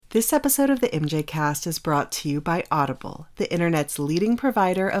This episode of the MJ Cast is brought to you by Audible, the internet's leading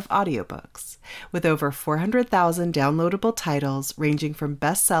provider of audiobooks. With over 400,000 downloadable titles ranging from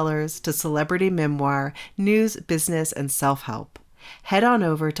bestsellers to celebrity memoir, news, business, and self-help. Head on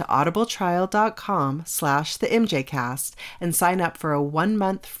over to audibletrial.com/themjcast and sign up for a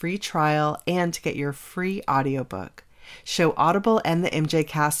 1-month free trial and to get your free audiobook. Show Audible and the MJ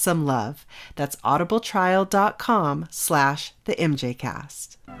Cast some love. That's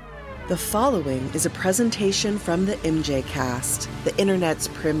audibletrial.com/themjcast. The following is a presentation from the MJ Cast, the internet's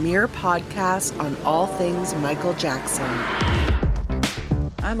premier podcast on all things Michael Jackson.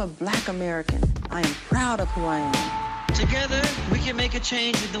 I'm a Black American. I am proud of who I am. Together, we can make a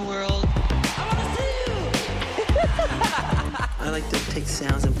change in the world. I want to see you! I like to take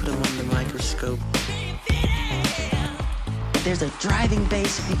sounds and put them under the microscope. There's a driving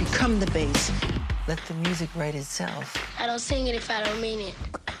bass, you become the bass. Let the music write itself. I don't sing it if I don't mean it.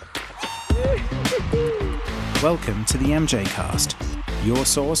 Welcome to the MJ Cast, your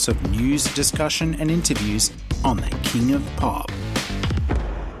source of news, discussion, and interviews on the King of Pop.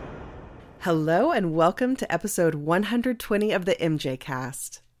 Hello and welcome to episode 120 of the MJ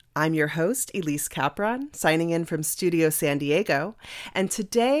Cast. I'm your host, Elise Capron, signing in from Studio San Diego. And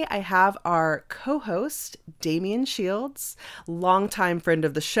today I have our co-host, Damian Shields, longtime friend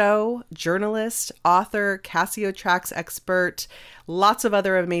of the show, journalist, author, Casio tracks expert, lots of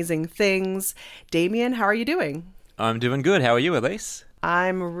other amazing things. Damian, how are you doing? I'm doing good. How are you, Elise?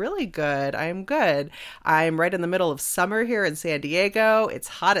 I'm really good. I'm good. I'm right in the middle of summer here in San Diego. It's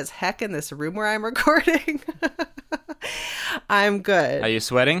hot as heck in this room where I'm recording. I'm good. Are you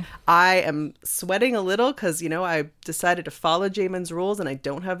sweating? I am sweating a little because, I decided to follow Jamin's rules and I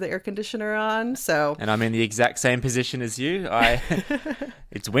don't have the air conditioner on. And I'm in the exact same position as you.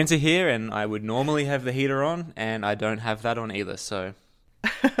 It's winter here and I would normally have the heater on and I don't have that on either. So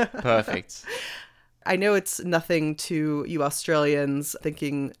perfect. I know it's nothing to you Australians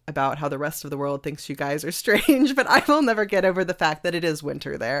thinking about how the rest of the world thinks you guys are strange, but I will never get over the fact that it is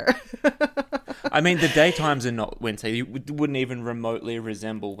winter there. I mean, the daytimes are not winter. You wouldn't even remotely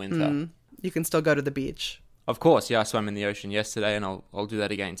resemble winter. You can still go to the beach. Of course, yeah. I swam in the ocean yesterday and I'll do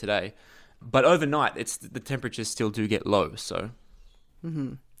that again today. But overnight, the temperatures still do get low, so...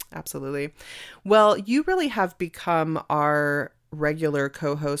 Mm-hmm. Absolutely. Well, you really have become our regular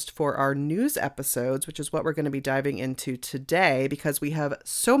co-host for our news episodes, which is what we're going to be diving into today because we have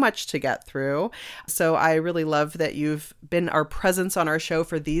so much to get through. So I really love that you've been our presence on our show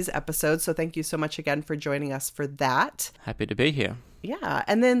for these episodes. So thank you so much again for joining us for that. Happy to be here. Yeah.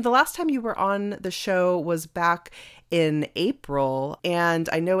 And then the last time you were on the show was back in April. And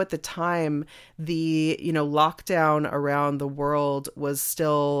I know at the time the, lockdown around the world was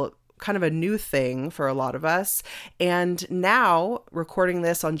still kind of a new thing for a lot of us. And now, recording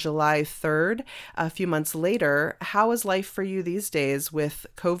this on July 3rd, a few months later, how is life for you these days with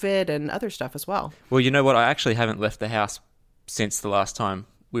COVID and other stuff as well? Well, you know what? I actually haven't left the house since the last time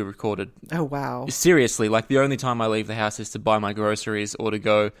we recorded. Oh, wow. Seriously, the only time I leave the house is to buy my groceries or to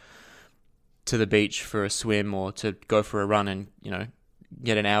go to the beach for a swim or to go for a run and,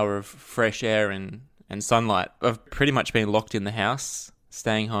 get an hour of fresh air and sunlight. I've pretty much been locked in the house,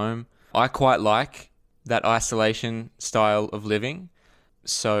 staying home. I quite like that isolation style of living.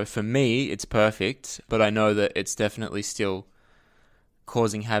 So for me, it's perfect, but I know that it's definitely still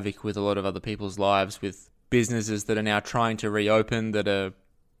causing havoc with a lot of other people's lives, with businesses that are now trying to reopen, that are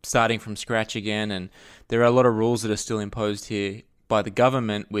starting from scratch again. And there are a lot of rules that are still imposed here by the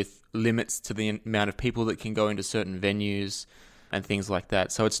government with limits to the amount of people that can go into certain venues and things like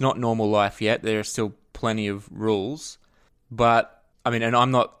that. So it's not normal life yet. There are still plenty of rules, but and I'm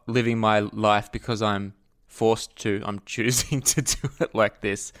not living my life because I'm forced to. I'm choosing to do it like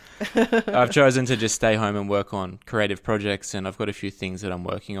this. I've chosen to just stay home and work on creative projects, and I've got a few things that I'm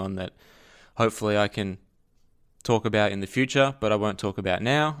working on that hopefully I can talk about in the future, but I won't talk about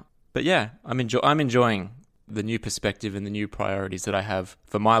now. But yeah, I'm enjoying the new perspective and the new priorities that I have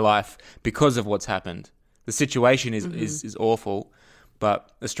for my life because of what's happened. The situation is awful,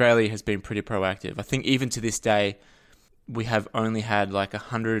 but Australia has been pretty proactive. I think even to this day, we have only had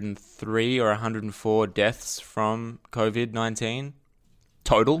 103 or 104 deaths from COVID-19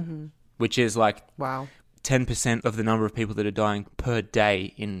 total, which is wow, 10% of the number of people that are dying per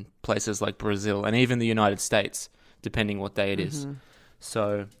day in places like Brazil and even the United States, depending what day it is.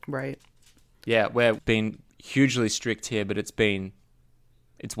 So, right. Yeah, we're being hugely strict here, but it's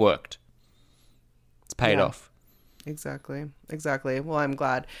worked. It's paid off. Exactly. Well, I'm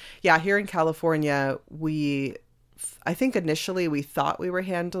glad. Yeah, here in California, I think initially we thought we were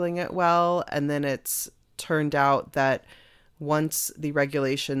handling it well, and then it's turned out that once the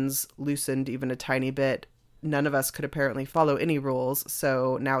regulations loosened even a tiny bit, none of us could apparently follow any rules.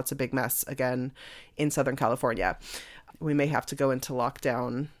 So now it's a big mess again in Southern California. We may have to go into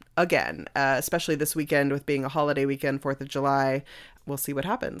lockdown again, especially this weekend with being a holiday weekend, 4th of July. We'll see what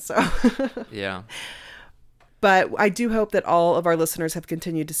happens. So Yeah. But I do hope that all of our listeners have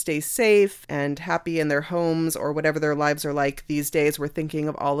continued to stay safe and happy in their homes or whatever their lives are like these days. We're thinking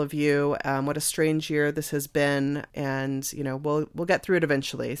of all of you. What a strange year this has been. And, you know, we'll get through it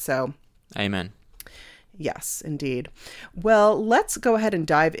eventually. So Amen. yes, indeed. Well, let's go ahead and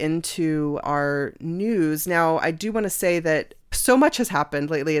dive into our news. Now, I do want to say that so much has happened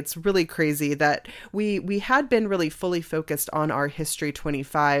lately. It's really crazy that we had been really fully focused on our History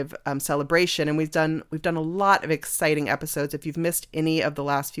 25 celebration, and we've done a lot of exciting episodes. If you've missed any of the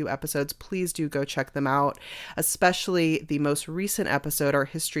last few episodes, please do go check them out, especially the most recent episode, our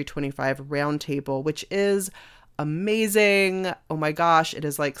History 25 Roundtable, which is amazing. Oh my gosh, it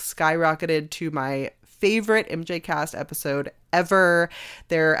is like skyrocketed to my favorite MJcast episode ever.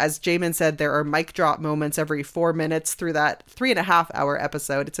 There, as Jamin said, there are mic drop moments every 4 minutes through that 3.5-hour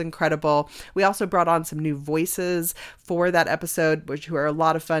episode. It's incredible. We also brought on some new voices for that episode, who are a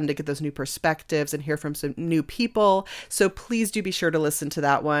lot of fun to get those new perspectives and hear from some new people. So please do be sure to listen to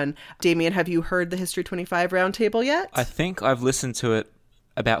that one. Damien, have you heard the History 25 Roundtable yet? I think I've listened to it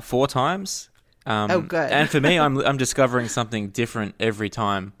about 4 times. Oh, good. And for me, I'm discovering something different every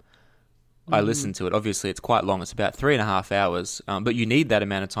time I listen to it. Obviously, it's quite long. It's about 3.5 hours, but you need that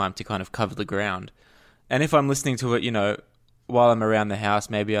amount of time to kind of cover the ground. And if I'm listening to it, you know, while I'm around the house,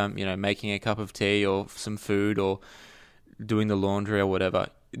 maybe I'm, you know, making a cup of tea or some food or doing the laundry or whatever,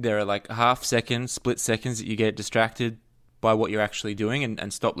 there are like split seconds that you get distracted by what you're actually doing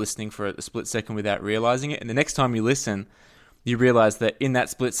and stop listening for a split second without realizing it. And the next time you listen, you realize that in that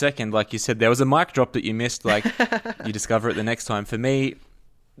split second, like you said, there was a mic drop that you missed. Like you discover it the next time. For me,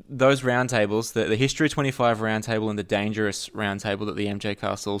 those roundtables, the History 25 roundtable and the Dangerous roundtable that the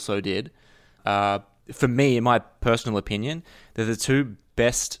MJcast also did, for me, in my personal opinion, they're the 2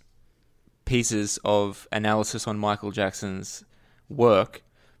 best pieces of analysis on Michael Jackson's work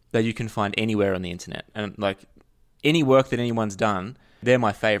that you can find anywhere on the internet. And like any work that anyone's done, they're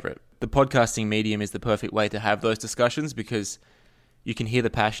my favorite. The podcasting medium is the perfect way to have those discussions because you can hear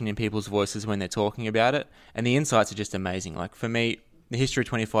the passion in people's voices when they're talking about it, and the insights are just amazing. Like for me, the History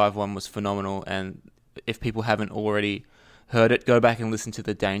 25 one was phenomenal, and if people haven't already heard it, go back and listen to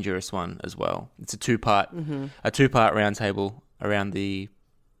the Dangerous one as well. It's a 2-part roundtable around the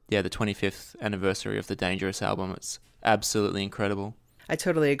 25th anniversary of the Dangerous album. It's absolutely incredible. I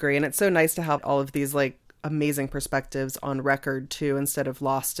totally agree, and it's so nice to have all of these like amazing perspectives on record too, instead of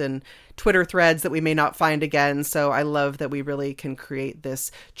lost in Twitter threads that we may not find again. So I love that we really can create this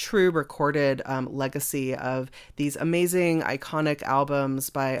true recorded legacy of these amazing iconic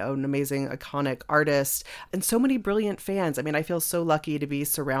albums by an amazing iconic artist and so many brilliant fans. I mean, I feel so lucky to be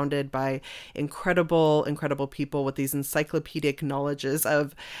surrounded by incredible people with these encyclopedic knowledges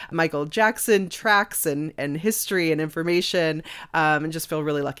of Michael Jackson tracks and history and information, and just feel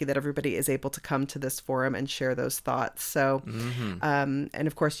really lucky that everybody is able to come to this forum and share those thoughts. So, and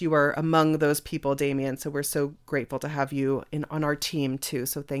of course you are among those people, Damien. So we're so grateful to have you on our team too.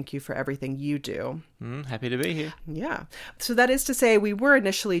 So thank you for everything you do. Happy to be here. Yeah. So that is to say, we were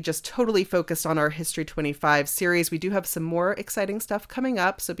initially just totally focused on our History 25 series. We do have some more exciting stuff coming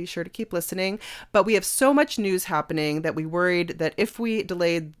up, so be sure to keep listening. But we have so much news happening that we worried that if we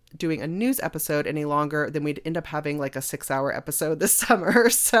delayed doing a news episode any longer, then we'd end up having like a 6-hour episode this summer.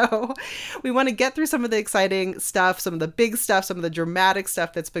 So we want to get through some of the exciting stuff, some of the big stuff, some of the dramatic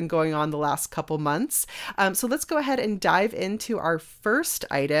stuff that's been going on the last couple months. So let's go ahead and dive into our first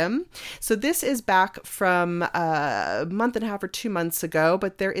item. So this is back from a month and a half or 2 months ago,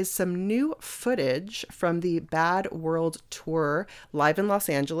 but there is some new footage from the Bad World Tour live in Los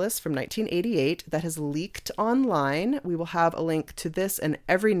Angeles from 1988 that has leaked online. We will have a link to this and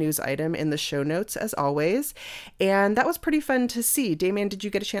every news item in the show notes as always. And that was pretty fun to see. Damien, did you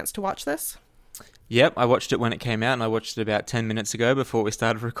get a chance to watch this? Yep, I watched it when it came out, and I watched it about 10 minutes ago before we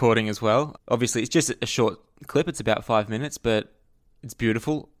started recording as well. Obviously, it's just a short clip. It's about 5 minutes, but it's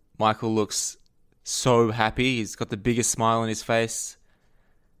beautiful. Michael looks so happy. He's got the biggest smile on his face.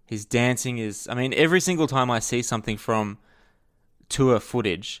 His dancing is... I mean, every single time I see something from tour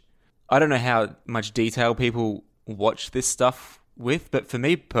footage, I don't know how much detail people watch this stuff with, but for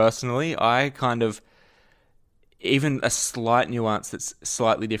me personally, I kind of... even a slight nuance that's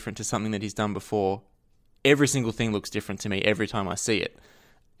slightly different to something that he's done before, every single thing looks different to me every time I see it.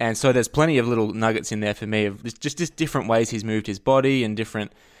 And so there's plenty of little nuggets in there for me of just different ways he's moved his body and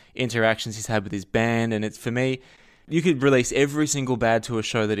different interactions he's had with his band. And it's, for me, You could release every single Bad Tour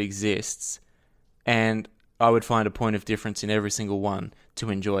show that exists, and I would find a point of difference in every single one to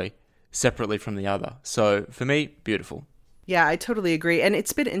enjoy separately from the other. So for me, beautiful. Yeah, I totally agree. And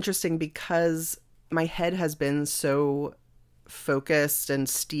it's been interesting because my head has been so focused and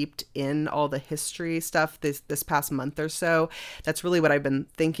steeped in all the history stuff this past month or so. That's really what I've been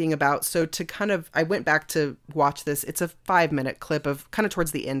thinking about. So to kind of, I went back to watch this. It's a 5-minute clip of kind of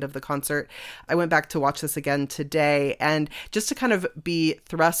towards the end of the concert. I went back to watch this again today, and just to kind of be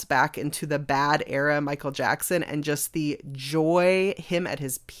thrust back into the bad era Michael Jackson and just the joy, him at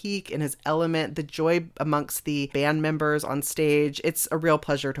his peak in his element, the joy amongst the band members on stage. It's a real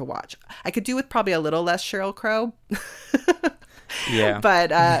pleasure to watch. I could do with probably a little less Sheryl Crow. Yeah. But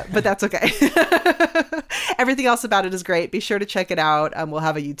that's okay. Everything else about it is great. Be sure to check it out. We'll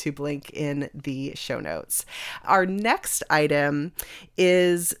have a YouTube link in the show notes. Our next item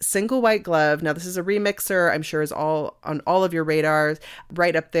is Single White Glove. Now, this is a remixer. I'm sure is all on all of your radars,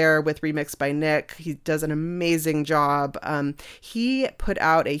 right up there with Remixed by Nick. He does an amazing job. He put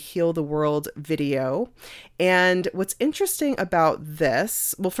out a Heal the World video. And what's interesting about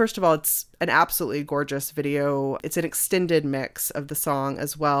this, well, first of all, it's an absolutely gorgeous video. It's an extended mix of the song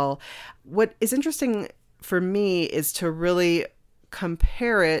as well. What is interesting for me is to really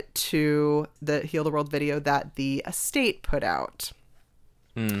compare it to the Heal the World video that The Estate put out.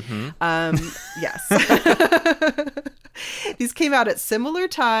 Mm-hmm. Yes. These came out at similar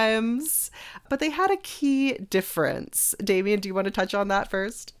times, but they had a key difference. Damien, do you want to touch on that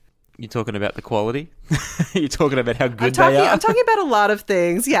first? You're talking about the quality? You're talking about how good they are? I'm talking about a lot of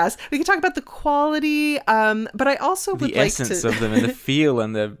things. Yes, we can talk about the quality, but I also would the like essence to... of them and the feel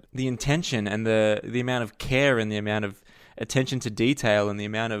and the intention and the amount of care and the amount of attention to detail and the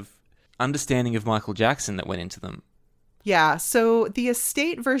amount of understanding of Michael Jackson that went into them. Yeah, so the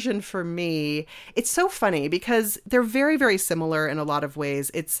Estate version for me, it's so funny because they're very, very similar in a lot of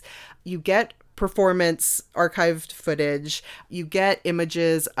ways. You get performance archived footage, you get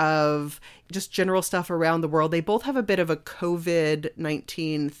images of just general stuff around the world. They both have a bit of a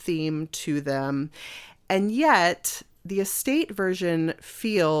COVID-19 theme to them. And yet the Estate version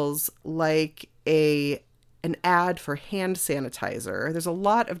feels like an ad for hand sanitizer. There's a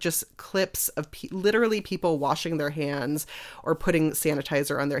lot of just clips of literally people washing their hands or putting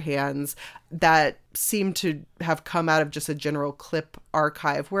sanitizer on their hands that seem to have come out of just a general clip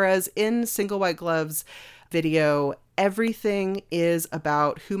archive. Whereas in Single White Glove's video, everything is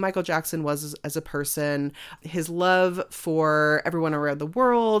about who Michael Jackson was as a person, his love for everyone around the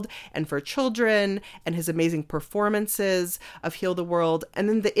world and for children, and his amazing performances of Heal the World. And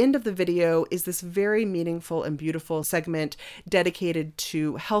then the end of the video is this very meaningful and beautiful segment dedicated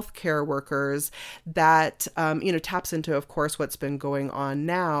to healthcare workers that, taps into, of course, what's been going on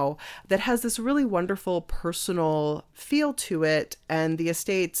now, that has this really wonderful personal feel to it. And the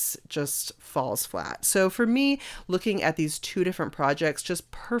Estates just falls flat. So for me, looking at these two different projects just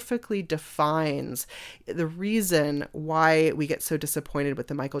perfectly defines the reason why we get so disappointed with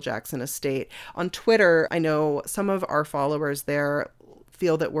the Michael Jackson Estate. On Twitter, I know some of our followers there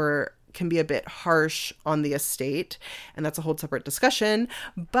feel that can be a bit harsh on the Estate, and that's a whole separate discussion,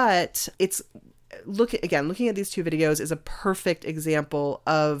 but looking at these two videos is a perfect example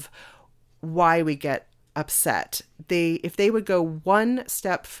of why we get upset. If they would go one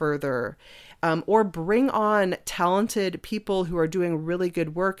step further, or bring on talented people who are doing really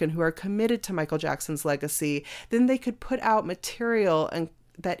good work and who are committed to Michael Jackson's legacy, then they could put out material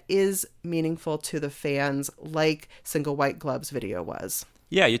that is meaningful to the fans, like Single White Glove's video was.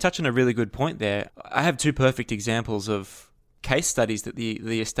 Yeah, you're touching a really good point there. I have two perfect examples of case studies that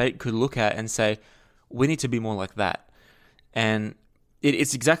the Estate could look at and say, we need to be more like that. And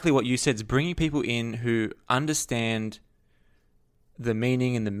it's exactly what you said. It's bringing people in who understand the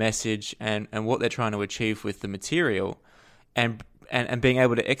meaning and the message and what they're trying to achieve with the material and being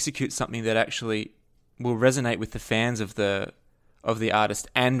able to execute something that actually will resonate with the fans of the artist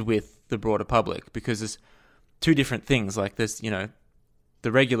and with the broader public, because there's two different things. Like there's,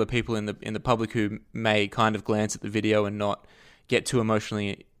 the regular people in the public who may kind of glance at the video and not get too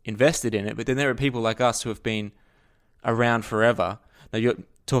emotionally invested in it. But then there are people like us who have been around forever. Now you're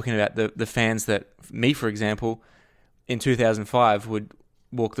talking about the fans that, me for example, in 2005 would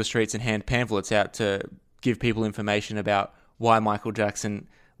walk the streets and hand pamphlets out to give people information about why Michael Jackson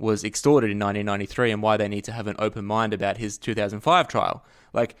was extorted in 1993 and why they need to have an open mind about his 2005 trial.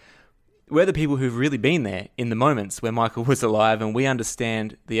 Like, we're the people who've really been there in the moments where Michael was alive, and we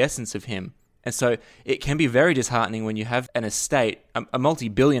understand the essence of him. And so it can be very disheartening when you have an estate, a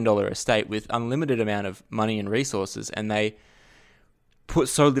multi-billion-dollar estate with unlimited amount of money and resources, and they put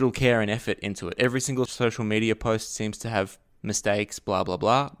so little care and effort into it. Every single social media post seems to have mistakes, blah, blah,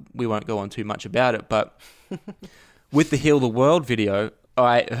 blah. We won't go on too much about it, but with the Heal the World video,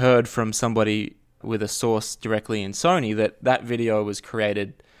 I heard from somebody with a source directly in Sony that video was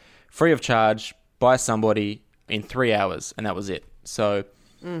created free of charge by somebody in 3 hours, and that was it. So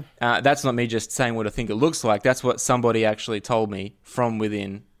that's not me just saying what I think it looks like. That's what somebody actually told me from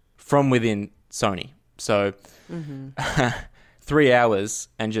within Sony. So 3 hours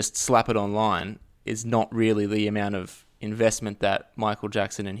and just slap it online is not really the amount of investment that Michael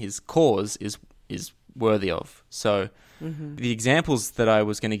Jackson and his cause is worthy of. So the examples that I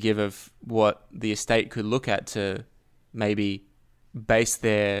was going to give of what the estate could look at to maybe base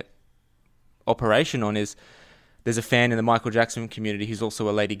their operation on is, there's a fan in the Michael Jackson community who's also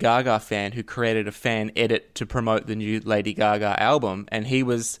a Lady Gaga fan who created a fan edit to promote the new Lady Gaga album, and he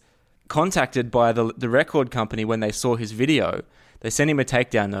was contacted by the record company when they saw his video. They sent him a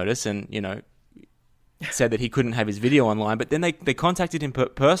takedown notice and, said that he couldn't have his video online, but then they contacted him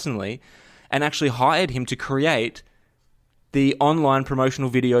personally and actually hired him to create the online promotional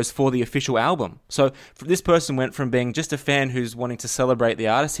videos for the official album. So this person went from being just a fan who's wanting to celebrate the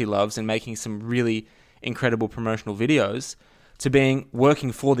artist he loves and making some really incredible promotional videos to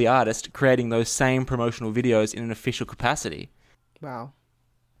working for the artist, creating those same promotional videos in an official capacity. Wow.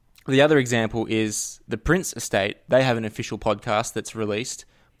 The other example is the Prince estate. They have an official podcast that's released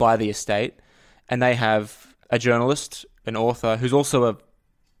by the estate, and they have a journalist, an author, who's also a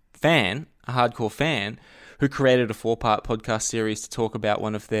fan, a hardcore fan, who created a 4-part podcast series to talk about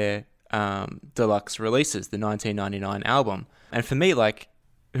one of their deluxe releases, the 1999 album. And for me,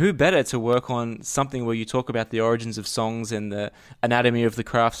 who better to work on something where you talk about the origins of songs and the anatomy of the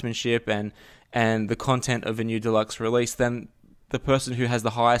craftsmanship and the content of a new deluxe release than the person who has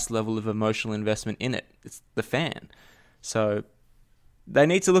the highest level of emotional investment in it? It's the fan. So they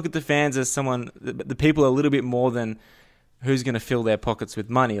need to look at the fans as the people a little bit more than who's going to fill their pockets with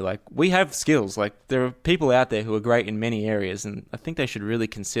money. We have skills. There are people out there who are great in many areas, and I think they should really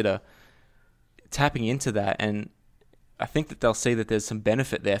consider tapping into that, and I think that they'll see that there's some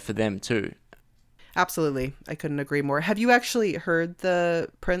benefit there for them too. Absolutely. I couldn't agree more. Have you actually heard the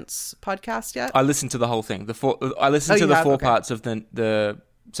Prince podcast yet? I listened to the whole thing. I listened to the 4 parts of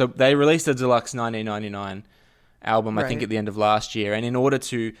so they released a deluxe 1999 album, I think at the end of last year. And in order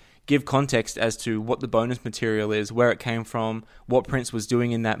to give context as to what the bonus material is, where it came from, what Prince was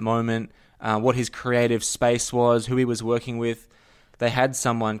doing in that moment, what his creative space was, who he was working with, they had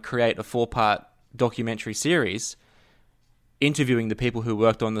someone create a 4-part documentary series interviewing the people who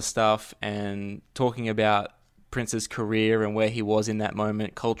worked on the stuff and talking about Prince's career and where he was in that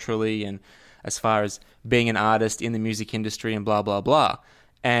moment culturally and as far as being an artist in the music industry and blah, blah, blah.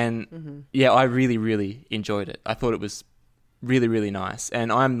 And I really, really enjoyed it. I thought it was really, really nice.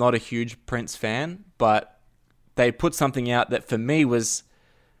 And I'm not a huge Prince fan, but they put something out that for me was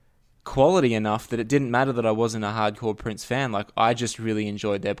quality enough that it didn't matter that I wasn't a hardcore Prince fan. I just really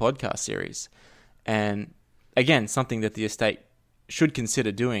enjoyed their podcast series. And again, something that the estate should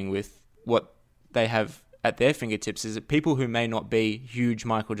consider doing with what they have at their fingertips is that people who may not be huge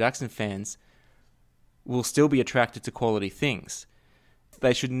Michael Jackson fans will still be attracted to quality things.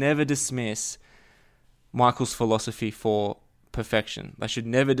 They should never dismiss Michael's philosophy for perfection. They should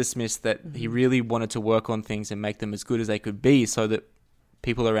never dismiss that he really wanted to work on things and make them as good as they could be so that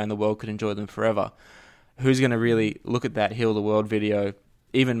people around the world could enjoy them forever. Who's going to really look at that Heal the World video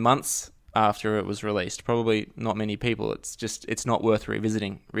even months after it was released? Probably not many people. It's not worth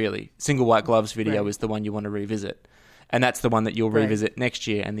revisiting, really. Single White Gloves video is the one you want to revisit. And that's the one that you'll revisit next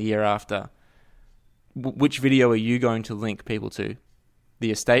year and the year after. Which video are you going to link people to? The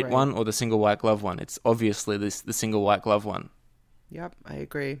estate one or the Single White Glove one? It's obviously the Single White Glove one. Yep, I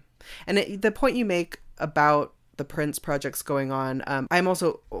agree. And the point you make about the Prince projects going on, I'm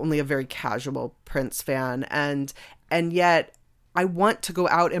also only a very casual Prince fan, and yet I want to go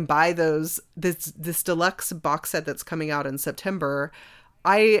out and buy this deluxe box set that's coming out in September.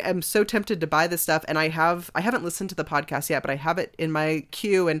 I am so tempted to buy this stuff, and I haven't listened to the podcast yet, but I have it in my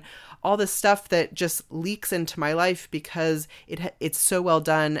queue, and all this stuff that just leaks into my life because it's so well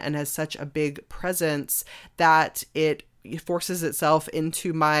done and has such a big presence that it forces itself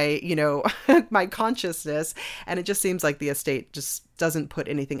into my, my consciousness. And it just seems like the estate just doesn't put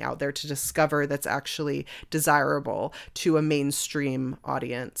anything out there to discover that's actually desirable to a mainstream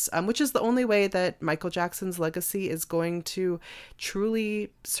audience, which is the only way that Michael Jackson's legacy is going to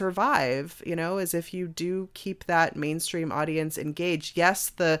truly survive, is if you do keep that mainstream audience engaged.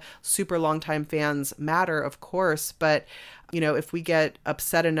 Yes, the super long time fans matter, of course, but if we get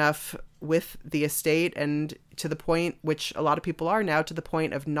upset enough with the estate, and to the point, which a lot of people are now, to the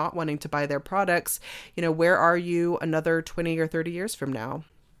point of not wanting to buy their products. You know, where are you another 20 or 30 years from now?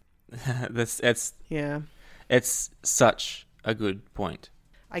 It's such a good point.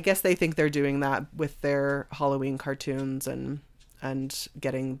 I guess they think they're doing that with their Halloween cartoons and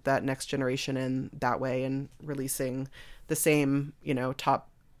getting that next generation in that way, and releasing the same, you know, top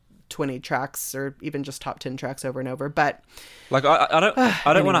 20 tracks or even just top 10 tracks over and over. But like, I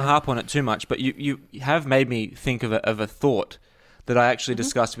don't want to harp on it too much, but you have made me think of a thought that I actually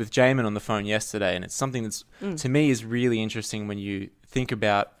discussed with Jamin on the phone yesterday, and it's something that's to me is really interesting when you think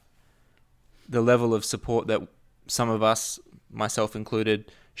about the level of support that some of us, myself included,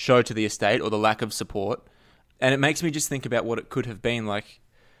 show to the estate, or the lack of support. And it makes me just think about what it could have been. Like,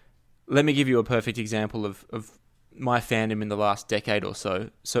 let me give you a perfect example of my fandom in the last decade or so.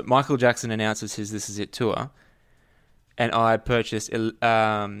 So Michael Jackson announces his This Is It tour, and I purchased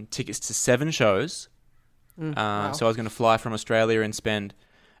tickets to 7 shows. Wow. So I was going to fly from Australia and spend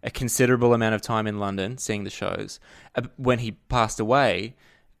a considerable amount of time in London seeing the shows. When he passed away,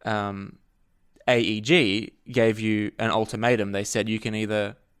 AEG gave you an ultimatum. They said you can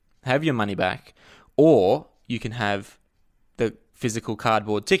either have your money back, or you can have the physical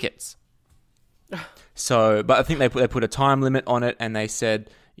cardboard tickets. So, but I think they put a time limit on it, and they said,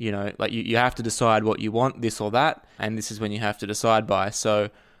 you know, like you have to decide what you want, this or that, and this is when you have to decide by. So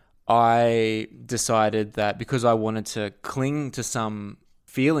I decided that because I wanted to cling to some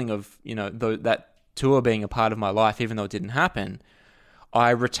feeling of, you know, that tour being a part of my life, even though it didn't happen, I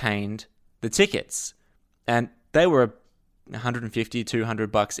retained the tickets, and they were $150,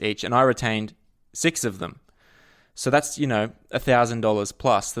 $200 each, and I retained 6 of them. So that's, you know, $1,000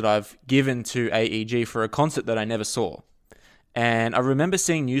 plus that I've given to AEG for a concert that I never saw. And I remember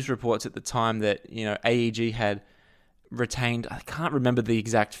seeing news reports at the time that, you know, AEG had retained, I can't remember the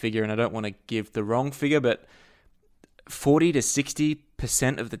exact figure, and I don't want to give the wrong figure, but 40 to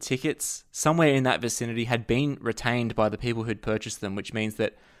 60% of the tickets, somewhere in that vicinity, had been retained by the people who'd purchased them, which means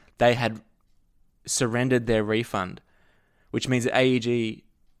that they had surrendered their refund, which means that AEG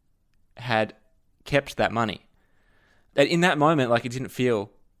had kept that money. And in that moment, like, it didn't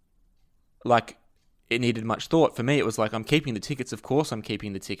feel like it needed much thought. For me, it was like, I'm keeping the tickets. Of course I'm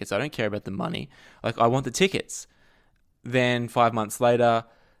keeping the tickets. I don't care about the money. Like, I want the tickets. Then 5 months later,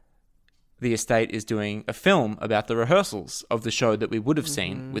 the estate is doing a film about the rehearsals of the show that we would have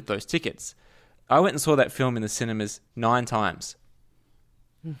seen with those tickets. I went and saw that film in the cinemas 9 times.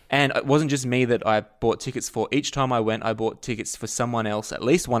 And it wasn't just me that I bought tickets for. Each time I went, I bought tickets for someone else, at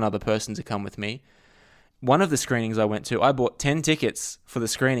least one other person to come with me. One of the screenings I went to, I bought 10 tickets for the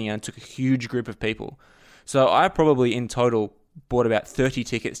screening, and it took a huge group of people. So I probably in total bought about 30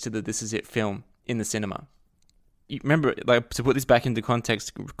 tickets to the This Is It film in the cinema. You remember, like, to put this back into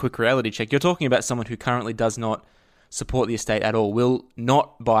context, quick reality check, you're talking about someone who currently does not support the estate at all, will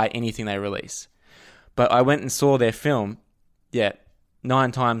not buy anything they release. But I went and saw their film,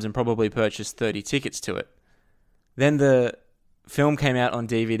 9 times, and probably purchased 30 tickets to it. Then the film came out on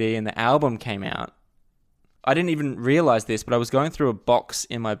DVD and the album came out. I didn't even realize this, but I was going through a box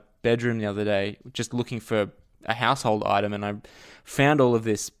in my bedroom the other day, just looking for a household item, and I found all of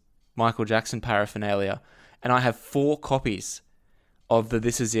this Michael Jackson paraphernalia, and I have 4 copies of the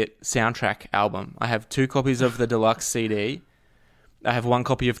This Is It soundtrack album. I have 2 copies of the deluxe CD, I have 1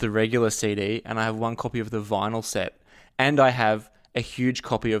 copy of the regular CD, and I have 1 copy of the vinyl set, and I have a huge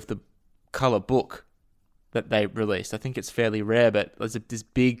copy of the color book that they released. I think it's fairly rare, but there's this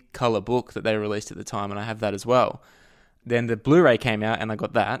big color book that they released at the time, and I have that as well. Then the Blu-ray came out, and I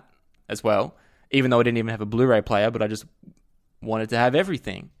got that as well, even though I didn't even have a Blu-ray player, but I just wanted to have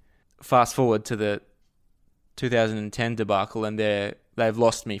everything. Fast forward to the 2010 debacle, and they've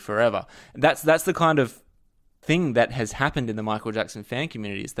lost me forever. That's the kind of thing that has happened in the Michael Jackson fan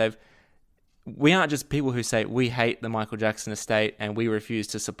communities. We aren't just people who say we hate the Michael Jackson estate and we refuse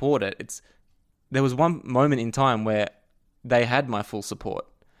to support it. There was one moment in time where they had my full support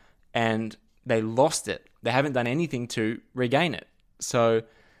and they lost it. They haven't done anything to regain it. So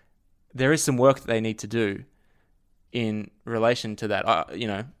there is some work that they need to do in relation to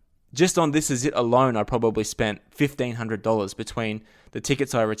that. Just on This Is It alone, I probably spent $1,500 between the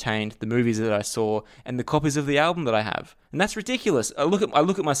tickets I retained, the movies that I saw, and the copies of the album that I have. And that's ridiculous. I look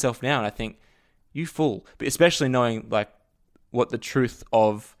at myself now and I think, you fool. But especially knowing like what the truth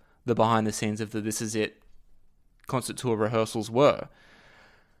of the behind the scenes of the This Is It concert tour rehearsals were.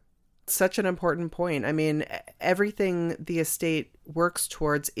 Such an important point. I mean, everything the estate works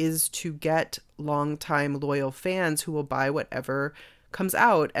towards is to get longtime loyal fans who will buy whatever comes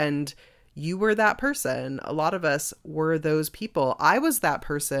out. And, you were that person. A lot of us were those people. I was that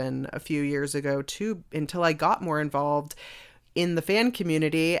person a few years ago too, until I got more involved in the fan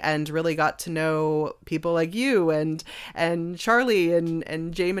community and really got to know people like you and Charlie and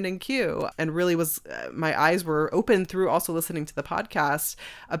Jamin and Q, and really was my eyes were open through also listening to the podcast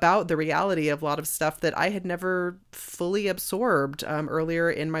about the reality of a lot of stuff that I had never fully absorbed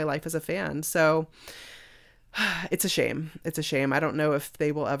earlier in my life as a fan. So it's a shame. It's a shame. I don't know if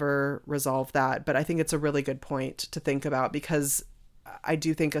they will ever resolve that, but I think it's a really good point to think about, because I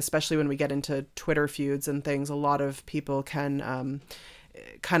do think, especially when we get into Twitter feuds and things, a lot of people can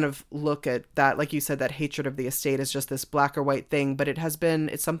kind of look at that, like you said, that hatred of the estate is just this black or white thing, but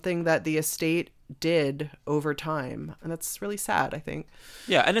it's something that the estate did over time, and that's really sad, I think.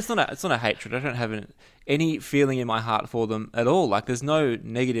 Yeah, and it's not a hatred. I don't have any feeling in my heart for them at all. Like, there's no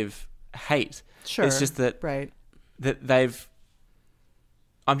negative hate. Sure. It's just that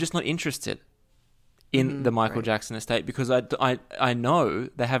I'm just not interested in the Michael Jackson estate, because I know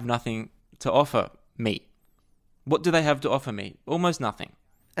they have nothing to offer me. What do they have to offer me? Almost nothing.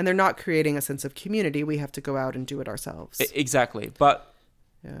 And they're not creating a sense of community. We have to go out and do it ourselves. Exactly. But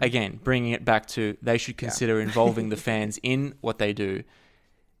again, bringing it back to, they should consider involving the fans in what they do.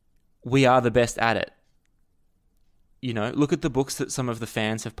 We are the best at it. You know, look at the books that some of the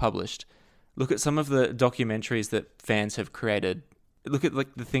fans have published. Look at some of the documentaries that fans have created. Look at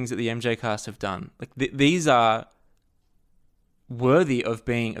like the things that the MJ Cast have done. Like these are worthy of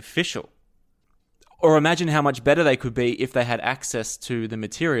being official. Or imagine how much better they could be if they had access to the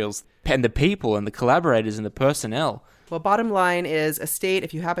materials and the people and the collaborators and the personnel. Well, bottom line is, Estate,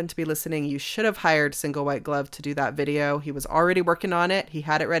 if you happen to be listening, you should have hired Single White Glove to do that video. He was already working on it. He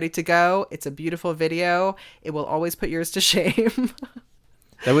had it ready to go. It's a beautiful video. It will always put yours to shame.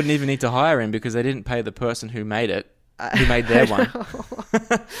 They wouldn't even need to hire him, because they didn't pay the person who made it. Who made their one.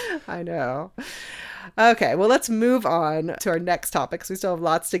 I know. Okay, well, let's move on to our next topic, because we still have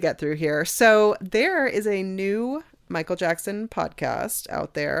lots to get through here. So there is a new Michael Jackson podcast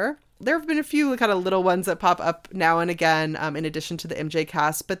out there. There have been a few kind of little ones that pop up now and again, in addition to the MJ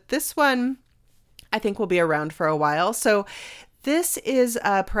Cast, but this one I think will be around for a while. So this is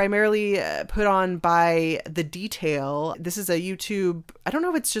primarily put on by The Detail. This is a YouTube, I don't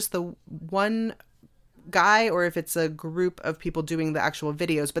know if it's just the one guy or if it's a group of people doing the actual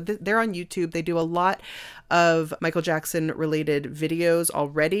videos, but they're on YouTube. They do a lot of Michael Jackson related videos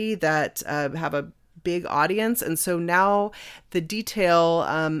already that have a big audience. And so now The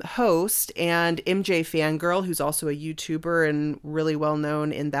Detail host and MJ Fangirl, who's also a YouTuber and really well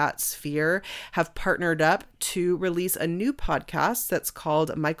known in that sphere, have partnered up to release a new podcast that's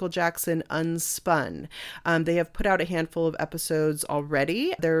called Michael Jackson Unspun. They have put out a handful of episodes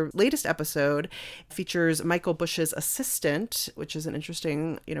already. Their latest episode features Michael Bush's assistant, which is an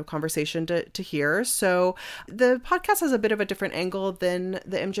interesting, conversation to hear. So the podcast has a bit of a different angle than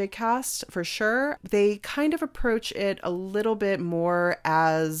the MJ Cast, for sure. They kind of approach it a little bit more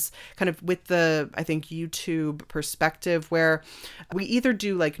as kind of with the, I think, YouTube perspective, where we either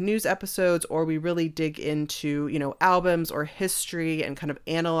do like news episodes or we really dig into, albums or history and kind of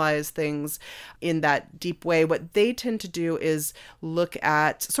analyze things in that deep way. What they tend to do is look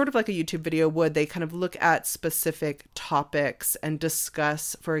at, sort of like a YouTube video would, they kind of look at specific topics and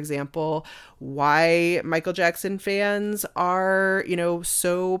discuss, for example, why Michael Jackson fans are,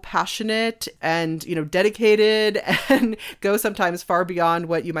 so passionate and, dedicated and go sometimes far beyond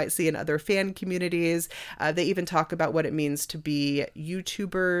what you might see in other fan communities. They even talk about what it means to be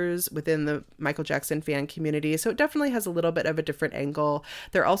YouTubers within the Michael Jackson fan community. So it definitely has a little bit of a different angle.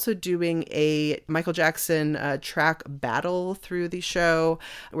 They're also doing a Michael Jackson track battle through the show,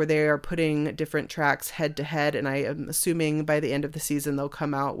 where they are putting different tracks head to head. And I am assuming by the end of the season, they'll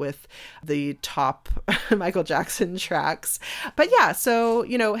come out with the top Michael Jackson tracks. But yeah, so,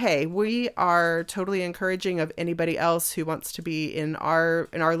 hey, we are totally encouraging of anybody else who wants to be in our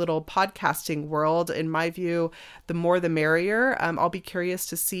little podcasting world. In my view, the more the merrier. I'll be curious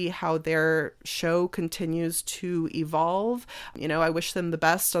to see how their show continues to evolve. I wish them the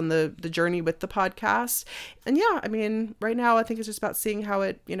best on the journey with the podcast. And yeah, I mean, right now I think it's just about seeing how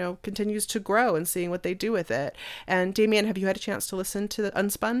it, continues to grow and seeing what they do with it. And Damien, have you had a chance to listen to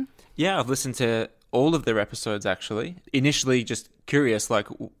Unspun? Yeah, I've listened to all of their episodes, actually. Initially just curious, like,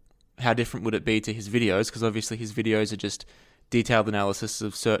 how different would it be to his videos? Because obviously his videos are just detailed analysis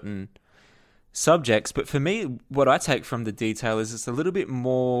of certain subjects. But for me, what I take from The Detail is it's a little bit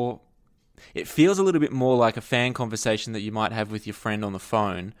more... It feels a little bit more like a fan conversation that you might have with your friend on the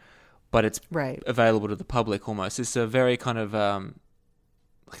phone, but it's available to the public almost. It's a very kind of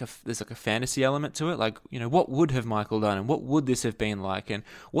there's like a fantasy element to it. Like, you know, what would have Michael done, and what would this have been like, and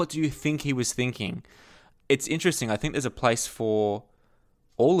what do you think he was thinking? It's interesting. I think there's a place for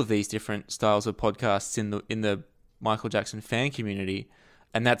all of these different styles of podcasts in the Michael Jackson fan community,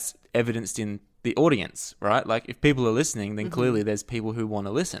 and that's evidenced in the audience, right? Like, if people are listening, then clearly there's people who want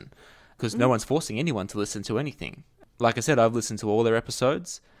to listen, because no one's forcing anyone to listen to anything. Like I said, I've listened to all their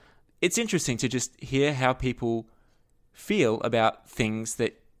episodes. It's interesting to just hear how people feel about things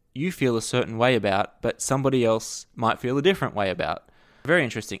that you feel a certain way about, but somebody else might feel a different way about. Very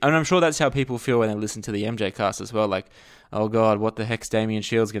interesting. And I'm sure that's how people feel when they listen to the MJ cast as well. Like, oh God, what the heck's Damian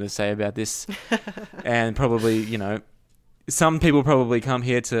Shields going to say about this? And probably, you know, some people probably come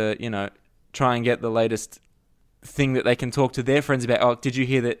here to, you know, try and get the latest thing that they can talk to their friends about. Oh, did you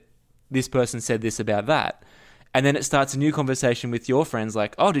hear that this person said this about that? And then it starts a new conversation with your friends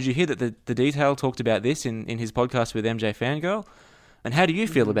like, oh, did you hear that the Detail talked about this in his podcast with MJ Fangirl? And how do you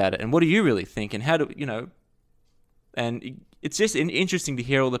feel about it? And what do you really think? And how do, you know, and it's just interesting to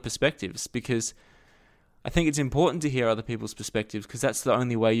hear all the perspectives, because I think it's important to hear other people's perspectives, because that's the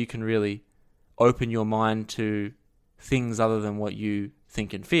only way you can really open your mind to things other than what you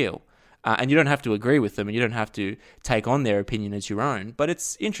think and feel. And you don't have to agree with them, and you don't have to take on their opinion as your own, but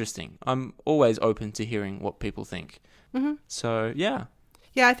it's interesting. I'm always open to hearing what people think. Mm-hmm. So, yeah.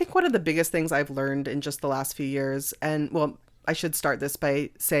 Yeah, I think one of the biggest things I've learned in just the last few years, and, well, I should start this by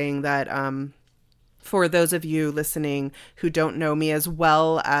saying that for those of you listening who don't know me as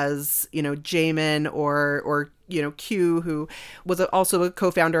well as, you know, Jamin or you know, Q, who was also a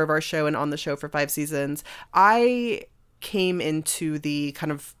co-founder of our show and on the show for 5 seasons, I came into the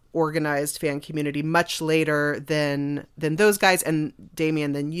kind of organized fan community much later than those guys, and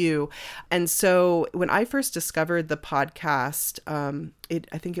Damian than you. And so when I first discovered the podcast,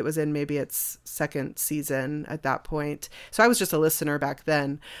 I think it was in maybe its 2nd season at that point. So I was just a listener back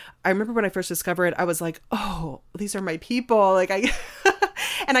then. I remember when I first discovered it, I was like, oh, these are my people. Like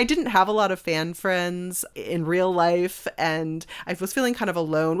and I didn't have a lot of fan friends in real life, and I was feeling kind of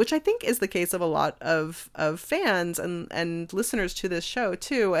alone, which I think is the case of a lot of fans and listeners to this show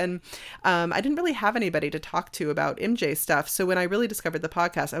too. And I didn't really have anybody to talk to about MJ stuff. So when I really discovered the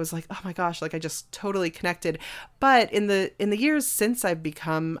podcast, I was like, oh my gosh, like I just totally connected. But in the years since I've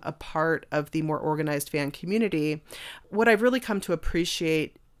become a part of the more organized fan community, what I've really come to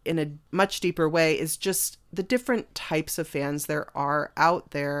appreciate in a much deeper way is just the different types of fans there are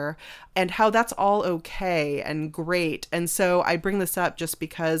out there, and how that's all okay and great. And so I bring this up just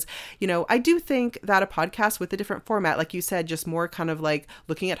because, you know, I do think that a podcast with a different format, like you said, just more kind of like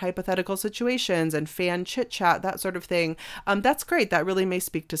looking at hypothetical situations and fan chit chat, that sort of thing, that's great. That really may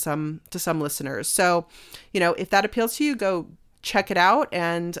speak to some listeners. So, you know, if that appeals to you, go check it out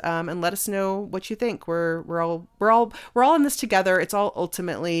and let us know what you think. We're all in this together. It's all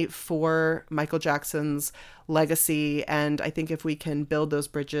ultimately for Michael Jackson's legacy, and I think if we can build those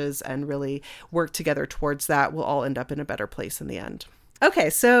bridges and really work together towards that, we'll all end up in a better place in the end.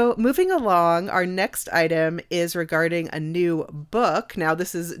 Okay, so moving along, our next item is regarding a new book. Now,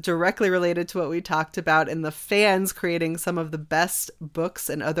 this is directly related to what we talked about in the fans creating some of the best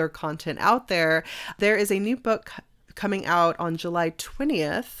books and other content out there. There is a new book coming out on July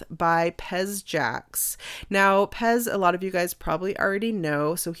 20th by Pez Jax. Now, Pez, a lot of you guys probably already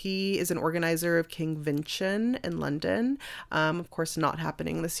know. So he is an organizer of Kingvention in London. Of course, not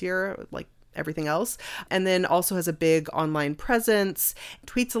happening this year, like everything else. And then also has a big online presence,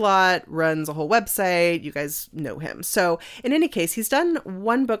 tweets a lot, runs a whole website. You guys know him. So in any case, he's done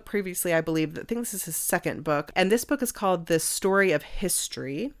one book previously, I believe. I think this is his 2nd book. And this book is called The Story of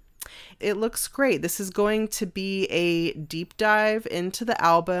History. It looks great. This is going to be a deep dive into the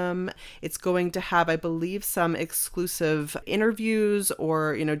album. It's going to have, I believe, some exclusive interviews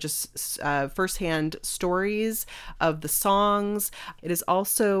or, you know, just firsthand stories of the songs. It is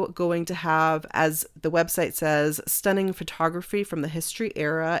also going to have, as the website says, stunning photography from the history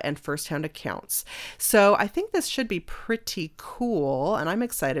era and firsthand accounts. So I think this should be pretty cool, and I'm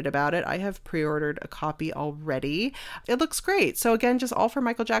excited about it. I have pre-ordered a copy already. It looks great. So again, just all for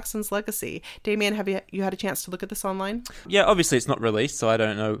Michael Jackson's legacy. Damian, have you had a chance to look at this online? Yeah, obviously it's not released, so I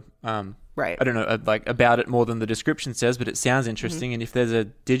don't know. Right. I don't know like about it more than the description says, but it sounds interesting. Mm-hmm. And if there's a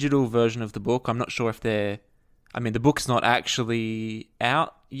digital version of the book, I'm not sure if the book's not actually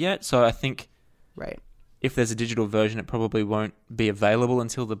out yet, so I think right. If there's a digital version, it probably won't be available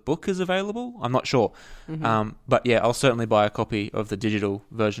until the book is available. I'm not sure. Mm-hmm. But yeah, I'll certainly buy a copy of the digital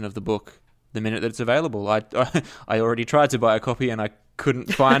version of the book the minute that it's available. I already tried to buy a copy and I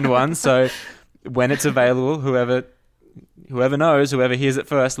couldn't find one, so when it's available, whoever knows, whoever hears it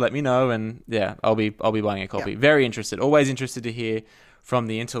first, let me know, and yeah, I'll be buying a copy. Yep. Very interested, always interested to hear from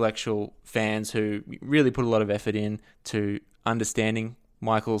the intellectual fans who really put a lot of effort in to understanding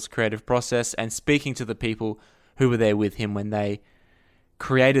Michael's creative process and speaking to the people who were there with him when they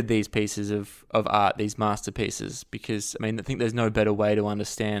created these pieces of art, these masterpieces. Because, I mean, I think there's no better way to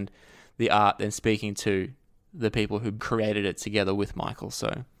understand the art than speaking to the people who created it together with Michael.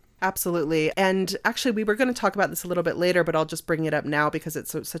 So absolutely. And actually, we were going to talk about this a little bit later, but I'll just bring it up now because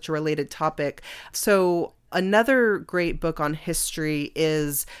it's such a related topic. So another great book on history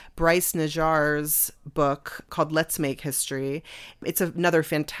is Bryce Najjar's book called Let's Make History. It's another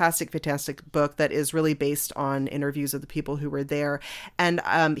fantastic book that is really based on interviews of the people who were there. And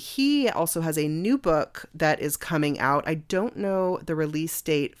he also has a new book that is coming out. I don't know the release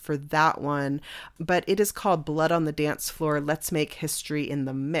date for that one, but it is called Blood on the Dance Floor, Let's Make History in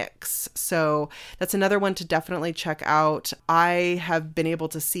the Mix. So that's another one to definitely check out. I have been able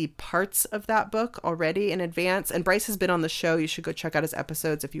to see parts of that book already in advance, and Bryce has been on the show. You should go check out his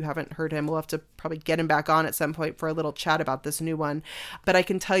episodes if you haven't heard him. We'll have to probably get him back on at some point for a little chat about this new one. But I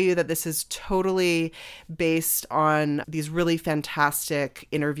can tell you that this is totally based on these really fantastic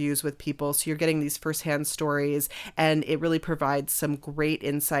interviews with people. So you're getting these firsthand stories, and it really provides some great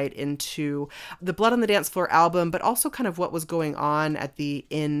insight into the Blood on the Dance Floor album, but also kind of what was going on at the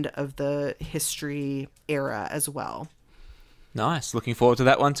end of the history era as well. nice. Looking forward to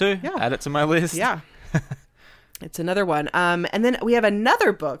that one too. Yeah. Add it to my list. Yeah. It's another one. And then we have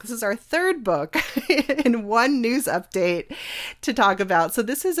another book. This is our third book in one news update to talk about. So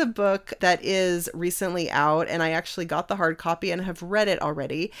this is a book that is recently out, and I actually got the hard copy and have read it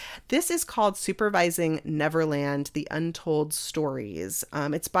already. This is called Supervising Neverland, The Untold Stories.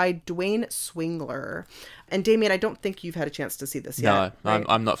 It's by Dwayne Swingler. And Damien, I don't think you've had a chance to see this yet. No, right?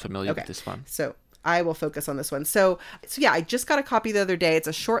 I'm not familiar Okay. with this one. So I will focus on this one. So yeah, I just got a copy the other day. It's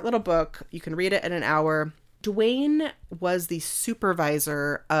a short little book. You can read it in an hour. Dwayne was the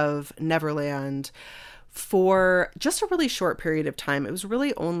supervisor of Neverland for just a really short period of time. It was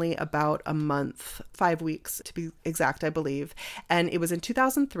really only about a month, 5 weeks to be exact, I believe. And it was in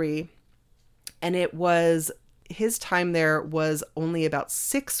 2003. And it was, his time there was only about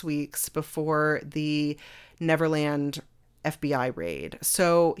 6 weeks before the Neverland FBI raid.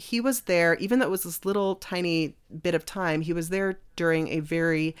 So he was there, even though it was this little tiny bit of time, he was there during a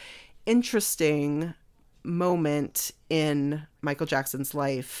very interesting moment in Michael Jackson's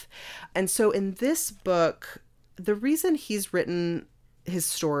life. And so in this book, the reason he's written his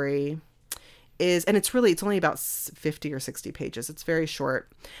story is, and it's only about 50 or 60 pages. It's very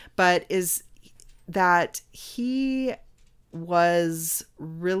short, but is that he was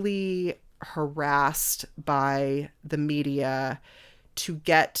really harassed by the media to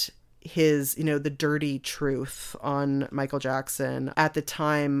get his, the dirty truth on Michael Jackson at the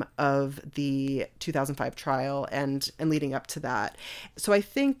time of the 2005 trial and leading up to that. So I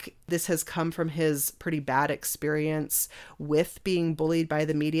think this has come from his pretty bad experience with being bullied by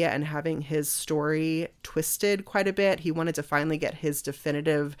the media and having his story twisted quite a bit. He wanted to finally get his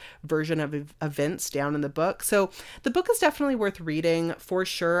definitive version of events down in the book. So the book is definitely worth reading for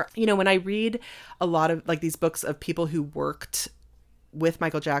sure. When I read a lot of these books of people who worked with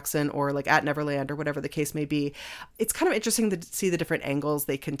Michael Jackson or at Neverland or whatever the case may be, it's kind of interesting to see the different angles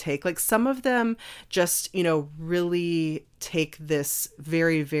they can take. Some of them just, really take this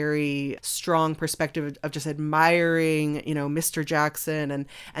very, very strong perspective of just admiring, Mr. Jackson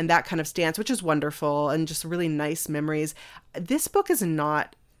and that kind of stance, which is wonderful and just really nice memories. This book is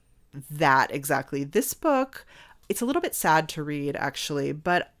not that exactly. This book, it's a little bit sad to read actually,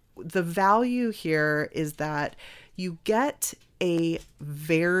 but the value here is that you get a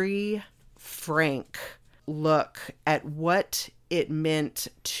very frank look at what it meant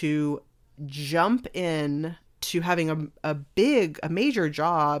to jump in to having a major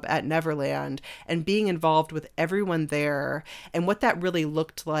job at Neverland and being involved with everyone there and what that really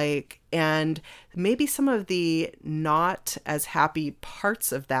looked like, and maybe some of the not as happy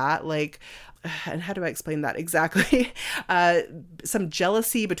parts of that, and how do I explain that exactly? Some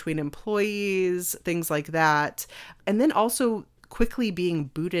jealousy between employees, things like that. And then also quickly being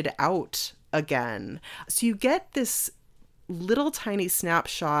booted out again. So you get this little tiny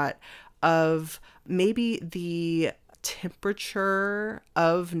snapshot of maybe the temperature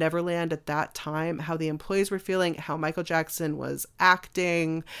of Neverland at that time, how the employees were feeling, how Michael Jackson was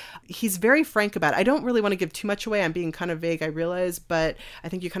acting. He's very frank about it. I don't really want to give too much away. I'm being kind of vague, I realize, but I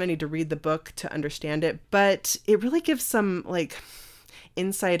think you kind of need to read the book to understand it. But it really gives some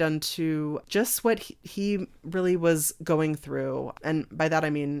insight onto just what he really was going through. And by that I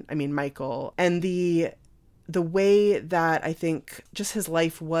mean Michael, and the way that I think just his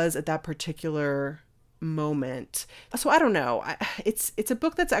life was at that particular moment. So I don't know. It's a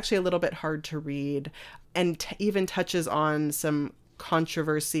book that's actually a little bit hard to read and even touches on some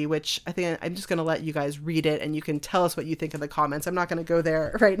controversy, which I think I'm just going to let you guys read it and you can tell us what you think in the comments. I'm not going to go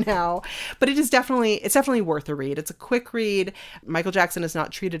there right now, but it's definitely worth a read. It's a quick read. Michael Jackson is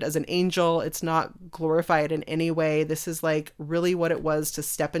not treated as an angel. It's not glorified in any way. This is like really what it was to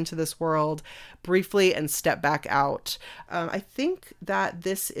step into this world briefly and step back out. I think that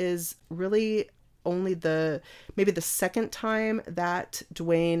this is really only maybe the second time that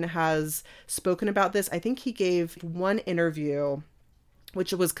Dwayne has spoken about this. I think he gave one interview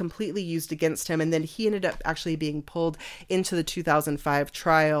which was completely used against him. And then he ended up actually being pulled into the 2005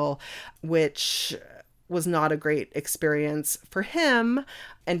 trial, which was not a great experience for him.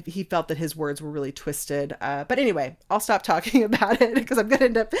 And he felt that his words were really twisted. But anyway, I'll stop talking about it because I'm going to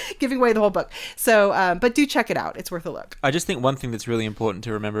end up giving away the whole book. So, but do check it out. It's worth a look. I just think one thing that's really important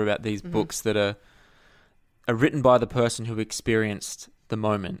to remember about these books that are written by the person who experienced the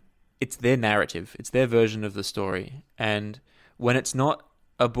moment. It's their narrative. It's their version of the story. And when it's not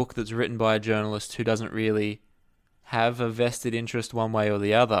a book that's written by a journalist who doesn't really have a vested interest one way or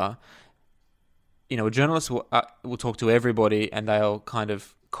the other, you know, a journalist will talk to everybody and they'll kind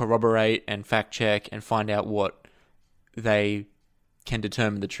of corroborate and fact check and find out what they can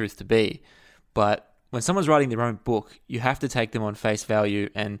determine the truth to be. But when someone's writing their own book, you have to take them on face value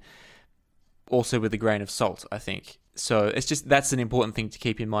and also with a grain of salt, I think. So it's just, that's an important thing to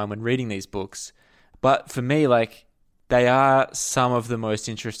keep in mind when reading these books. But for me, like, they are some of the most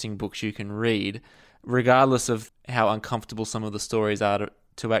interesting books you can read, regardless of how uncomfortable some of the stories are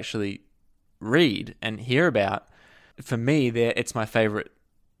to actually read and hear about. For me, it's my favorite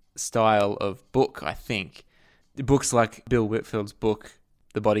style of book, I think. Books like Bill Whitfield's book,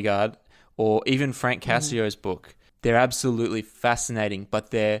 The Bodyguard, or even Frank Cassio's book, they're absolutely fascinating,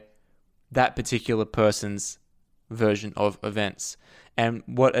 but they're that particular person's version of events. And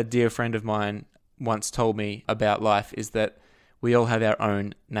what a dear friend of mine once told me about life is that we all have our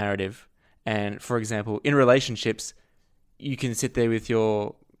own narrative. And for example, in relationships, you can sit there with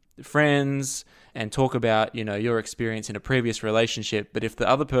your friends and talk about, you know, your experience in a previous relationship. But if the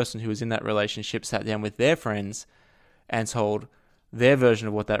other person who was in that relationship sat down with their friends and told their version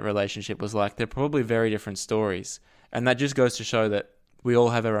of what that relationship was like, they're probably very different stories. And that just goes to show that we all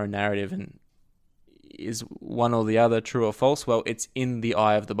have our own narrative, and is one or the other true or false? Well, it's in the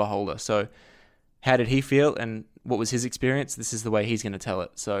eye of the beholder. So how did he feel and what was his experience? This is the way he's going to tell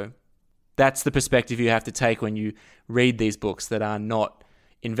it. So that's the perspective you have to take when you read these books that are not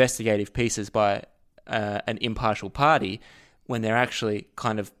investigative pieces by an impartial party, when they're actually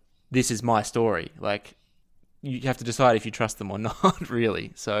kind of, this is my story. Like, you have to decide if you trust them or not,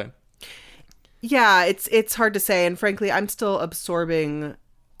 really. So yeah, it's hard to say. And frankly, I'm still absorbing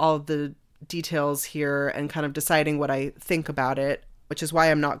all of the details here and kind of deciding what I think about it, which is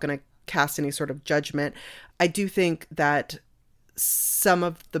why I'm not going to cast any sort of judgment. I do think that some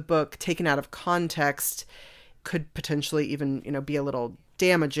of the book taken out of context could potentially even, you know, be a little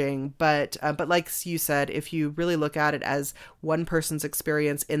damaging, but like you said, if you really look at it as one person's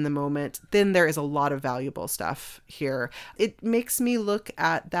experience in the moment, then there is a lot of valuable stuff here. It makes me look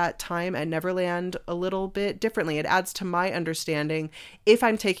at that time at Neverland a little bit differently. It adds to my understanding if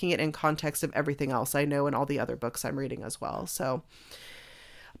I'm taking it in context of everything else I know and all the other books I'm reading as well. So,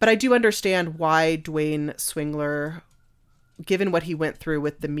 but I do understand why Dwayne Swingler, given what he went through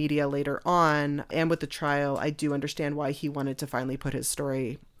with the media later on and with the trial, I do understand why he wanted to finally put his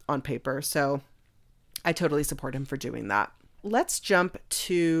story on paper. So I totally support him for doing that. Let's jump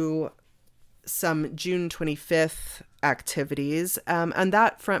to some June 25th activities. On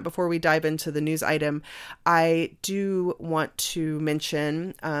that front, before we dive into the news item, I do want to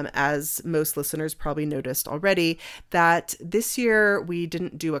mention, as most listeners probably noticed already, that this year we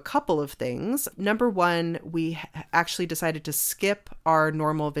didn't do a couple of things. Number one, we actually decided to skip our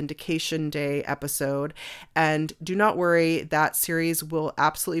normal Vindication Day episode. And do not worry, that series will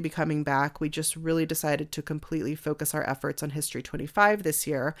absolutely be coming back. We just really decided to completely focus our efforts on History 25 this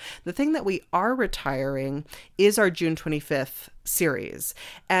year. The thing that we are retiring is our June 25th series.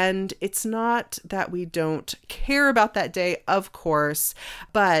 And it's not that we don't care about that day, of course,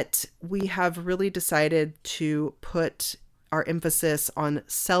 but we have really decided to put our emphasis on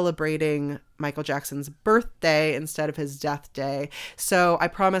celebrating Michael Jackson's birthday instead of his death day. So I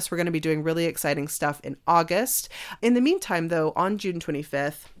promise we're going to be doing really exciting stuff in August. In the meantime, though, on June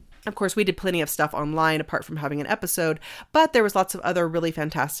 25th, Of course, we did plenty of stuff online apart from having an episode, but there was lots of other really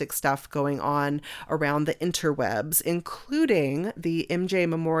fantastic stuff going on around the interwebs, including the MJ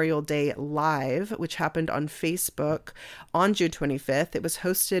Memorial Day Live, which happened on Facebook on June 25th. It was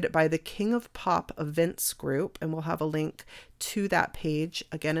hosted by the King of Pop Events Group, and we'll have a link to that page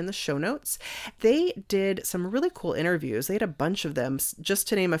again in the show notes. They did some really cool interviews. They had a bunch of them. Just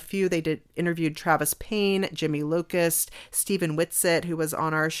to name a few, they interviewed Travis Payne, Jimmy Locust, Stephen Whitsitt, who was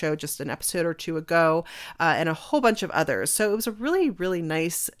on our show just an episode or two ago, and a whole bunch of others. So it was a really, really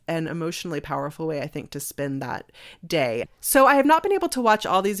nice and emotionally powerful way, I think, to spend that day. So I have not been able to watch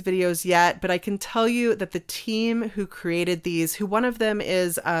all these videos yet, but I can tell you that the team who created these, who one of them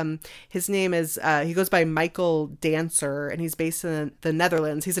is, his name is, he goes by Michael Dancer, and he's based in the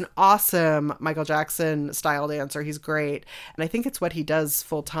Netherlands. He's an awesome Michael Jackson style dancer. He's great. And I think it's what he does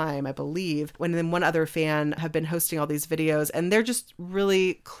full time, I believe. And then one other fan have been hosting all these videos, and they're just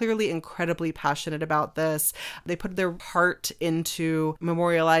really clearly incredibly passionate about this. They put their heart into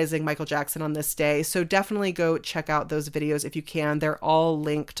memorializing Michael Jackson on this day. So definitely go check out those videos if you can. They're all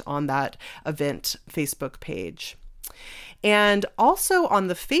linked on that event Facebook page. And also on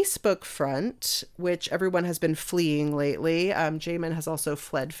the Facebook front, which everyone has been fleeing lately, Jamin has also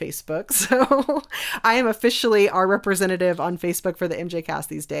fled Facebook. So I am officially our representative on Facebook for the MJ Cast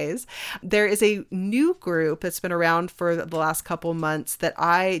these days. There is a new group that's been around for the last couple months that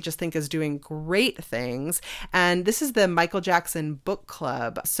I just think is doing great things. And this is the Michael Jackson Book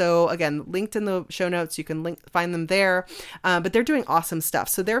Club. So again, linked in the show notes, you can find them there. But they're doing awesome stuff.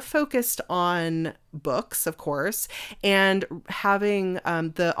 So they're focused on books, of course, and having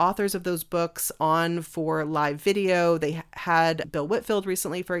the authors of those books on for live video. They had Bill Whitfield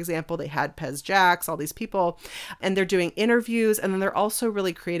recently, for example. They had Pez Jax, all these people, and they're doing interviews. And then they're also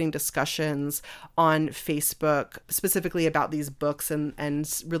really creating discussions on Facebook specifically about these books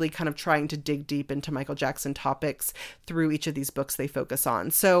and really kind of trying to dig deep into Michael Jackson topics through each of these books they focus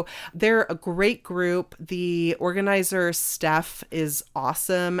on. So they're a great group. The organizer, Steph, is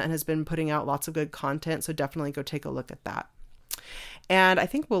awesome and has been putting out lots of good content. So definitely go take a look at that. And I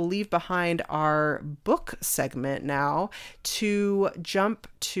think we'll leave behind our book segment now to jump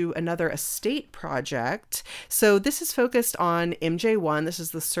to another estate project. So this is focused on MJ1. This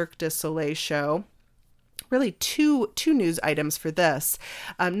is the Cirque du Soleil show. Really two news items for this.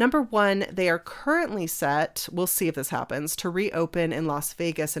 Number one, they are currently set, we'll see if this happens, to reopen in Las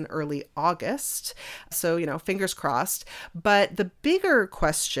Vegas in early August. So, fingers crossed. But the bigger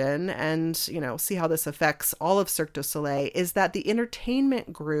question, and, see how this affects all of Cirque du Soleil, is that the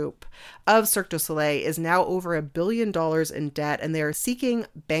entertainment group of Cirque du Soleil is now over $1 billion in debt, and they are seeking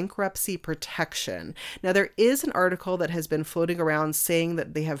bankruptcy protection. Now, there is an article that has been floating around saying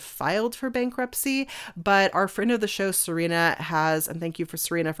that they have filed for bankruptcy, but our friend of the show, Serena, has, and thank you for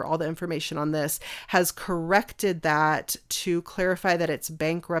Serena for all the information on this, has corrected that to clarify that it's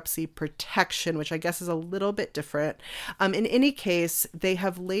bankruptcy protection, which I guess is a little bit different. In any case, they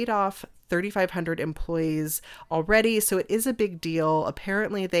have laid off 3,500 employees already, so it is a big deal.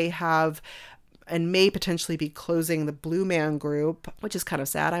 Apparently, they have and may potentially be closing the Blue Man Group, which is kind of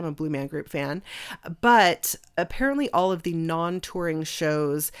sad. I'm a Blue Man Group fan. But apparently all of the non-touring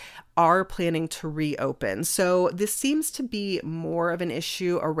shows are planning to reopen. So this seems to be more of an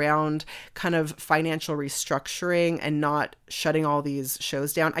issue around kind of financial restructuring and not shutting all these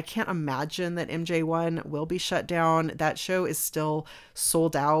shows down. I can't imagine that MJ1 will be shut down. That show is still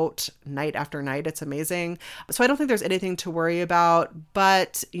sold out night after night. It's amazing. So I don't think there's anything to worry about,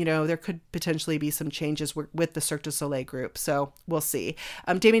 but there could potentially be some changes with the Cirque du Soleil group. So we'll see.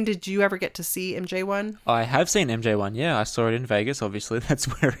 Damien, did you ever get to see MJ1? I have seen MJ1. Yeah, I saw it in Vegas. Obviously, that's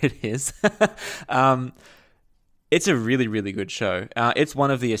where it is. It's a really, really good show. It's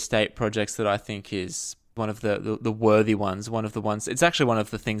one of the estate projects that I think is one of the worthy ones. One of the ones. It's actually one of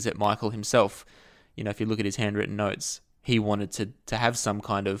the things that Michael himself, if you look at his handwritten notes, he wanted to have some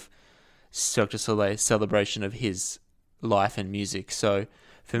kind of Cirque du Soleil celebration of his life and music. So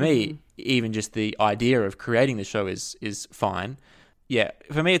for me, even just the idea of creating the show is fine. Yeah,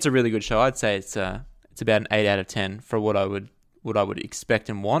 for me, it's a really good show. I'd say it's about an 8 out of 10 for what I would expect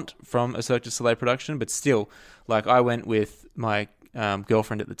and want from a Cirque du Soleil production. But still, I went with my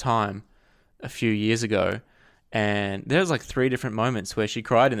girlfriend at the time a few years ago, and there was 3 different moments where she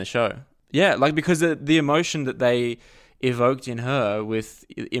cried in the show. Yeah, because the emotion that they evoked in her with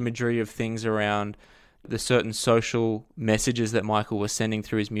imagery of things around the certain social messages that Michael was sending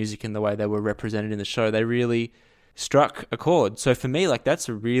through his music and the way they were represented in the show, they really struck a chord. So for me, that's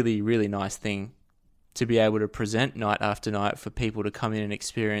a really, really nice thing to be able to present night after night for people to come in and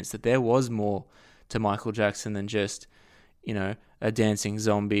experience that there was more to Michael Jackson than just, you know, a dancing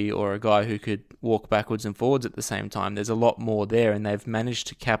zombie or a guy who could walk backwards and forwards at the same time. There's a lot more there, and they've managed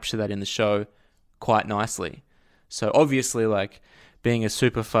to capture that in the show quite nicely. So obviously, like, being a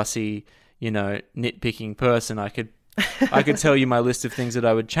super fussy, you know, nitpicking person, I could tell you my list of things that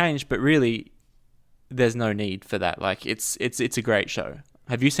I would change, but really there's no need for that. Like, it's a great show.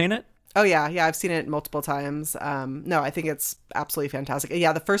 Have you seen it? Oh, yeah. Yeah, I've seen it multiple times. No, I think it's absolutely fantastic.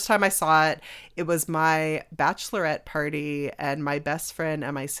 Yeah, the first time I saw it, it was my bachelorette party, and my best friend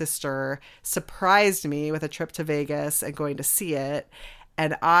and my sister surprised me with a trip to Vegas and going to see it.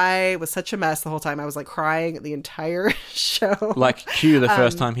 And I was such a mess the whole time. I was like crying the entire show. Like Q, the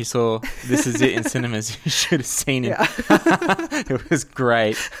first time he saw This Is It in cinemas, you should have seen him. Yeah. It was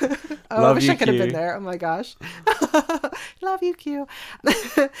great. Oh, I wish I could have been there. Oh my gosh. Love you, Q.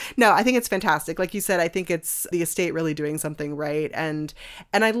 No, I think it's fantastic. Like you said, I think it's the estate really doing something right. And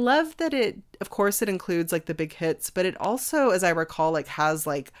I love that it, of course, it includes like the big hits, but it also, as I recall, like has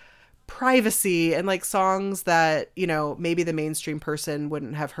like privacy and like songs that, you know, maybe the mainstream person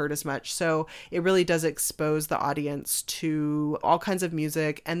wouldn't have heard as much. So it really does expose the audience to all kinds of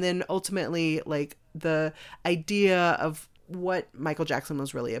music. And then ultimately, like, the idea of what Michael Jackson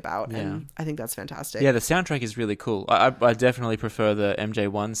was really about. Yeah. And I think that's fantastic. Yeah, the soundtrack is really cool. I definitely prefer the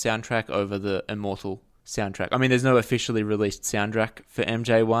MJ1 soundtrack over the Immortal soundtrack. I mean, there's no officially released soundtrack for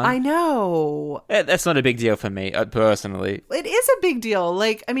MJ1. I know. That's not a big deal for me, personally. It is a big deal.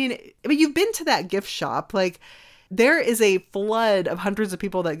 Like, I mean, you've been to that gift shop. Like, there is a flood of hundreds of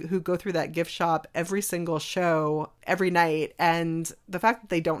people who go through that gift shop every single show, every night. And the fact that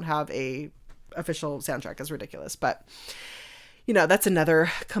they don't have a official soundtrack is ridiculous. But, you know, that's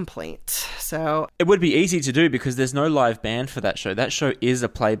another complaint. So it would be easy to do because there's no live band for that show. That show is a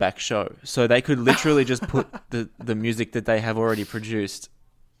playback show. So they could literally just put the music that they have already produced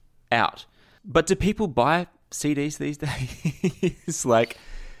out. But do people buy CDs these days? Like,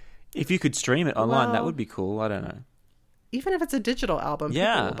 if you could stream it online, that would be cool. I don't know. Even if it's a digital album,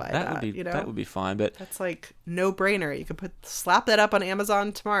 people will buy that. Would be, you know? that would be fine. But that's like no brainer. You could slap that up on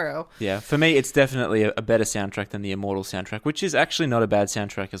Amazon tomorrow. Yeah, for me, it's definitely a better soundtrack than the Immortal soundtrack, which is actually not a bad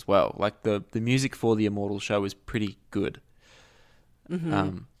soundtrack as well. Like the music for the Immortal show is pretty good.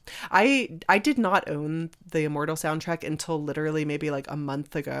 Mm-hmm. I did not own the Immortal soundtrack until literally maybe like a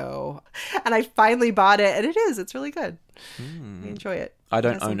month ago, and I finally bought it, and it's really good. I enjoy it. I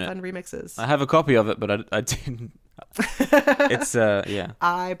don't own it. Fun remixes. I have a copy of it, but I didn't. It's yeah.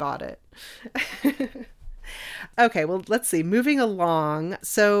 I bought it. Okay, well, let's see. Moving along.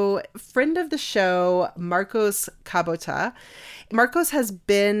 So, friend of the show, Marcos Cabota. Marcos has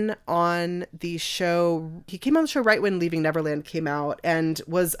been on the show. He came on the show right when Leaving Neverland came out and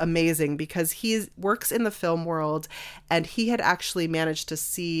was amazing because he works in the film world, and he had actually managed to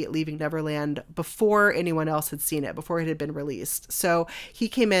see Leaving Neverland before anyone else had seen it, before it had been released. So he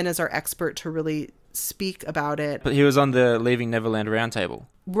came in as our expert to really speak about it. But he was on the Leaving Neverland roundtable.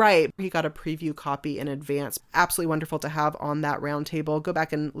 Right. He got a preview copy in advance. Absolutely wonderful to have on that roundtable. Go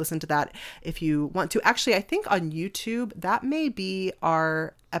back and listen to that if you want to. Actually, I think on YouTube, that may be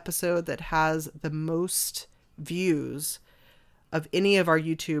our episode that has the most views of any of our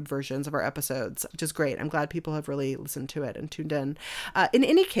YouTube versions of our episodes, which is great. I'm glad people have really listened to it and tuned in. In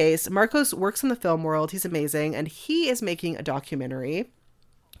any case, Marcos works in the film world. He's amazing. And he is making a documentary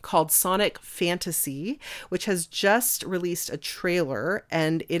called Sonic Fantasy, which has just released a trailer,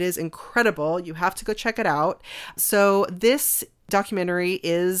 and it is incredible. You have to go check it out. So this documentary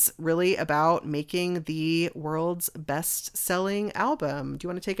is really about making the world's best-selling album. Do you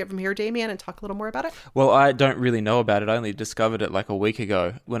want to take it from here, Damien, and talk a little more about it? Well, I don't really know about it. I only discovered it like a week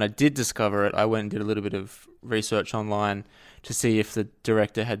ago. When I did discover it, I went and did a little bit of research online to see if the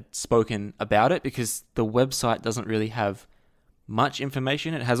director had spoken about it, because the website doesn't really have much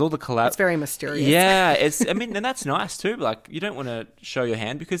information. It has all the collab. It's very mysterious. Yeah, I mean, and that's nice too. Like, you don't want to show your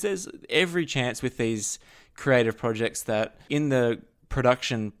hand, because there's every chance with these creative projects that in the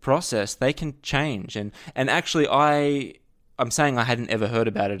production process they can change. And actually, I'm saying I hadn't ever heard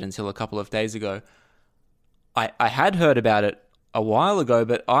about it until a couple of days ago. I had heard about it a while ago,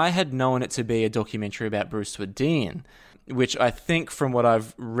 but I had known it to be a documentary about Bruce Swedien, which I think from what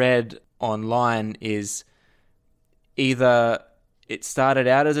I've read online is either it started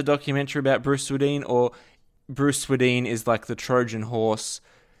out as a documentary about Bruce Swedien, or Bruce Swedien is like the Trojan horse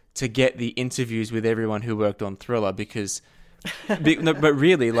to get the interviews with everyone who worked on Thriller, because but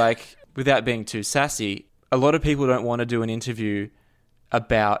really, like, without being too sassy, a lot of people don't want to do an interview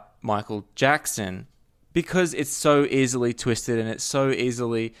about Michael Jackson because it's so easily twisted and it's so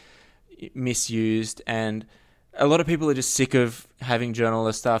easily misused, and a lot of people are just sick of having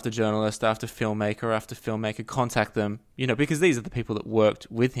journalist after filmmaker contact them, because these are the people that worked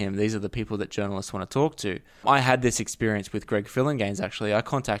with him. These are the people that journalists want to talk to. I had this experience with Greg Phillinganes, actually. I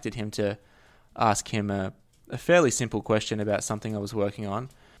contacted him to ask him a fairly simple question about something I was working on.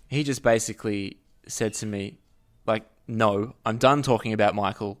 He just basically said to me, like, no, I'm done talking about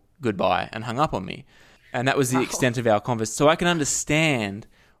Michael, goodbye, and hung up on me. And that was the extent of our conversation. So I can understand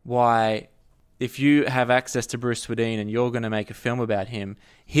why, if you have access to Bruce Swedien and you're going to make a film about him,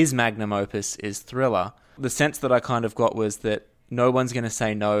 his magnum opus is Thriller. The sense that I kind of got was that no one's going to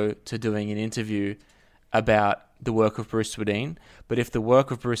say no to doing an interview about the work of Bruce Swedien, but if the work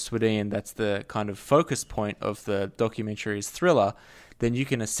of Bruce Swedien, that's the kind of focus point of the documentary, is Thriller, then you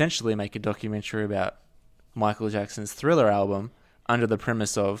can essentially make a documentary about Michael Jackson's Thriller album under the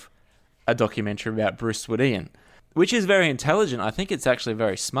premise of a documentary about Bruce Swedien, which is very intelligent. I think it's actually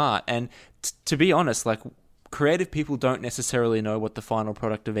very smart. And to be honest, like, creative people don't necessarily know what the final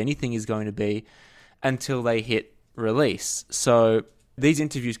product of anything is going to be until they hit release. So these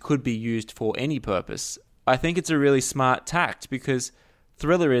interviews could be used for any purpose. I think it's a really smart tact because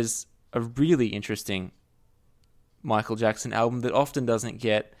Thriller is a really interesting Michael Jackson album that often doesn't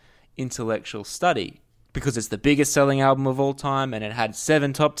get intellectual study because it's the biggest selling album of all time and it had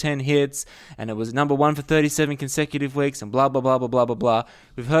 7 top 10 hits and it was number 1 for 37 consecutive weeks and blah, blah, blah, blah, blah, blah, blah.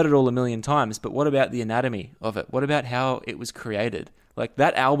 We've heard it all a million times, but what about the anatomy of it? What about how it was created? Like,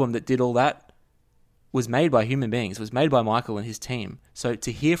 that album that did all that was made by human beings, was made by Michael and his team. So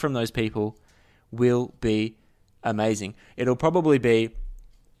to hear from those people will be amazing. It'll probably be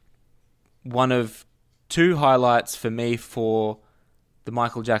one of 2 highlights for me for the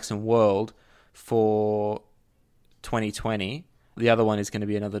Michael Jackson world for 2020. The other one is going to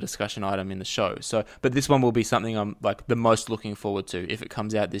be another discussion item in the show. So, but this one will be something I'm like the most looking forward to if it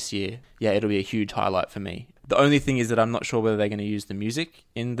comes out this year. Yeah, it'll be a huge highlight for me. The only thing is that I'm not sure whether they're going to use the music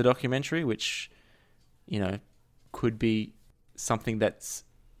in the documentary, which, could be something that's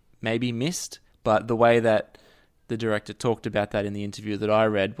maybe missed. But the way that the director talked about that in the interview that I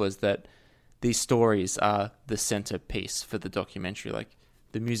read was that these stories are the centerpiece for the documentary. Like,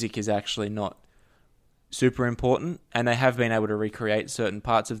 the music is actually not super important, and they have been able to recreate certain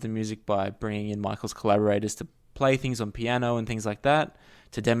parts of the music by bringing in Michael's collaborators to play things on piano and things like that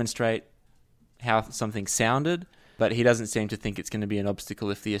to demonstrate how something sounded. But he doesn't seem to think it's going to be an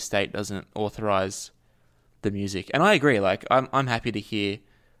obstacle if the estate doesn't authorize the music. And I agree. Like, I'm happy to hear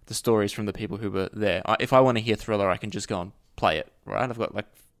the stories from the people who were there. If I want to hear Thriller, I can just go and play it, right? I've got like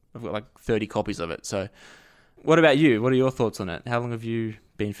 30 copies of it. So what about you? What are your thoughts on it? How long have you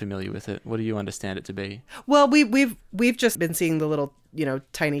been familiar with it? What do you understand it to be? Well, we've just been seeing the little,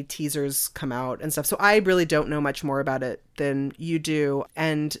 tiny teasers come out and stuff. So I really don't know much more about it than you do.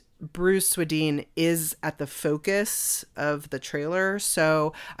 And Bruce Swedien is at the focus of the trailer.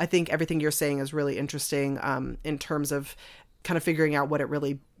 So I think everything you're saying is really interesting in terms of kind of figuring out what it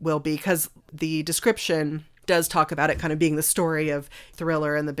really will be, because the description does talk about it kind of being the story of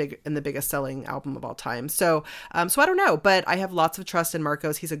Thriller and the biggest selling album of all time. So I don't know, but I have lots of trust in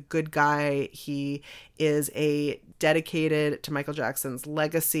Marcos. He's a good guy. He is dedicated to Michael Jackson's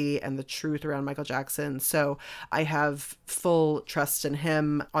legacy and the truth around Michael Jackson. So I have full trust in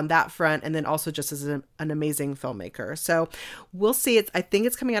him on that front. And then also just as an amazing filmmaker. So we'll see. I think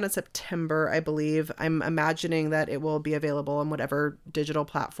it's coming out in September, I believe. I'm imagining that it will be available on whatever digital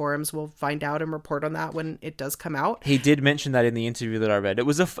platforms. We'll find out and report on that when it does come out. He did mention that in the interview that I read. It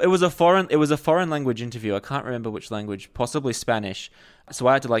was a foreign language interview. I can't remember which language, possibly Spanish. So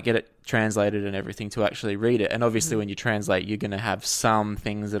I had to get it translated and everything to actually read it. And obviously when you translate, you're going to have some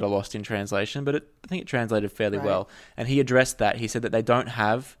things that are lost in translation, but I think it translated fairly well. And he addressed that. He said that they don't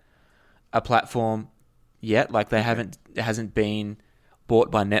have a platform yet. Like, it hasn't been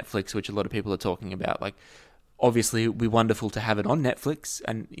bought by Netflix, which a lot of people are talking about. Like, obviously it would be wonderful to have it on Netflix.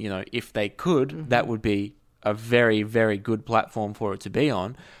 And, if they could, that would be a very, very good platform for it to be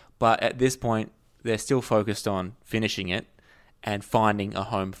on. But at this point, they're still focused on finishing it and finding a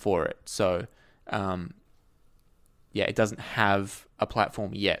home for it. So, it doesn't have a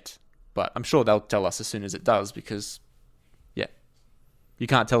platform yet. But I'm sure they'll tell us as soon as it does because, you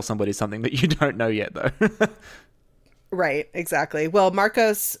can't tell somebody something that you don't know yet, though. Right, exactly. Well,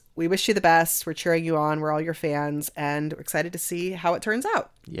 Marcos, we wish you the best. We're cheering you on. We're all your fans, and we're excited to see how it turns out.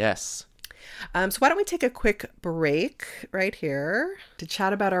 Yes. So why don't we take a quick break right here to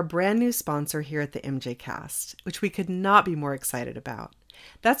chat about our brand new sponsor here at the MJ Cast, which we could not be more excited about.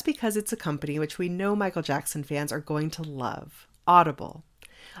 That's because it's a company which we know Michael Jackson fans are going to love, Audible.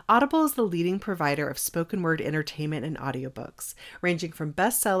 Audible is the leading provider of spoken word entertainment and audiobooks, ranging from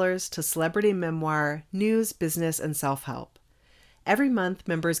bestsellers to celebrity memoir, news, business, and self-help. Every month,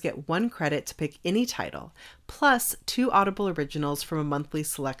 members get 1 credit to pick any title, plus 2 Audible originals from a monthly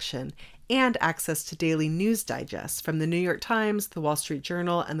selection, and access to daily news digests from the New York Times, the Wall Street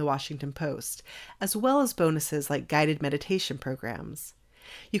Journal, and the Washington Post, as well as bonuses like guided meditation programs.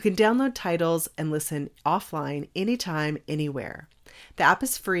 You can download titles and listen offline anytime, anywhere. The app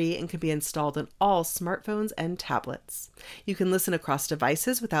is free and can be installed on all smartphones and tablets. You can listen across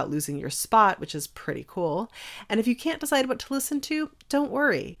devices without losing your spot, which is pretty cool. And if you can't decide what to listen to, don't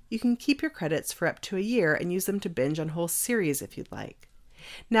worry. You can keep your credits for up to a year and use them to binge on whole series if you'd like.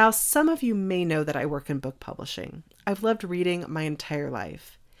 Now, some of you may know that I work in book publishing. I've loved reading my entire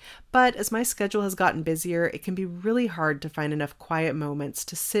life. But as my schedule has gotten busier, it can be really hard to find enough quiet moments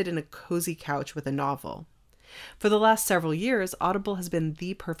to sit in a cozy couch with a novel. For the last several years, Audible has been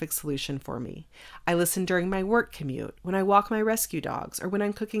the perfect solution for me. I listen during my work commute, when I walk my rescue dogs, or when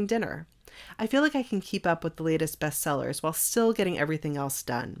I'm cooking dinner. I feel like I can keep up with the latest bestsellers while still getting everything else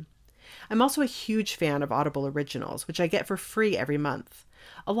done. I'm also a huge fan of Audible Originals, which I get for free every month.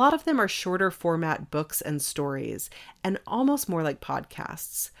 A lot of them are shorter format books and stories, and almost more like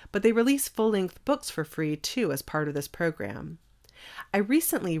podcasts, but they release full-length books for free too as part of this program. I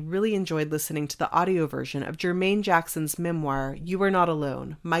recently really enjoyed listening to the audio version of Jermaine Jackson's memoir, You Are Not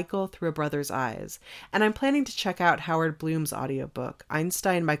Alone, Michael Through a Brother's Eyes, and I'm planning to check out Howard Bloom's audiobook,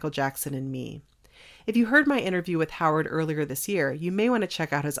 Einstein, Michael Jackson, and Me. If you heard my interview with Howard earlier this year, you may want to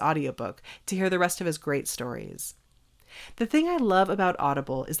check out his audiobook to hear the rest of his great stories. The thing I love about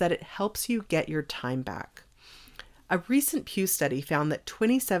Audible is that it helps you get your time back. A recent Pew study found that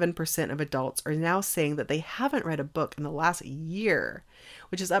 27% of adults are now saying that they haven't read a book in the last year,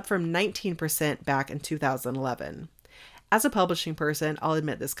 which is up from 19% back in 2011. As a publishing person, I'll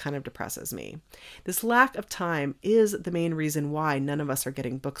admit this kind of depresses me. This lack of time is the main reason why none of us are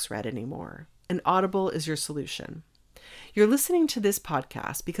getting books read anymore, and Audible is your solution. You're listening to this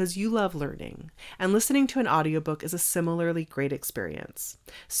podcast because you love learning, and listening to an audiobook is a similarly great experience.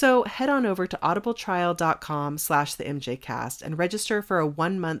 So head on over to audibletrial.com/themjcast and register for a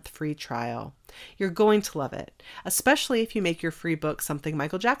 1-month free trial. You're going to love it, especially if you make your free book something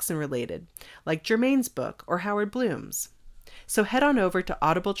Michael Jackson related, like Jermaine's book or Howard Bloom's. So head on over to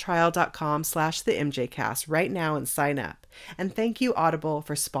audibletrial.com/themjcast right now and sign up. And thank you, Audible,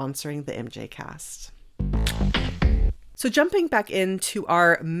 for sponsoring the MJcast. So jumping back into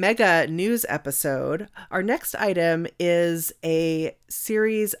our mega news episode, our next item is a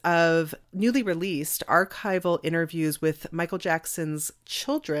series of newly released archival interviews with Michael Jackson's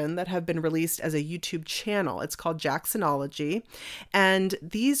children that have been released as a YouTube channel. It's called Jacksonology. And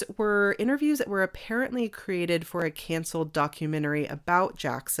these were interviews that were apparently created for a canceled documentary about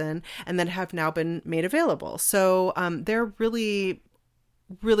Jackson and then have now been made available. So they're really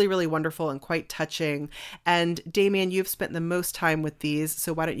wonderful and quite touching. And Damien, you've spent the most time with these,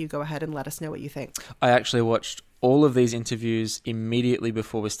 so why don't you go ahead and let us know what you think? I actually watched all of these interviews immediately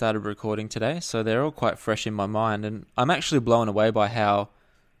before we started recording today, so they're all quite fresh in my mind, and I'm actually blown away by how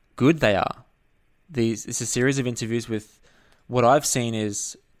good they are. It's a series of interviews with what I've seen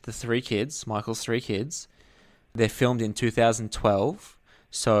is the 3 kids, Michael's 3 kids. They're filmed in 2012,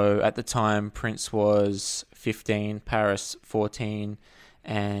 so at the time Prince was 15, Paris 14,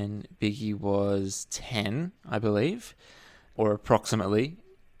 and Biggie was 10, I believe, or approximately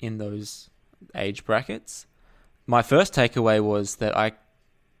in those age brackets. My first takeaway was that I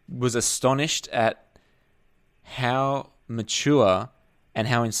was astonished at how mature and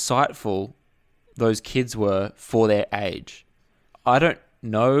how insightful those kids were for their age. I don't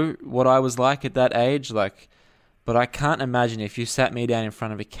know what I was like at that age, but I can't imagine if you sat me down in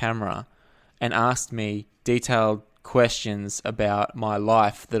front of a camera and asked me detailed questions about my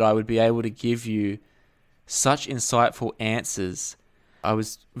life that I would be able to give you such insightful answers. I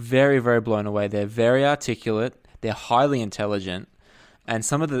was very, very blown away. They're very articulate. They're highly intelligent. And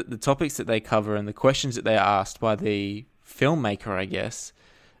some of the topics that they cover and the questions that they are asked by the filmmaker, I guess,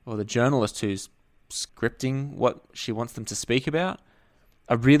 or the journalist who's scripting what she wants them to speak about,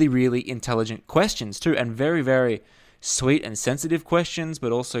 are really, really intelligent questions too, and very, very sweet and sensitive questions,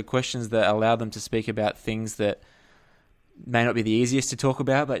 but also questions that allow them to speak about things that may not be the easiest to talk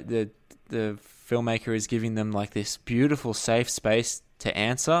about, but the filmmaker is giving them like this beautiful, safe space to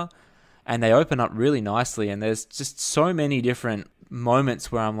answer, and they open up really nicely, and there's just so many different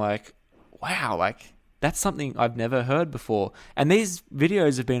moments where I'm like, wow, like that's something I've never heard before. And these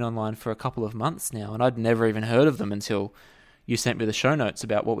videos have been online for a couple of months now, and I'd never even heard of them until you sent me the show notes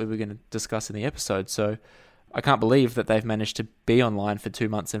about what we were going to discuss in the episode. So I can't believe that they've managed to be online for 2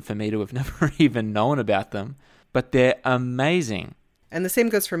 months and for me to have never even known about them. But they're amazing. And the same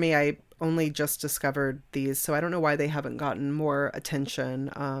goes for me. I only just discovered these, so I don't know why they haven't gotten more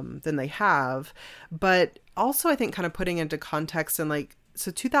attention than they have. But also, I think kind of putting into context and like,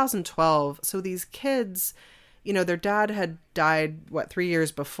 so 2012, so these kids, you know, their dad had died, 3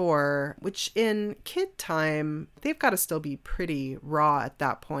 years before, which in kid time, they've got to still be pretty raw at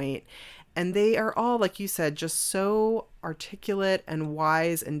that point. And they are all, like you said, just so articulate and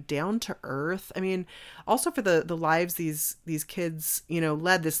wise and down to earth. I mean, also for the lives these kids, you know,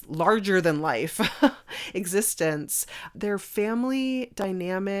 led, this larger than life existence, their family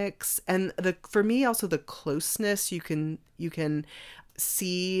dynamics, and for me also the closeness you can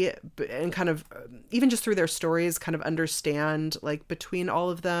see and kind of even just through their stories kind of understand like between all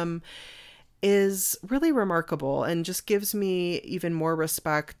of them is really remarkable and just gives me even more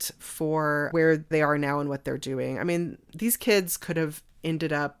respect for where they are now and what they're doing. I mean, these kids could have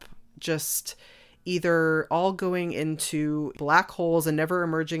ended up just either all going into black holes and never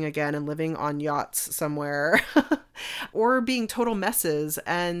emerging again and living on yachts somewhere or being total messes.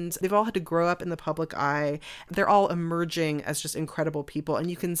 And they've all had to grow up in the public eye. They're all emerging as just incredible people. And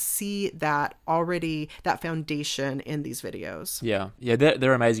you can see that already, that foundation in these videos. Yeah,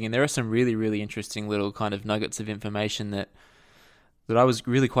 they're amazing. And there are some really, really interesting little kind of nuggets of information that I was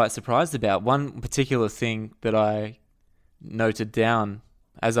really quite surprised about. One particular thing that I noted down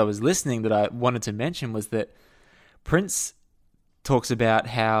as I was listening that I wanted to mention was that Prince talks about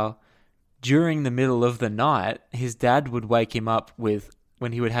how during the middle of the night, his dad would wake him up with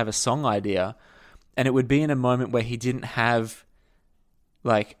when he would have a song idea, and it would be in a moment where he didn't have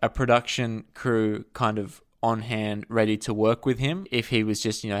like a production crew kind of on hand ready to work with him. If he was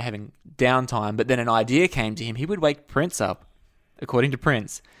just, you know, having downtime, but then an idea came to him, he would wake Prince up, according to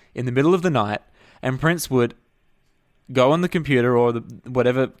Prince, in the middle of the night, and Prince would go on the computer or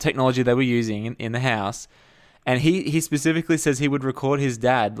whatever technology they were using in the house, and he specifically says he would record his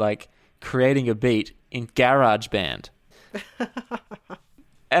dad like creating a beat in GarageBand.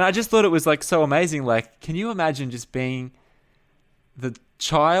 And I just thought it was like so amazing. Like, can you imagine just being the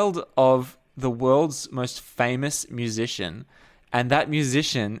child of the world's most famous musician, and that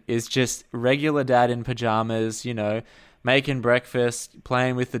musician is just regular dad in pajamas, you know, making breakfast,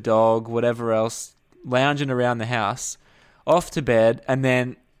 playing with the dog, whatever else, lounging around the house, off to bed, and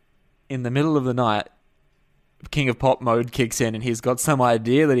then in the middle of the night, King of Pop mode kicks in and he's got some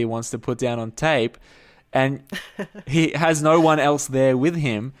idea that he wants to put down on tape, and he has no one else there with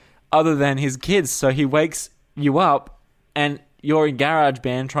him other than his kids. So he wakes you up and you're in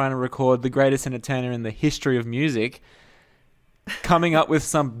GarageBand trying to record the greatest entertainer in the history of music, coming up with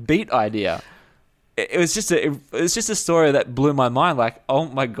some beat idea. It was just a story that blew my mind. Like, oh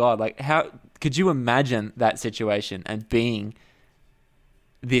my God, like how could you imagine that situation and being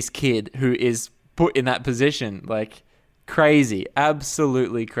this kid who is put in that position? Like, crazy,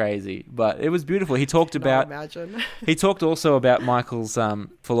 absolutely crazy. But it was beautiful. He talked about, he talked also about Michael's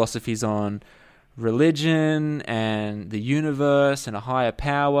philosophies on religion and the universe and a higher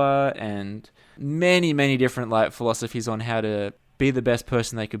power and many, many different like philosophies on how to be the best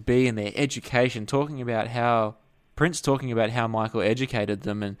person they could be, and their education, talking about how Michael educated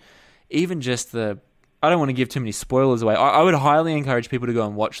them, and even just I don't want to give too many spoilers away. I would highly encourage people to go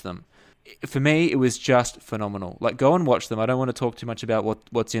and watch them. For me, it was just phenomenal. Like, go and watch them. I don't want to talk too much about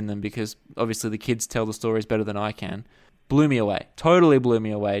what's in them because obviously the kids tell the stories better than I can. Blew me away. Totally blew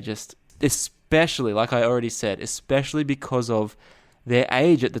me away. Just especially, like I already said, especially because of their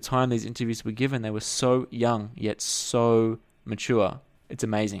age at the time these interviews were given. They were so young, yet so mature. It's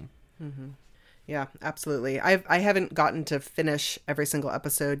amazing. Mm-hmm. Yeah, absolutely. I haven't gotten to finish every single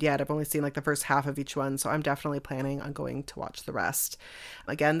episode yet. I've only seen like the first half of each one, so I'm definitely planning on going to watch the rest.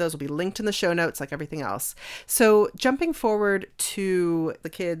 Again, those will be linked in the show notes like everything else. So jumping forward to the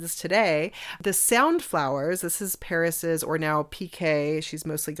kids today, the Soundflowers, this is Paris's, or now PK, she's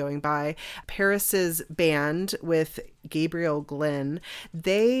mostly going by, Paris's band with Gabriel Glynn.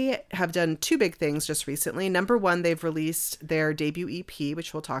 They have done two big things just recently. Number one, they've released their debut EP,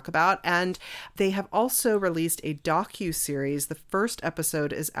 which we'll talk about, and they have also released a docu-series. The first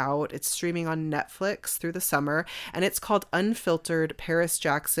episode is out. It's streaming on Netflix through the summer, and it's called Unfiltered: Paris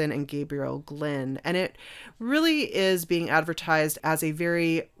Jackson and Gabriel Glynn. And it really is being advertised as a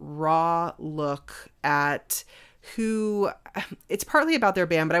very raw look at who, it's partly about their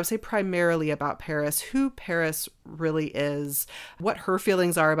band, but I would say primarily about Paris, who Paris really is, what her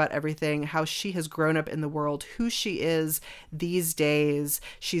feelings are about everything, how she has grown up in the world, who she is these days.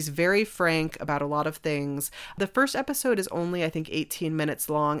 She's very frank about a lot of things. The first episode is only, I think, 18 minutes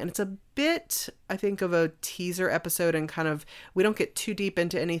long, and it's a bit, I think, of a teaser episode, and kind of, we don't get too deep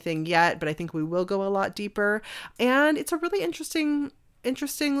into anything yet, but I think we will go a lot deeper. And it's a really interesting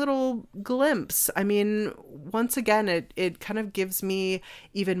little glimpse. I mean, once again, it kind of gives me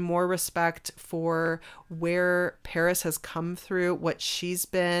even more respect for where Paris has come through, what she's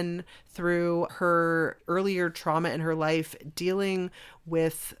been through, her earlier trauma in her life, dealing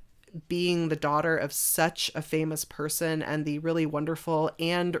with being the daughter of such a famous person and the really wonderful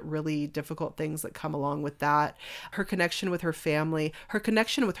and really difficult things that come along with that. Her connection with her family, her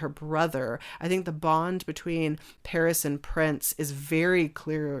connection with her brother. I think the bond between Paris and Prince is very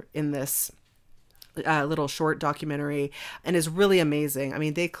clear in this little short documentary, and is really amazing. I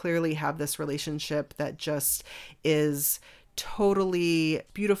mean, they clearly have this relationship that just is totally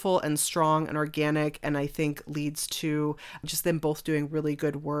beautiful and strong and organic, and I think leads to just them both doing really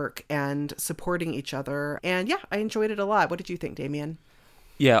good work and supporting each other. And yeah, I enjoyed it a lot. What did you think, Damien?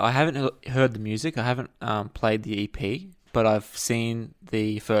 Yeah, I haven't heard the music. I haven't played the EP, but I've seen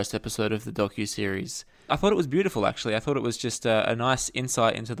the first episode of the docuseries. I thought it was beautiful, actually. I thought it was just a nice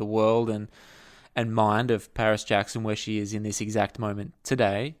insight into the world and mind of Paris Jackson, where she is in this exact moment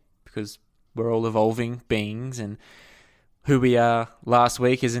today, because we're all evolving beings, and who we are last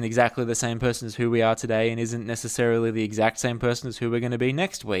week isn't exactly the same person as who we are today, and isn't necessarily the exact same person as who we're going to be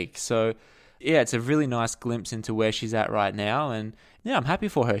next week. So yeah, it's a really nice glimpse into where she's at right now, and yeah, I'm happy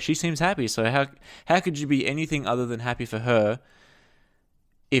for her. She seems happy, so how could you be anything other than happy for her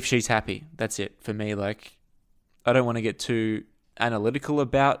if she's happy? That's it for me. Like, I don't want to get too analytical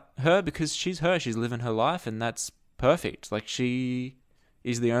about her, because she's her. She's living her life, and that's perfect. Like, she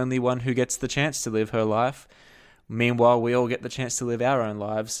is the only one who gets the chance to live her life. Meanwhile, we all get the chance to live our own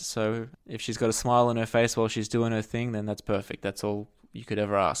lives. So if she's got a smile on her face while she's doing her thing, then that's perfect. That's all you could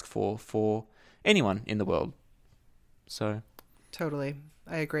ever ask for anyone in the world. So totally,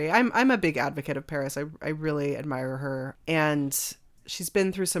 I agree. I'm a big advocate of Paris. I really admire her, and she's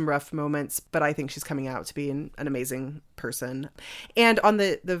been through some rough moments, but I think she's coming out to be an amazing person. And on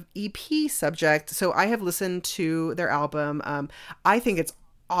the EP subject, so I have listened to their album. I think it's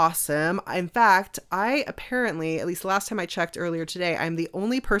awesome. In fact, I apparently, at least last time I checked earlier today, I'm the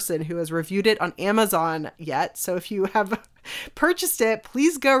only person who has reviewed it on Amazon yet. So if you have purchased it,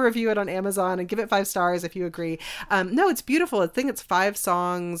 please go review it on Amazon and give it 5 stars if you agree. No, it's beautiful. I think it's 5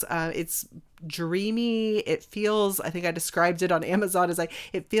 songs. It's dreamy. It feels, I think I described it on Amazon as like,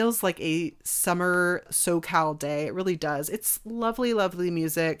 it feels like a summer SoCal day. It really does. It's lovely, lovely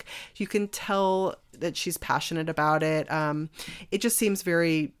music. You can tell that she's passionate about it. It just seems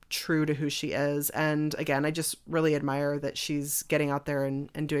very true to who she is. And again, I just really admire that she's getting out there and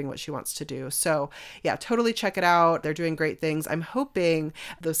doing what she wants to do. So yeah, totally check it out. They're doing great things. I'm hoping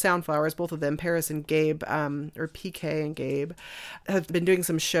those Soundflowers, both of them, Paris and Gabe, or PK and Gabe, have been doing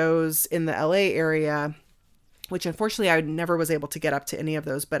some shows in the LA area, which unfortunately I never was able to get up to any of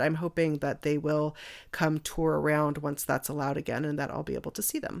those, but I'm hoping that they will come tour around once that's allowed again, and that I'll be able to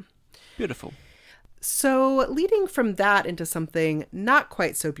see them. beautiful. So leading from that into something not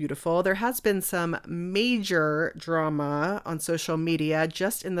quite so beautiful, there has been some major drama on social media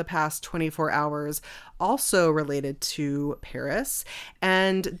just in the past 24 hours, also related to Paris.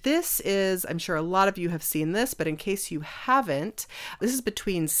 And this is, I'm sure a lot of you have seen this, but in case you haven't, this is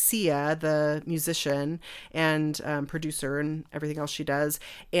between Sia, the musician and producer and everything else she does,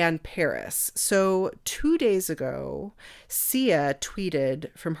 and Paris. So 2 days ago, Sia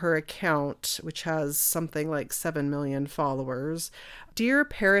tweeted from her account, which has something like 7 million followers, "Dear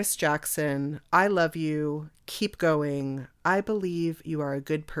Paris Jackson, I love you. Keep going. I believe you are a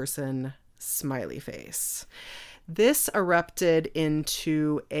good person. Smiley face." This erupted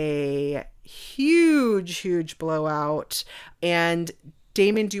into a huge blowout. And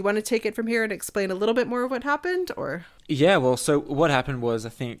Damon, do you want to take it from here and explain a little bit more of what happened? Or Yeah, well, so what happened was, I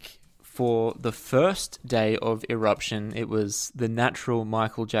think for the first day of eruption, it was the natural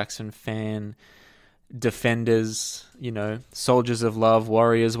Michael Jackson fan defenders, soldiers of love,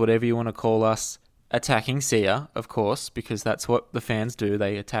 warriors, whatever you want to call us, attacking Sia, of course, because that's what the fans do.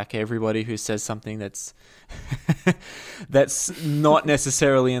 They attack everybody who says something that's that's not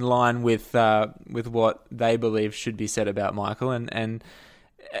necessarily in line with what they believe should be said about Michael. And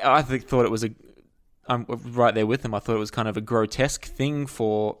I thought it was I'm right there with them. I thought it was kind of a grotesque thing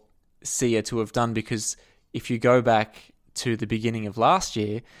for Sia to have done, because if you go back to the beginning of last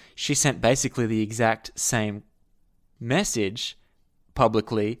year, she sent basically the exact same message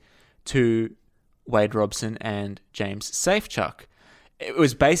publicly to Wade Robson and James Safechuck. It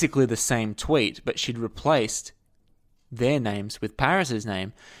was basically the same tweet, but she'd replaced their names with Paris's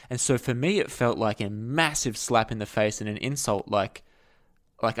name. And so for me, it felt like a massive slap in the face and an insult. Like,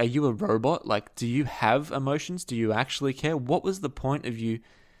 are you a robot? Like, do you have emotions? Do you actually care? What was the point of you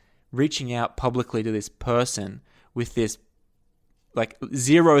reaching out publicly to this person with this, like,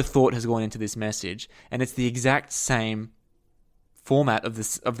 zero thought has gone into this message, and it's the exact same format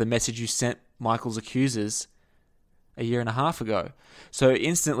of the message you sent Michael's accusers a year and a half ago. So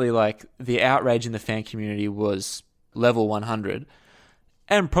instantly, like, the outrage in the fan community was level 100,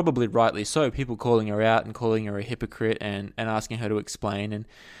 and probably rightly so. People calling her out and calling her a hypocrite and asking her to explain.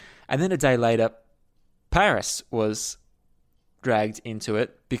 And then a day later, Paris was dragged into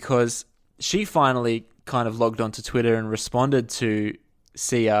it because she finally kind of logged onto Twitter and responded to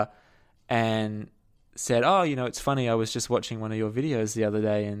Sia and said, oh, it's funny, I was just watching one of your videos the other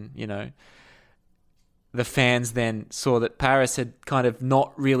day, and, the fans then saw that Paris had kind of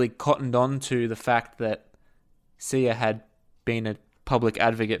not really cottoned on to the fact that Sia had been a public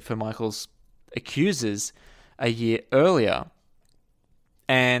advocate for Michael's accusers a year earlier,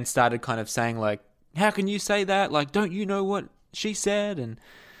 and started kind of saying, like, how can you say that? Like, don't you know what she said?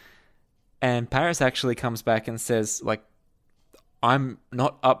 And Paris actually comes back and says, like, I'm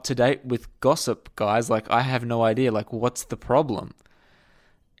not up to date with gossip, guys. Like, I have no idea. Like, what's the problem?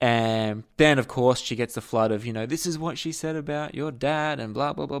 And then, of course, she gets the flood of, this is what she said about your dad and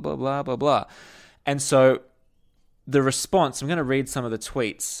blah, blah, blah, blah, blah, blah, blah. And so the response, I'm going to read some of the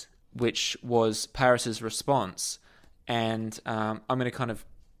tweets, which was Paris's response. And I'm going to kind of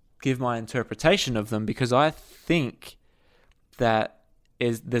give my interpretation of them, because I think that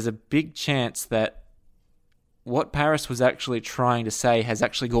there's a big chance that what Paris was actually trying to say has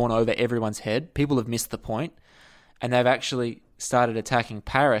actually gone over everyone's head. People have missed the point, and they've actually started attacking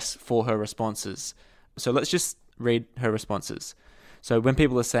Paris for her responses. So let's just read her responses. So when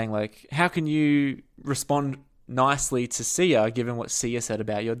people are saying, like, how can you respond nicely to Sia given what Sia said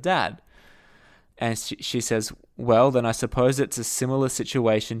about your dad? And she says, well, then I suppose it's a similar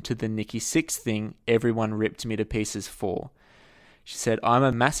situation to the Nikki Sixx thing everyone ripped me to pieces for. She said, I'm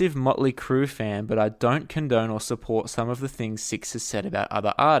a massive Motley Crue fan, but I don't condone or support some of the things Sixx has said about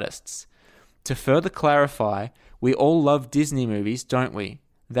other artists. To further clarify, we all love Disney movies, don't we?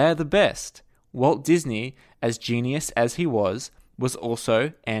 They're the best. Walt Disney, as genius as he was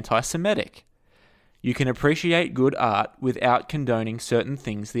also anti-Semitic. You can appreciate good art without condoning certain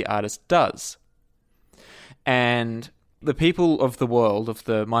things the artist does. And the people of the world, of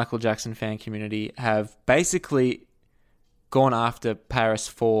the Michael Jackson fan community, have basically gone after Paris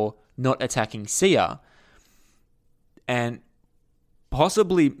for not attacking Sia and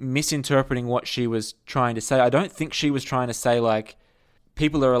possibly misinterpreting what she was trying to say. I don't think she was trying to say, like,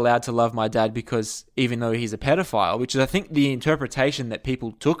 people are allowed to love my dad because even though he's a pedophile, which is, I think, the interpretation that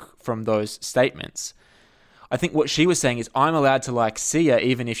people took from those statements. I think what she was saying is, I'm allowed to like Sia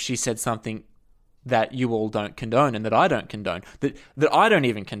even if she said something that you all don't condone and that I don't condone, that I don't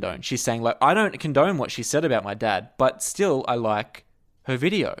even condone. She's saying, like, I don't condone what she said about my dad, but still I like her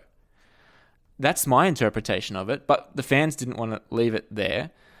video. That's my interpretation of it, but the fans didn't want to leave it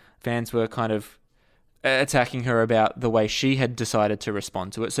there. Fans were kind of attacking her about the way she had decided to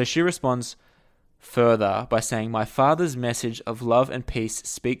respond to it. So she responds further by saying, my father's message of love and peace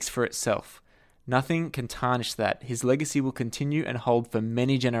speaks for itself. Nothing can tarnish that. His legacy will continue and hold for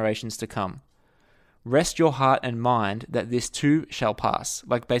many generations to come. Rest your heart and mind that this too shall pass.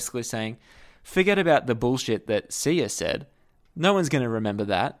 Like, basically saying, forget about the bullshit that Sia said. No one's going to remember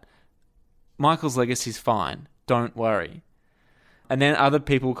that. Michael's legacy's fine. Don't worry. And then other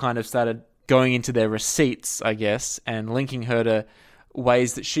people kind of started going into their receipts, I guess, and linking her to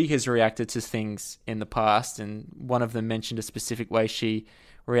ways that she has reacted to things in the past. And one of them mentioned a specific way she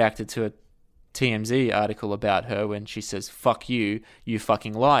reacted to a TMZ article about her when she says, fuck you, you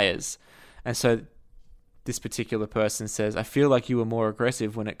fucking liars. And so this particular person says, I feel like you were more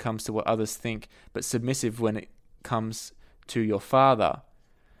aggressive when it comes to what others think, but submissive when it comes to your father.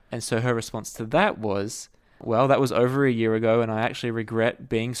 And so her response to that was, well, that was over a year ago, and I actually regret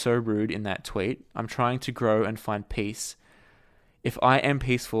being so rude in that tweet. I'm trying to grow and find peace. If I am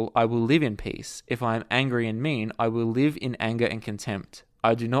peaceful, I will live in peace. If I am angry and mean, I will live in anger and contempt.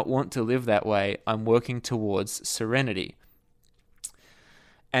 I do not want to live that way. I'm working towards serenity.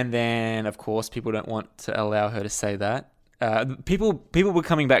 And then, of course, people don't want to allow her to say that. People were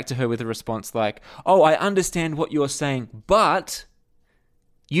coming back to her with a response like, oh, I understand what you're saying, but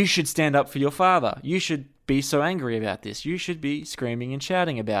you should stand up for your father. You should be so angry about this. You should be screaming and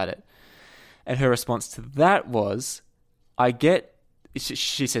shouting about it. And her response to that was,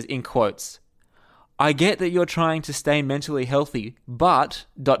 she says in quotes, I get that you're trying to stay mentally healthy, but ...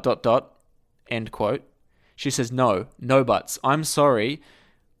 end quote. She says, no buts. I'm sorry.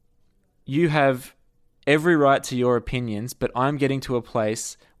 You have every right to your opinions, but I'm getting to a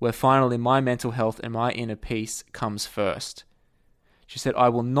place where finally my mental health and my inner peace comes first. She said, I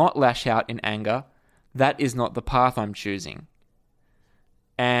will not lash out in anger. That is not the path I'm choosing.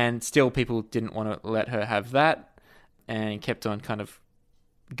 And still people didn't want to let her have that and kept on kind of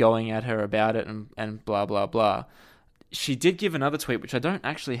going at her about it and blah, blah, blah. She did give another tweet, which I don't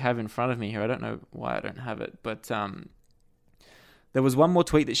actually have in front of me here. I don't know why I don't have it. But there was one more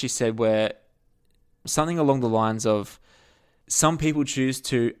tweet that she said where something along the lines of, some people choose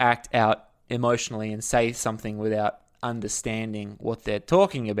to act out emotionally and say something without understanding what they're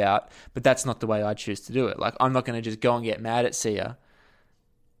talking about, but that's not the way I choose to do it. Like, I'm not going to just go and get mad at Sia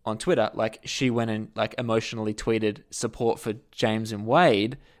on Twitter. Like, she went and like emotionally tweeted support for James and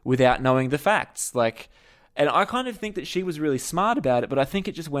Wade without knowing the facts. Like, and I kind of think that she was really smart about it, but I think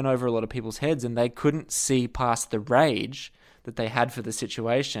it just went over a lot of people's heads and they couldn't see past the rage that they had for the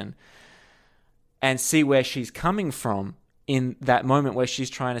situation and see where she's coming from in that moment where she's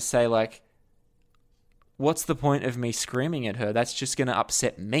trying to say, like, what's the point of me screaming at her? That's just going to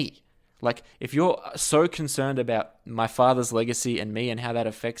upset me. Like, if you're so concerned about my father's legacy and me and how that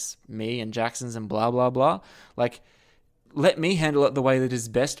affects me and Jackson's and blah, blah, blah, like, let me handle it the way that is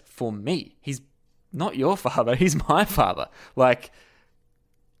best for me. He's not your father. He's my father. Like,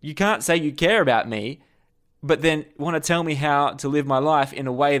 you can't say you care about me, but then want to tell me how to live my life in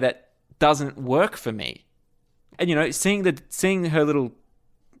a way that doesn't work for me. And, you know, seeing her little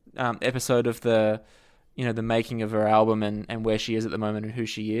episode of the making of her album and where she is at the moment and who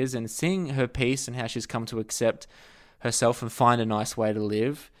she is, and seeing her piece and how she's come to accept herself and find a nice way to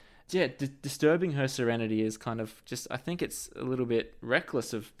live. Yeah, disturbing her serenity is kind of just, I think it's a little bit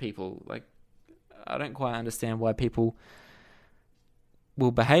reckless of people. Like, I don't quite understand why people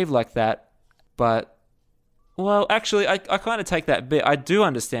will behave like that, but, well, actually, I kind of take that bit. I do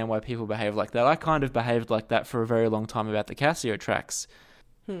understand why people behave like that. I kind of behaved like that for a very long time about the Casio tracks.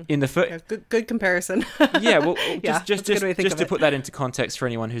 In the good comparison. Yeah, well, yeah, just to put that into context for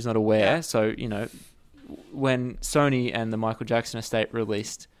anyone who's not aware. Yeah. So, you know, when Sony and the Michael Jackson estate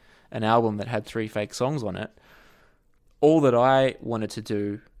released an album that had 3 fake songs on it, all that I wanted to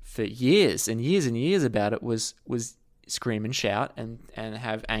do for years and years and years about it was scream and shout and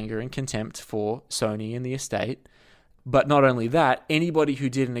have anger and contempt for Sony and the estate. But not only that, anybody who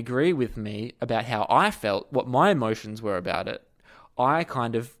didn't agree with me about how I felt, what my emotions were about it, I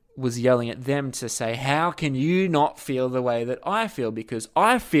kind of was yelling at them to say, how can you not feel the way that I feel? Because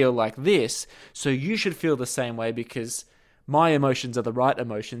I feel like this, so you should feel the same way because my emotions are the right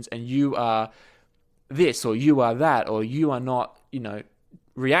emotions and you are this or you are that or you are not, you know,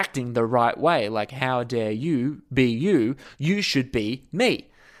 reacting the right way. Like, how dare you be you? You should be me.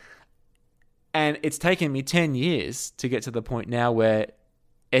 And it's taken me 10 years to get to the point now where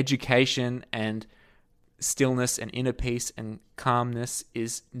education and stillness and inner peace and calmness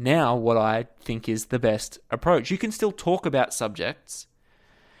is now what I think is the best approach. You can still talk about subjects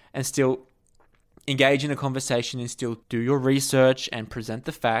and still engage in a conversation and still do your research and present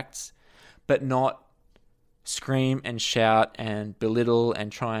the facts, but not scream and shout and belittle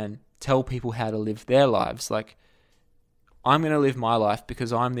and try and tell people how to live their lives. Like, I'm going to live my life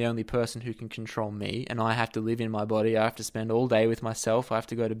because I'm the only person who can control me, and I have to live in my body. I have to spend all day with myself. I have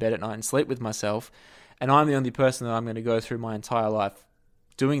to go to bed at night and sleep with myself. And I'm the only person that I'm going to go through my entire life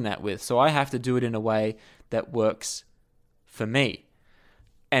doing that with. So I have to do it in a way that works for me.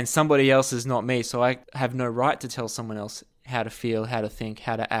 And somebody else is not me, so I have no right to tell someone else how to feel, how to think,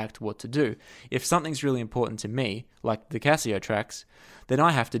 how to act, what to do. If something's really important to me, like the Casio tracks, then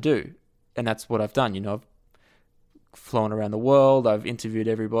I have to do. And that's what I've done. You know, I've flown around the world, I've interviewed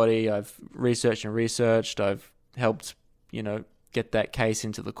everybody, I've researched, I've helped, you know, get that case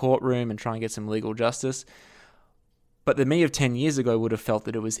into the courtroom and try and get some legal justice. But the me of 10 years ago would have felt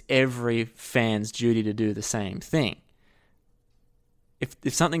that it was every fan's duty to do the same thing.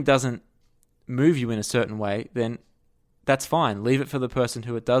 If something doesn't move you in a certain way, then that's fine. Leave it for the person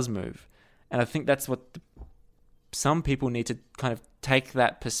who it does move. And I think that's what some people need to kind of take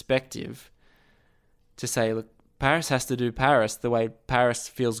that perspective to say, look, Paris has to do Paris the way Paris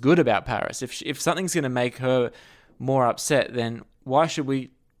feels good about Paris. If something's going to make her more upset, then why should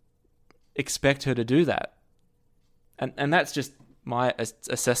we expect her to do that? And that's just my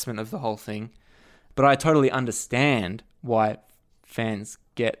assessment of the whole thing. But I totally understand why fans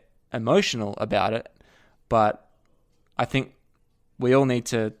get emotional about it. But I think we all need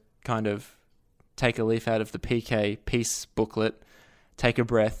to kind of take a leaf out of the PK Peace booklet, take a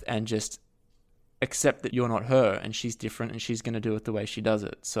breath, and just accept that you're not her and she's different and she's going to do it the way she does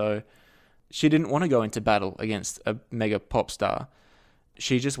it. So she didn't want to go into battle against a mega pop star.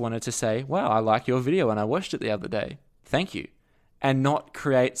 She just wanted to say, wow, I like your video and I watched it the other day. Thank you. And not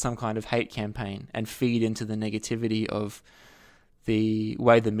create some kind of hate campaign and feed into the negativity of the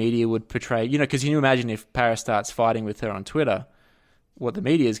way the media would portray. You know, because can you imagine if Paris starts fighting with her on Twitter, what the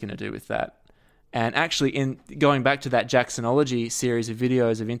media is going to do with that? And actually, in going back to that Jacksonology series of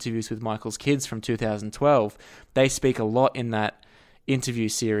videos of interviews with Michael's kids from 2012, they speak a lot in that interview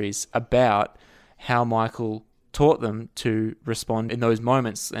series about how Michael taught them to respond in those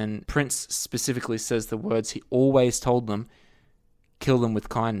moments. And Prince specifically says the words he always told them, kill them with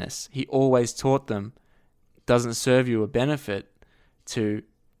kindness. He always taught them, doesn't serve you a benefit to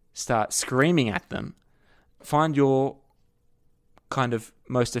start screaming at them. Find your kind of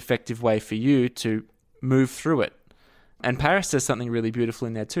most effective way for you to move through it. And Paris says something really beautiful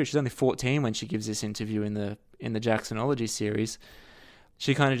in there too. She's only 14 when she gives this interview in the Jacksonology series.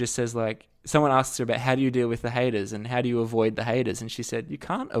 She kind of just says, like, someone asks her about how do you deal with the haters and how do you avoid the haters, and she said you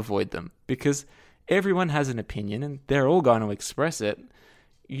can't avoid them because everyone has an opinion and they're all going to express it.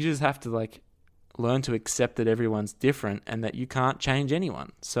 You just have to like learn to accept that everyone's different and that you can't change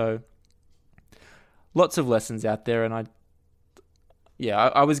anyone. So lots of lessons out there, and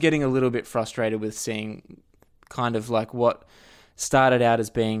I was getting a little bit frustrated with seeing kind of like what started out as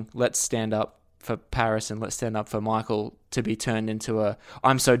being let's stand up for Paris and let's stand up for Michael to be turned into a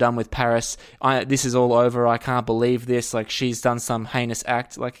I'm so done with Paris. This is all over. I can't believe this. Like she's done some heinous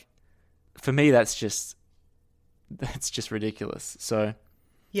act. Like for me, that's just ridiculous. So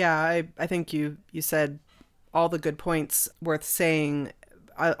yeah, I think you said all the good points worth saying.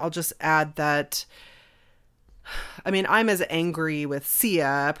 I'll just add that. I mean, I'm as angry with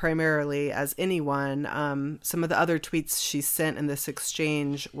Sia primarily as anyone. Some of the other tweets she sent in this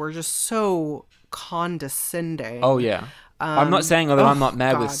exchange were just so condescending. Oh, yeah. I'm not saying that I'm not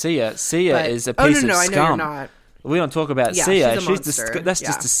mad with Sia. Sia is a piece of scum. I know you're not. We don't talk about Sia. That's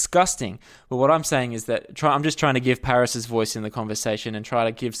just disgusting. But what I'm saying is that I'm just trying to give Paris's voice in the conversation and try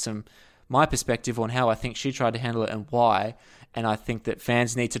to give my perspective on how I think she tried to handle it and why. And I think that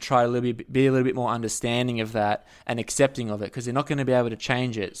fans need to try to be a little bit more understanding of that and accepting of it, because they're not going to be able to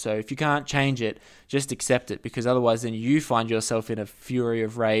change it. So if you can't change it, just accept it, because otherwise then you find yourself in a fury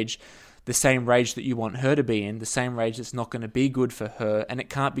of rage, the same rage that you want her to be in, the same rage that's not going to be good for her, and it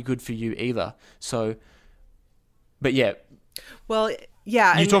can't be good for you either. So, but yeah. Well,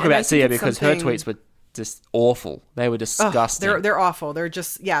 yeah. You talk about Sia because her tweets were just awful. They were disgusting. They're awful. They're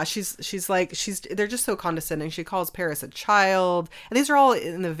just, yeah, they're just so condescending. She calls Paris a child. And these are all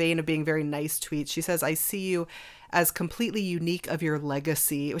in the vein of being very nice tweets. She says, I see you as completely unique of your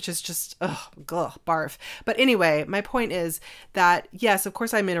legacy, which is just, barf. But anyway, my point is that, yes, of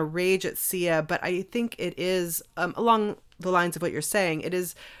course I'm in a rage at Sia, but I think it is, along the lines of what you're saying, it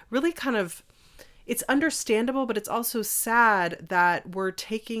is really kind of, it's understandable, but it's also sad that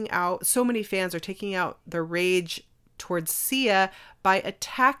so many fans are taking out their rage towards Sia by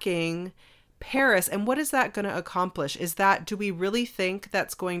attacking Paris. And what is that going to accomplish? Do we really think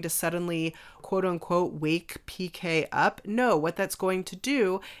that's going to suddenly, quote unquote, wake PK up? No, what that's going to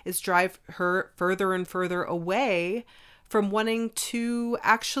do is drive her further and further away from wanting to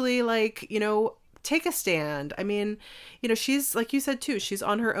actually, take a stand. I mean, she's, like you said too, she's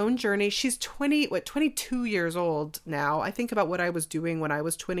on her own journey. She's 22 years old now. I think about what I was doing when I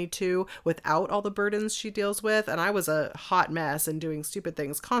was 22 without all the burdens she deals with, and I was a hot mess and doing stupid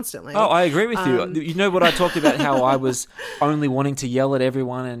things constantly. Oh, I agree with you. You know what I talked about, how I was only wanting to yell at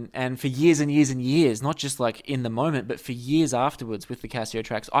everyone, and for years and years and years, not just like in the moment, but for years afterwards with the Casio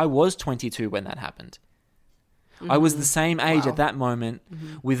tracks. I was 22 when that happened. I was the same age at that moment,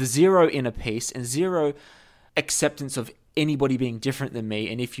 with zero inner peace and zero acceptance of anybody being different than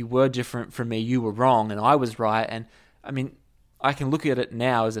me. And if you were different from me, you were wrong and I was right. And I mean, I can look at it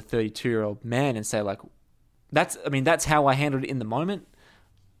now as a 32-year-old man and say, like, that's how I handled it in the moment.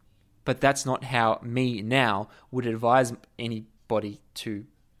 But that's not how me now would advise anybody to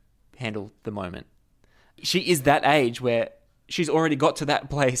handle the moment. She is that age where she's already got to that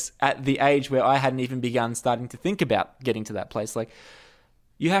place at the age where I hadn't even begun starting to think about getting to that place. Like,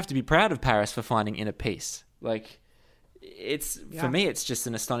 you have to be proud of Paris for finding inner peace. Like, for me, it's just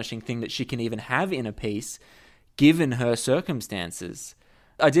an astonishing thing that she can even have inner peace given her circumstances.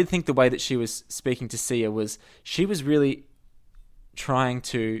 I did think the way that she was speaking to Sia she was really trying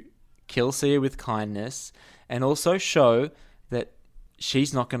to kill Sia with kindness and also show that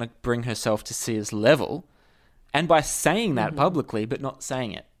she's not going to bring herself to Sia's level. And by saying that publicly, but not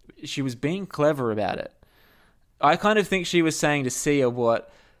saying it. she was being clever about it. I kind of think she was saying to Sia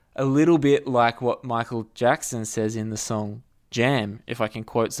what a little bit like what Michael Jackson says in the song Jam, if I can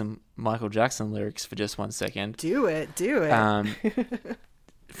quote some Michael Jackson lyrics for just 1 second. Do it.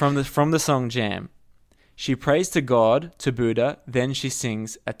 From the song Jam. She prays to God, to Buddha, then she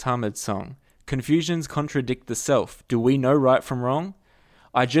sings a Tamid song. Confusions contradict the self. Do we know right from wrong?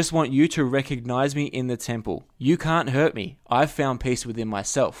 I just want you to recognize me in the temple. You can't hurt me. I've found peace within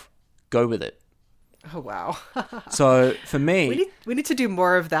myself. Go with it. Oh, wow. So for me... We need to do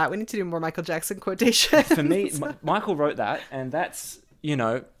more of that. We need to do more Michael Jackson quotations. For me, Michael wrote that, and that's,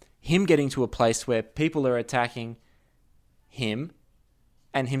 him getting to a place where people are attacking him,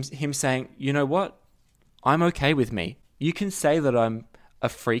 and him saying, you know what? I'm okay with me. You can say that I'm a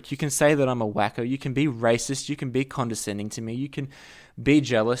freak. You can say that I'm a wacko. You can be racist. You can be condescending to me. You can be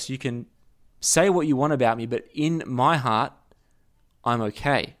jealous. You can say what you want about me, but in my heart, I'm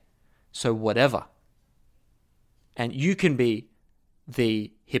okay. So whatever. And you can be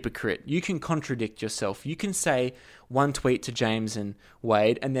the hypocrite. You can contradict yourself. You can say one tweet to James and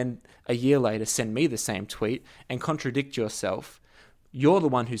Wade and then a year later send me the same tweet and contradict yourself. You're the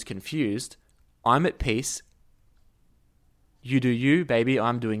one who's confused. I'm at peace. You do you, baby.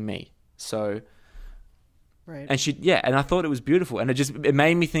 I'm doing me. So, right. And I thought it was beautiful. And it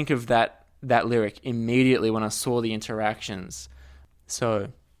made me think of that lyric immediately when I saw the interactions. So,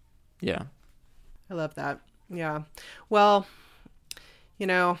 yeah. I love that. Yeah. Well,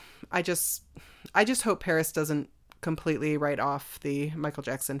 I just hope Paris doesn't completely write off the Michael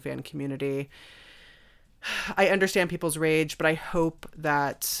Jackson fan community. I understand people's rage, but I hope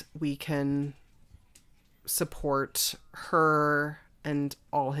that we can support her and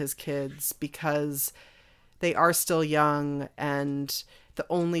all his kids because they are still young, and the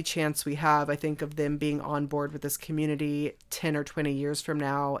only chance we have, I think, of them being on board with this community 10 or 20 years from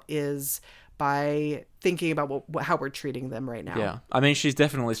now is by thinking about how we're treating them right now. Yeah. I mean, she's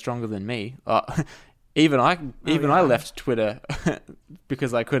definitely stronger than me. Even I left Twitter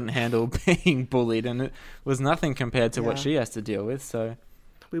because I couldn't handle being bullied, and it was nothing compared to what she has to deal with. So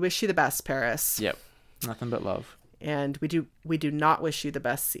we wish you the best, Paris. Yep. Nothing but love. And we do not wish you the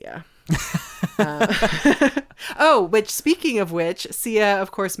best, Sia. Speaking of which, Sia,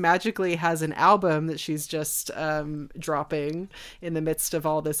 of course, magically has an album that she's just dropping in the midst of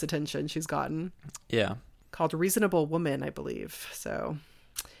all this attention she's gotten. Yeah. Called Reasonable Woman, I believe. So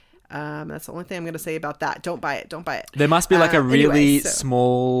that's the only thing I'm going to say about that. Don't buy it. There must be like a really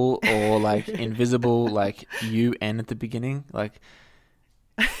small or like invisible like UN at the beginning. Like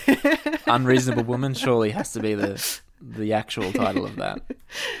Unreasonable Woman surely has to be the actual title of that.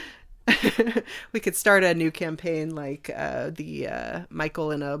 We could start a new campaign like the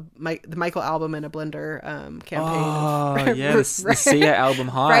Michael album in a blender campaign. Oh, yes, the Sia album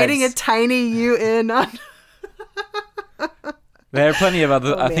Hives. Writing a tiny UN on. There are plenty of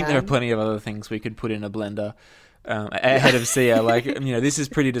other. I think there are plenty of other things we could put in a blender ahead of Sia. Like this is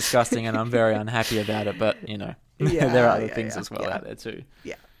pretty disgusting, and I'm very unhappy about it. But there are other things as well out there too.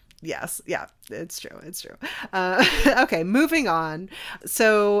 Yeah. Yes. Yeah, it's true. Okay, moving on.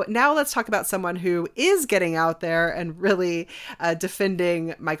 So now let's talk about someone who is getting out there and really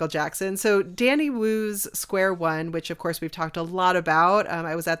defending Michael Jackson. So Danny Wu's Square One, which of course we've talked a lot about.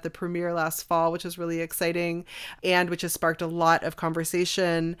 I was at the premiere last fall, which was really exciting and which has sparked a lot of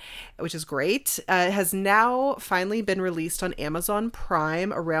conversation, which is great. Has now finally been released on Amazon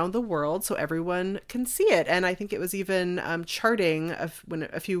Prime around the world so everyone can see it. And I think it was even charting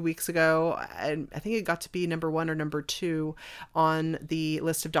a few weeks ago, and I think it got to be number 1 or number 2 on the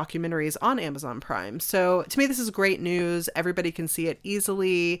list of documentaries on Amazon Prime. So to me, this is great news. Everybody can see it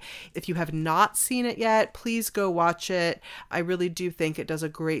easily. If you have not seen it yet, please go watch it. I really do think it does a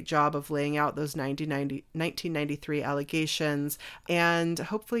great job of laying out those 1993 allegations, and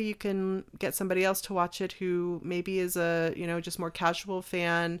hopefully you can get somebody else to watch it who maybe is a just more casual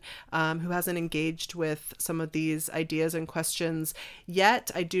fan, who hasn't engaged with some of these ideas and questions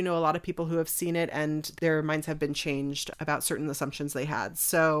yet. I do know a lot of people who have seen it and their minds have been changed about certain assumptions they had.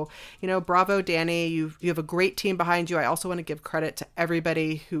 So, bravo, Danny. You have a great team behind you. I also want to give credit to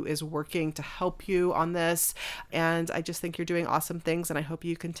everybody who is working to help you on this. And I just think you're doing awesome things, and I hope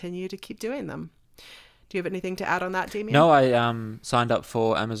you continue to keep doing them. Do you have anything to add on that, Damien? No, I signed up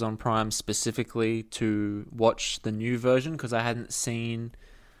for Amazon Prime specifically to watch the new version because I hadn't seen...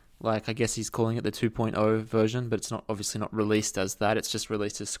 I guess he's calling it the 2.0 version, but it's not obviously not released as that. It's just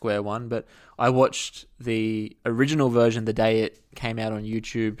released as Square One. But I watched the original version the day it came out on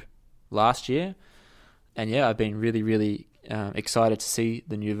YouTube last year. And yeah, I've been really, really excited to see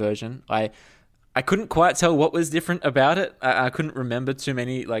the new version. I I couldn't quite tell what was different about it. I couldn't remember too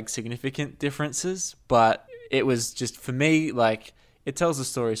many like significant differences, but it was just, for me, like, it tells the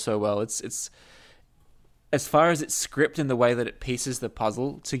story so well. It's as far as its script and the way that it pieces the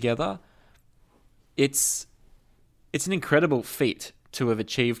puzzle together, it's an incredible feat to have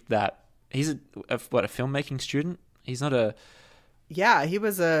achieved that. He's a filmmaking student? He's not a... Yeah, he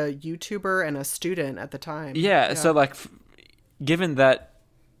was a YouTuber and a student at the time. Yeah. So like, given that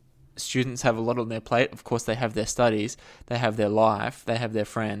students have a lot on their plate, of course they have their studies, they have their life, they have their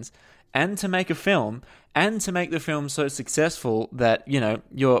friends, and to make a film, and to make the film so successful that, you know,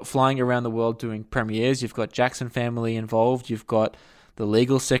 you're flying around the world doing premieres, you've got Jackson family involved, you've got the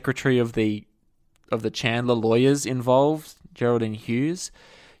legal secretary of the Chandler lawyers involved, Geraldine Hughes.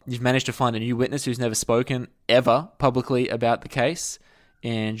 You've managed to find a new witness who's never spoken ever publicly about the case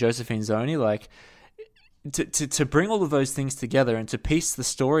in Josephine Zoni. Like, to bring all of those things together and to piece the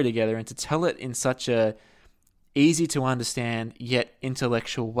story together and to tell it in such a easy to understand yet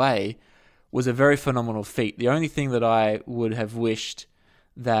intellectual way was a very phenomenal feat. The only thing that I would have wished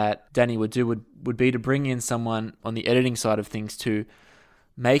that Danny would do would be to bring in someone on the editing side of things to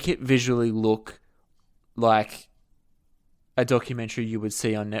make it visually look like a documentary you would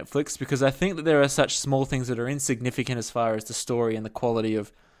see on Netflix, because I think that there are such small things that are insignificant as far as the story and the quality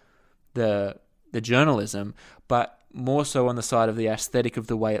of the journalism, but more so on the side of the aesthetic of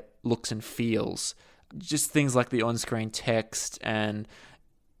the way it looks and feels. Just things like the on-screen text and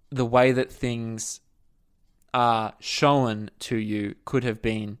the way that things are shown to you could have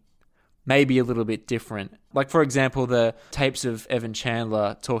been maybe a little bit different. Like, for example, the tapes of Evan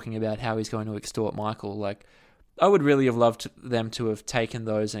Chandler talking about how he's going to extort Michael. Like, I would really have loved them to have taken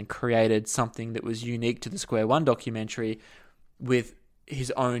those and created something that was unique to the Square One documentary with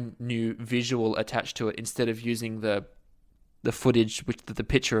his own new visual attached to it, instead of using the footage, the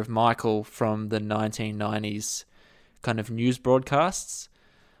picture of Michael from the 1990s kind of news broadcasts.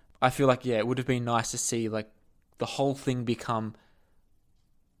 I feel like, yeah, it would have been nice to see like the whole thing become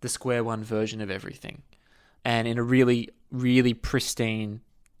the Square One version of everything, and in a really, really pristine,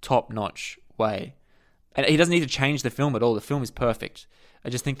 top-notch way. And he doesn't need to change the film at all. The film is perfect. I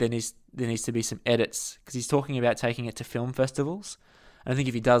just think there needs to be some edits, because he's talking about taking it to film festivals. And I think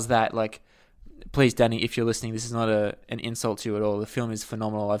if he does that, like, please, Danny, if you're listening, this is not an insult to you at all. The film is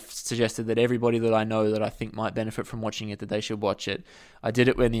phenomenal. I've suggested that everybody that I know that I think might benefit from watching it, that they should watch it. I did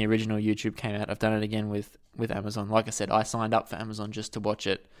it when the original YouTube came out. I've done it again with Amazon. Like I said, I signed up for Amazon just to watch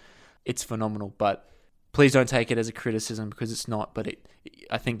it. It's phenomenal, but please don't take it as a criticism, because it's not. But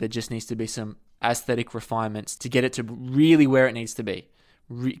I think there just needs to be some aesthetic refinements to get it to really where it needs to be.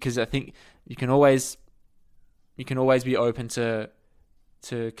 Because I think you can always be open to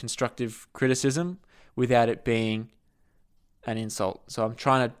constructive criticism without it being an insult. So I'm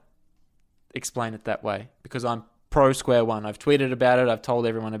trying to explain it that way, because I'm pro Square One. I've tweeted about it. I've told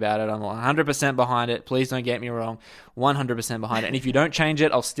everyone about it. I'm 100% behind it. Please don't get me wrong. 100% behind it. And if you don't change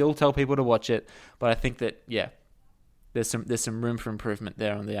it, I'll still tell people to watch it. But I think that, yeah, there's some room for improvement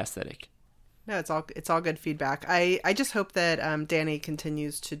there on the aesthetic. No, it's all good feedback. I just hope that Danny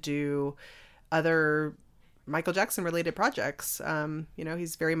continues to do other Michael Jackson related projects.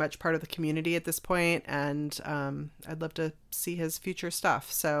 He's very much part of the community at this point, and I'd love to see his future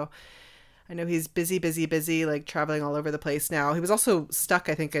stuff. So I know he's busy, like traveling all over the place now. He was also stuck,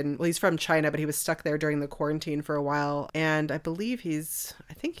 I think, he's from China, but he was stuck there during the quarantine for a while. And I believe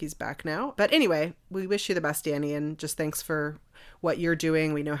I think he's back now. But anyway, we wish you the best, Danny, and just thanks for what you're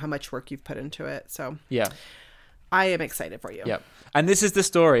doing. We know how much work you've put into it. So yeah, I am excited for you. Yep. And this is the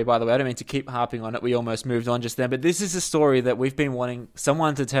story, by the way. I don't mean to keep harping on it. We almost moved on just then. But this is a story that we've been wanting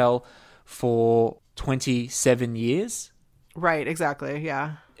someone to tell for 27 years. Right, exactly.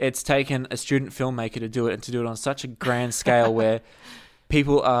 Yeah. It's taken a student filmmaker to do it, and to do it on such a grand scale where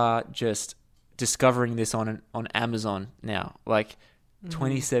people are just discovering this on Amazon now, like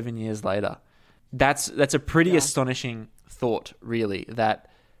 27 years later. That's a pretty astonishing thought, really, that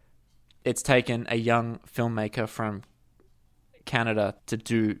it's taken a young filmmaker from Canada to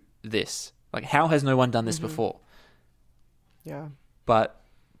do this. Like, how has no one done this before? Yeah. But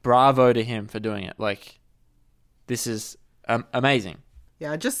bravo to him for doing it. Like, this is amazing.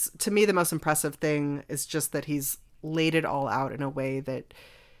 Yeah, just to me, the most impressive thing is just that he's laid it all out in a way that,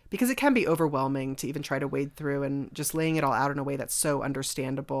 because it can be overwhelming to even try to wade through, and just laying it all out in a way that's so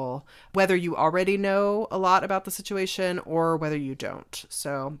understandable, whether you already know a lot about the situation or whether you don't.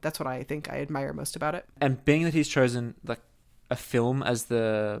 So that's what I think I admire most about it. And being that he's chosen like a film as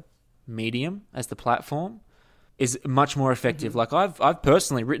the medium, as the platform, is much more effective. Like I've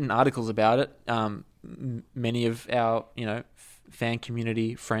personally written articles about it. Many of our, fan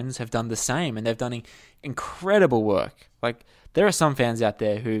community friends have done the same, and they've done incredible work. Like, there are some fans out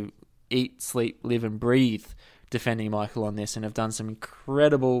there who eat, sleep, live and breathe defending Michael on this, and have done some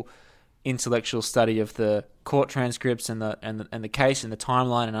incredible intellectual study of the court transcripts and the case and the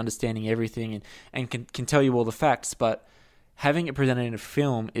timeline, and understanding everything, and can tell you all the facts. But having it presented in a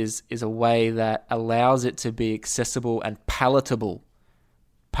film is a way that allows it to be accessible and palatable.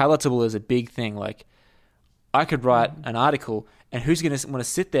 Palatable is a big thing. Like, I could write an article, and who's going to want to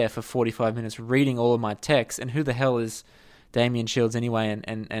sit there for 45 minutes reading all of my text, and who the hell is Damien Shields anyway,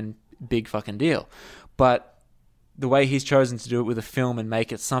 and big fucking deal. But the way he's chosen to do it with a film and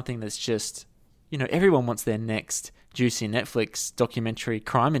make it something that's just, everyone wants their next juicy Netflix documentary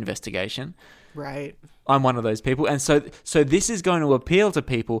crime investigation. Right. I'm one of those people. And so this is going to appeal to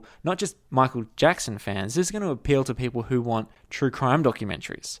people, not just Michael Jackson fans. This is going to appeal to people who want true crime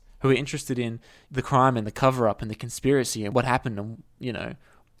documentaries, who are interested in the crime and the cover-up and the conspiracy and what happened, and,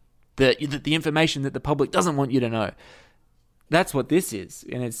 the information that the public doesn't want you to know. That's what this is.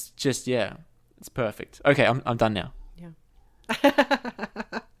 And it's just, it's perfect. Okay, I'm done now. Yeah.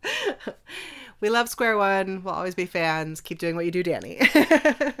 We love Square One. We'll always be fans. Keep doing what you do, Danny.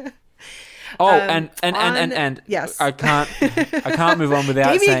 Yes. I can't move on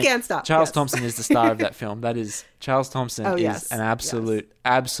without Damien saying can't stop. Charles Yes. Thompson is the star of that film. That is, Charles Thompson is an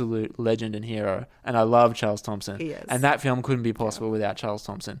absolute legend and hero, and I love Charles Thompson. He is. And that film couldn't be possible without Charles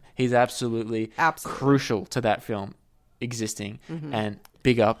Thompson. He's absolutely crucial to that film existing. And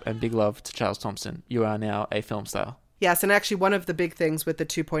big up and big love to Charles Thompson. You are now a film star. Yes, and actually one of the big things with the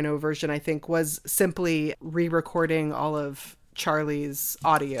 2.0 version, I think, was simply re-recording all of Charlie's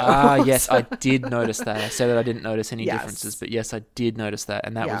audio. Yes, I did notice that. I said that I didn't notice any differences, but yes, I did notice that,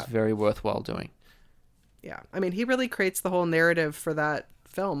 and that was very worthwhile doing. Yeah, I mean, he really creates the whole narrative for that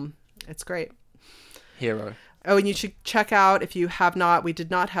film. It's great. Hero. Oh, and you should check out, if you have not, we did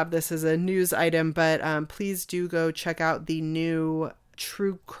not have this as a news item, but please do go check out the new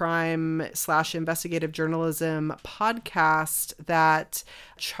true crime / investigative journalism podcast that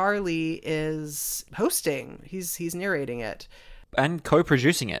Charlie is hosting. He's narrating it. And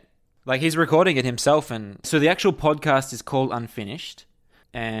co-producing it. Like, he's recording it himself. And so the actual podcast is called Unfinished,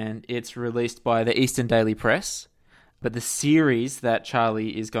 and it's released by the Eastern Daily Press. But the series that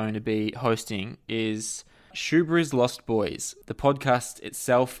Charlie is going to be hosting is Shubri's Lost Boys. The podcast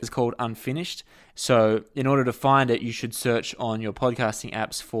itself is called Unfinished. So in order to find it, you should search on your podcasting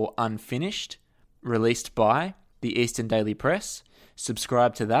apps for Unfinished, released by the Eastern Daily Press.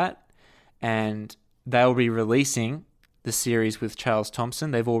 Subscribe to that, and they'll be releasing the series with Charles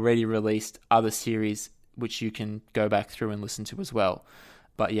Thompson. They've already released other series which you can go back through and listen to as well.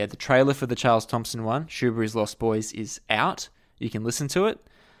 But yeah, the trailer for the Charles Thompson one, Shubri's Lost Boys, is out. You can listen to it.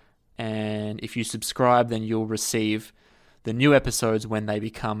 And if you subscribe, then you'll receive the new episodes when they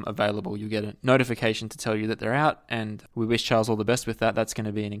become available. You get a notification to tell you that they're out, and we wish Charles all the best with that. That's going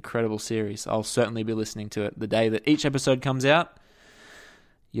to be an incredible series. I'll certainly be listening to it the day that each episode comes out.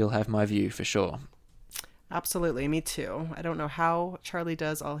 You'll have my view for sure. Absolutely, me too. I don't know how Charlie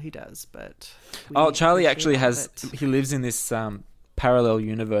does all he does, but... Charlie actually he lives in this parallel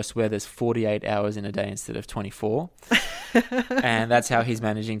universe where there's 48 hours in a day instead of 24. And that's how he's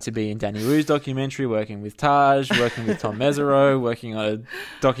managing to be in Danny Wu's documentary, working with Taj, working with Tom Mesereau, working on a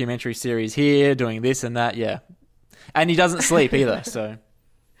documentary series here, doing this and that, yeah. And he doesn't sleep either, so...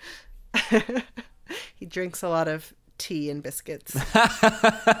 He drinks a lot of tea and biscuits.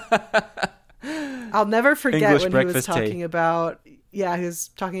 I'll never forget English when he was breakfast talking tea. about... Yeah, he was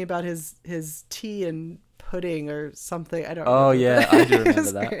talking about his tea and pudding or something. I don't know. Oh, yeah, I do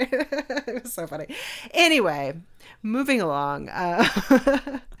remember that. It was so funny. Anyway, moving along.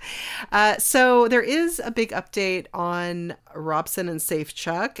 So there is a big update on Robson and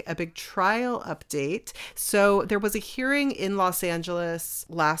Safechuck, a big trial update. So there was a hearing in Los Angeles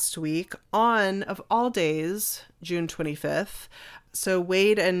last week on, of all days, June 25th. So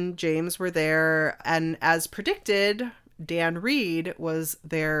Wade and James were there, and as predicted, Dan Reed was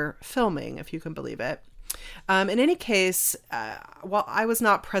there filming, if you can believe it. In any case, well, I was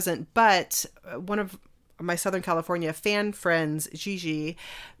not present, but one of my Southern California fan friends, Gigi,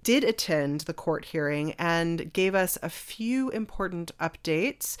 did attend the court hearing and gave us a few important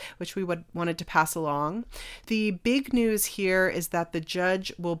updates, which we wanted to pass along. The big news here is that the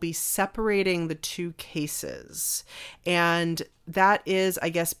judge will be separating the two cases. And that is, I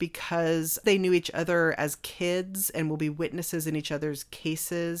guess, because they knew each other as kids and will be witnesses in each other's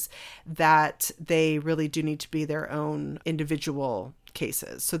cases, that they really do need to be their own individual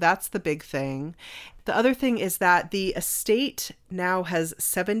cases. So that's the big thing. The other thing is that the estate now has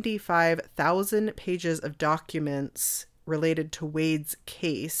 75,000 pages of documents related to Wade's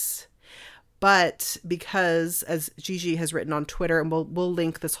case. But because, as Gigi has written on Twitter, and we'll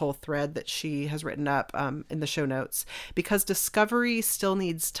link this whole thread that she has written up in the show notes, because Discovery still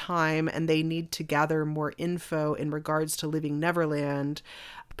needs time and they need to gather more info in regards to Leaving Neverland,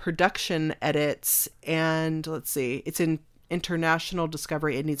 production edits, and let's see, it's in international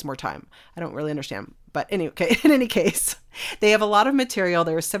Discovery, it needs more time. I don't really understand. But anyway, in any case, they have a lot of material.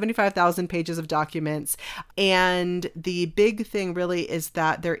 There are 75,000 pages of documents. And the big thing really is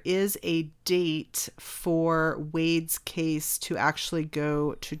that there is a date for Wade's case to actually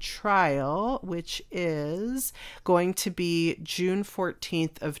go to trial, which is going to be June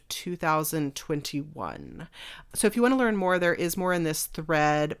 14th of 2021. So if you want to learn more, there is more in this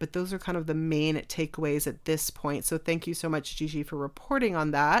thread, but those are kind of the main takeaways at this point. So thank you so much, Gigi, for reporting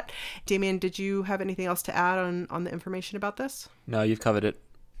on that. Damien, did you have anything else to add on the information about this? No, you've covered it.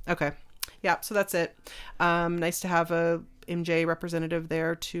 Okay. Yeah, so that's it. Nice to have a MJ representative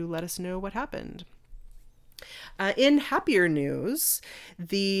there to let us know what happened. In happier news,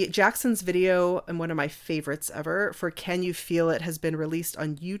 the Jacksons video, and one of my favorites ever, for Can You Feel It, has been released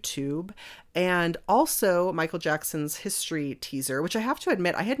on YouTube. And also Michael Jackson's history teaser, which I have to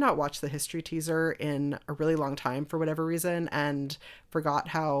admit, I had not watched the history teaser in a really long time for whatever reason and forgot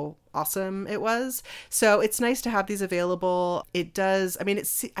how awesome it was. So it's nice to have these available. It does, I mean,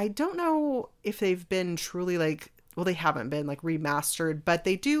 I don't know if they've been truly like, well, they haven't been like remastered, but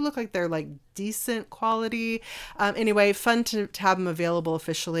they do look like they're like decent quality. Anyway, fun to have them available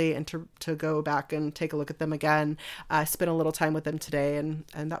officially and to go back and take a look at them again. I spent a little time with them today and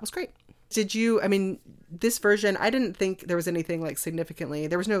that was great. I mean, this version, I didn't think there was anything like significantly,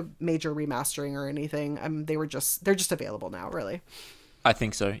 there was no major remastering or anything. They're just available now, really. I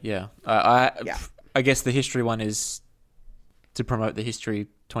think so, yeah. Yeah. I guess the history one is to promote the History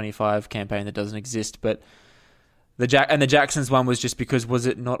 25 campaign that doesn't exist, but the Jacksons one was just because, was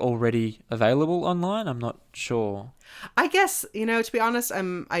it not already available online? I'm not sure. I guess, to be honest,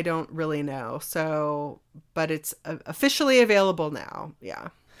 I don't really know. So, but it's officially available now. Yeah.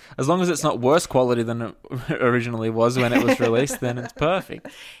 As long as it's not worse quality than it originally was when it was released, then it's perfect.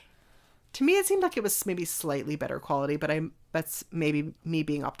 To me, it seemed like it was maybe slightly better quality, but that's maybe me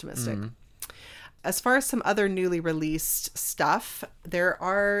being optimistic. As far as some other newly released stuff, there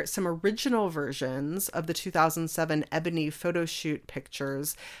are some original versions of the 2007 Ebony photo shoot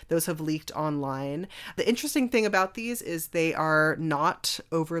pictures. Those have leaked online. The interesting thing about these is they are not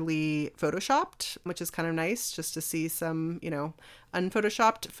overly photoshopped, which is kind of nice just to see some,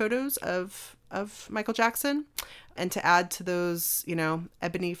 unphotoshopped photos of Michael Jackson and to add to those,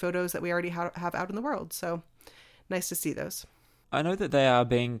 Ebony photos that we already have out in the world. So nice to see those. I know that they are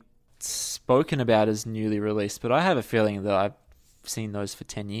being spoken about as newly released, but I have a feeling that I've seen those for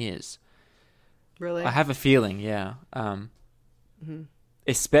 10 years. Really? I have a feeling, yeah.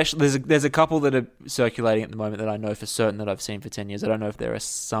 Especially, there's a couple that are circulating at the moment that I know for certain that I've seen for 10 years. I don't know if there are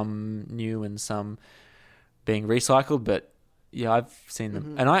some new and some being recycled, but yeah, I've seen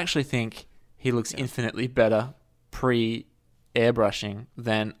them. And I actually think he looks infinitely better pre-airbrushing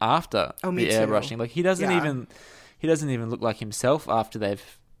than after the airbrushing. Like he doesn't even look like himself after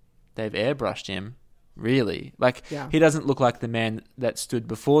they've airbrushed him, really. Like, he doesn't look like the man that stood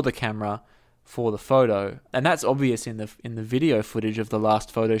before the camera for the photo. And that's obvious in the video footage of the Last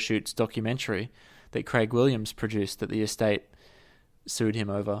Photo Shoots documentary that Craig Williams produced that the estate sued him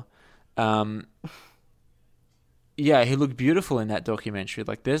over. Yeah, he looked beautiful in that documentary.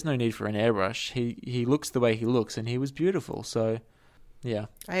 Like, there's no need for an airbrush. He looks the way he looks, and he was beautiful. So, yeah.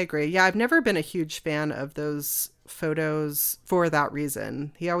 I agree. Yeah, I've never been a huge fan of those photos for that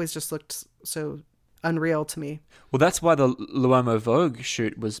reason. He always just looked so unreal to me. Well, that's why the Luomo Vogue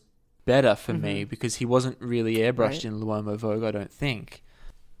shoot was better for me, because he wasn't really airbrushed in Luomo Vogue, I don't think.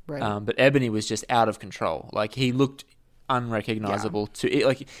 Right. But Ebony was just out of control. Like, he looked unrecognizable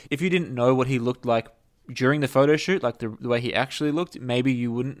like, if you didn't know what he looked like during the photo shoot, like the way he actually looked, maybe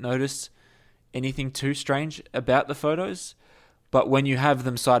you wouldn't notice anything too strange about the photos. But when you have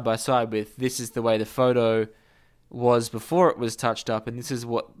them side by side with, this is the way the photo was before it was touched up and this is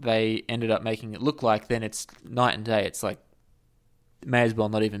what they ended up making it look like, then it's night and day. It's like, it may as well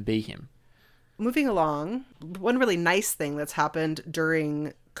not even be him. Moving along, one really nice thing that's happened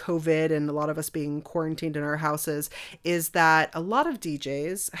during COVID and a lot of us being quarantined in our houses is that a lot of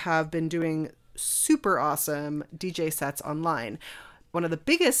DJs have been doing super awesome DJ sets online. One of the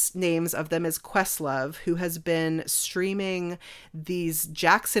biggest names of them is Questlove, who has been streaming these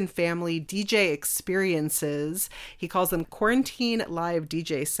Jackson family DJ experiences. He calls them quarantine live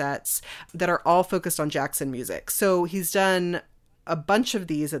DJ sets that are all focused on Jackson music. So he's done a bunch of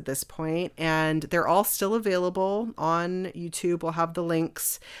these at this point, and they're all still available on YouTube. We'll have the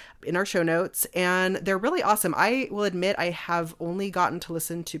links in our show notes, and they're really awesome. I will admit I have only gotten to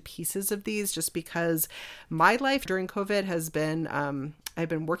listen to pieces of these just because my life during COVID has been I've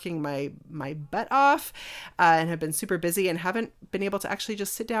been working my butt off and have been super busy and haven't been able to actually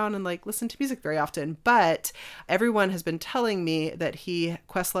just sit down and like listen to music very often. But everyone has been telling me that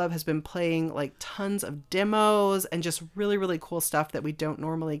Questlove has been playing like tons of demos and just really, really cool stuff that we don't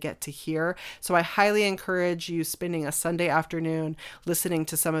normally get to hear. So I highly encourage you spending a Sunday afternoon listening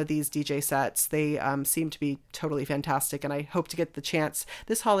to some of these DJ sets. They seem to be totally fantastic, and I hope to get the chance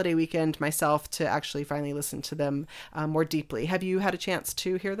this holiday weekend myself to actually finally listen to them more deeply. Have you had a chance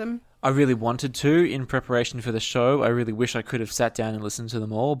to hear them? I really wanted to in preparation for the show. I really wish I could have sat down and listened to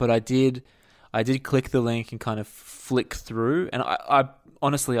them all, but I did click the link and kind of flick through, and I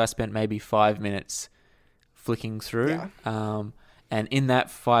honestly I spent maybe 5 minutes flicking through. Yeah. And in that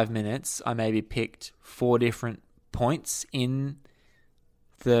 5 minutes, I maybe picked 4 different points in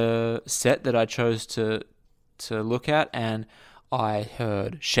the set that I chose to look at, and I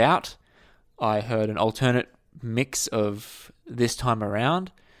heard Shout, I heard an alternate mix of This Time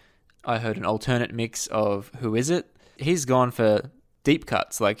Around, I heard an alternate mix of Who Is It. He's gone for deep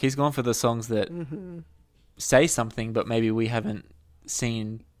cuts, like he's gone for the songs that say something but maybe we haven't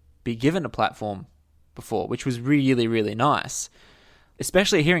seen be given a platform before, which was really, really nice.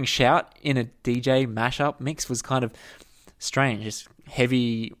 Especially hearing Shout in a DJ mashup mix was kind of strange. Just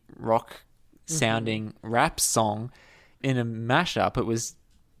heavy rock sounding rap song in a mashup. It was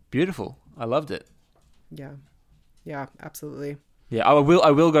beautiful. I loved it. Yeah, absolutely. Yeah, I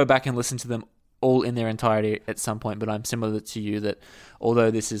will go back and listen to them all in their entirety at some point, but I'm similar to you that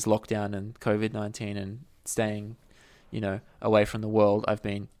although this is lockdown and COVID-19 and staying, away from the world, I've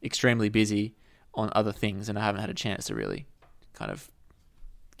been extremely busy on other things and I haven't had a chance to really kind of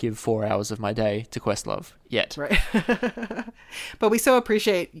give 4 hours of my day to Questlove yet. Right. But we so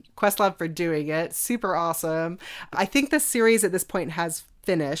appreciate Questlove for doing it. Super awesome. I think the series at this point has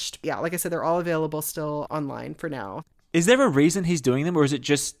finished. Yeah, like I said, they're all available still online for now. Is there a reason he's doing them, or is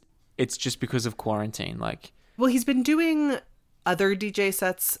it's just because of quarantine? Well, he's been doing other DJ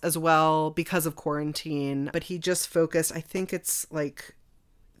sets as well because of quarantine, but he just focused, I think it's like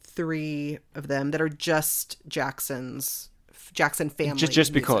 3 of them that are just Jackson family.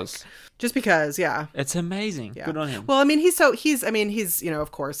 Just because. Just because, yeah. It's amazing. Yeah. Good on him. Well, I mean, he's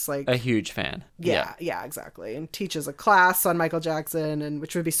of course, like a huge fan. Yeah, exactly. And teaches a class on Michael Jackson, and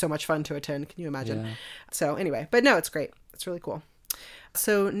which would be so much fun to attend. Can you imagine? Yeah. So anyway, but no, it's great. It's really cool.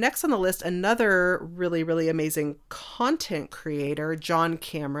 So next on the list, another really, really amazing content creator, John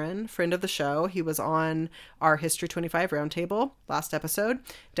Cameron, friend of the show. He was on our History 25 Roundtable last episode.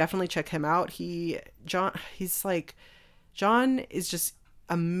 Definitely check him out. John is just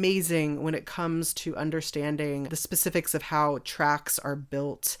amazing when it comes to understanding the specifics of how tracks are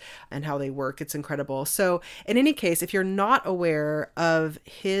built and how they work. It's incredible. So in any case, if you're not aware of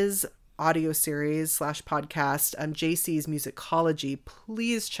his audio series / podcast, JC's Musicology,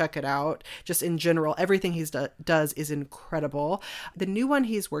 please check it out. Just in general, everything he does is incredible. The new one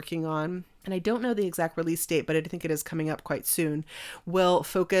he's working on, and I don't know the exact release date, but I think it is coming up quite soon, will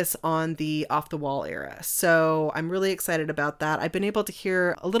focus on the Off the Wall era. So I'm really excited about that. I've been able to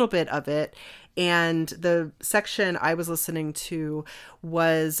hear a little bit of it, and the section I was listening to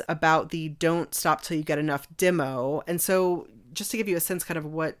was about the Don't Stop Till You Get Enough demo. And so just to give you a sense kind of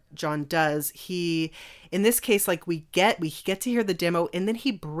what John does, he, in this case, like we get to hear the demo, and then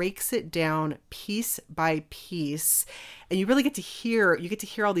he breaks it down piece by piece, and you really get to hear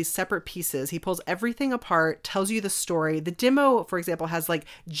all these separate pieces. He pulls everything apart, tells you the story. The demo, for example, has like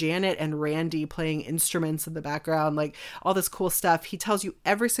Janet and Randy playing instruments in the background, like all this cool stuff. He tells you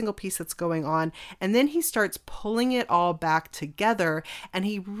every single piece that's going on, and then he starts pulling it all back together, and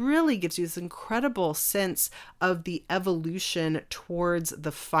he really gives you this incredible sense of the evolution towards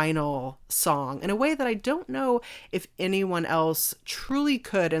the final song in a way that I don't know if anyone else truly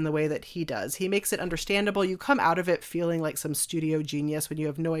could in the way that he does. He makes it understandable. You come out of it feeling like some studio genius when you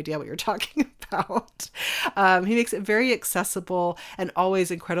have no idea what you're talking about. He makes it very accessible and always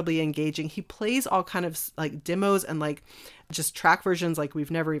incredibly engaging. He plays all kind of like demos and like just track versions like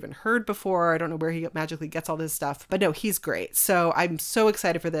we've never even heard before. I don't know where he magically gets all this stuff, but no, he's great. So I'm so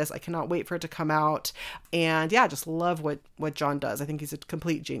excited for this. I cannot wait for it to come out. And yeah, just love what John does. I think he's a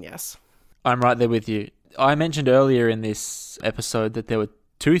complete genius. I'm right there with you. I mentioned earlier in this episode that there were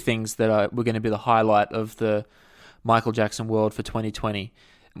 2 things that were going to be the highlight of the Michael Jackson world for 2020.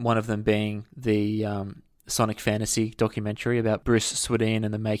 One of them being the Sonic Fantasy documentary about Bruce Swedien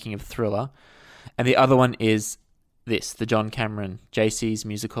and the making of Thriller. And the other one is the John Cameron JC's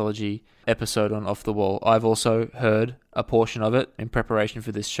Musicology episode on Off the Wall. I've also heard a portion of it in preparation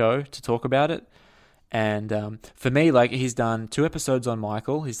for this show to talk about it. And for me, like, he's done 2 episodes on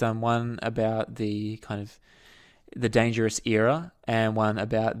Michael. He's done one about the kind of the Dangerous era and one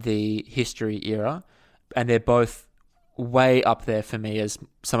about the History era. And they're both way up there for me as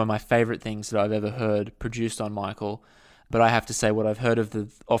some of my favorite things that I've ever heard produced on Michael. But I have to say, what I've heard of the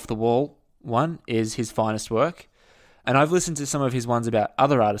Off the Wall one is his finest work. And I've listened to some of his ones about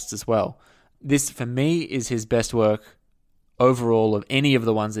other artists as well. This, for me, is his best work overall of any of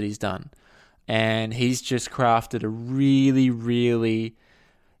the ones that he's done. And he's just crafted a really, really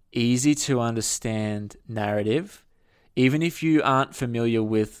easy to understand narrative. Even if you aren't familiar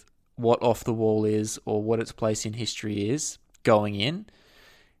with what Off the Wall is or what its place in history is going in,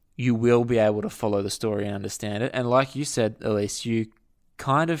 you will be able to follow the story and understand it. And like you said, Elise, you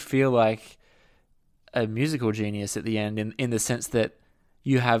kind of feel like a musical genius at the end in the sense that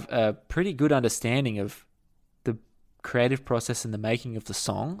you have a pretty good understanding of the creative process and the making of the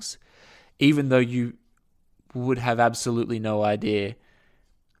songs, even though you would have absolutely no idea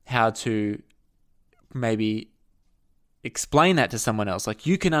how to maybe explain that to someone else. Like,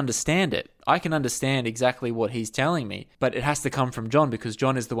 you can understand it. I can understand exactly what he's telling me, but it has to come from John because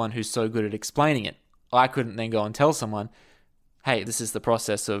John is the one who's so good at explaining it. I couldn't then go and tell someone, hey, this is the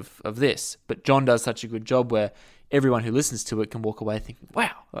process of this. But John does such a good job where everyone who listens to it can walk away thinking,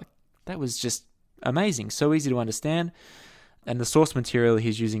 wow, like, that was just amazing. So easy to understand. And the source material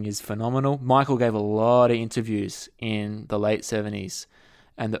he's using is phenomenal. Michael gave a lot of interviews in the late 70s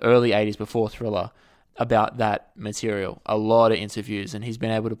and the early 80s before Thriller about that material. A lot of interviews, and he's been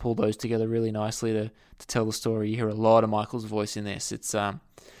able to pull those together really nicely to tell the story. You hear a lot of Michael's voice in this. It's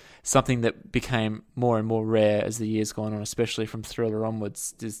something that became more and more rare as the years gone on, especially from Thriller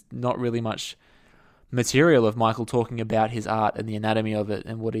onwards. There's not really much material of Michael talking about his art and the anatomy of it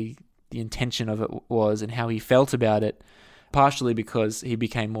and what the intention of it was and how he felt about it, partially because he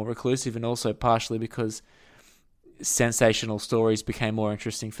became more reclusive and also partially because sensational stories became more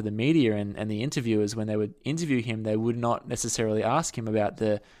interesting for the media and the interviewers. When they would interview him, they would not necessarily ask him about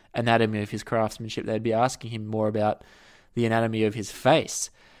the anatomy of his craftsmanship. They'd be asking him more about the anatomy of his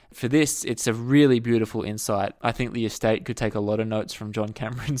face. For this, it's a really beautiful insight. I think the estate could take a lot of notes from John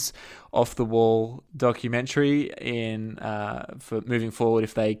Cameron's Off the Wall documentary for moving forward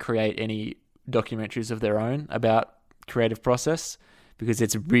if they create any documentaries of their own about creative process, because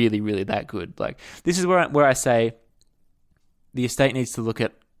it's really, really that good. Like, this is where I say the estate needs to look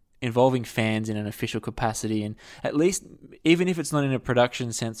at involving fans in an official capacity, and at least, even if it's not in a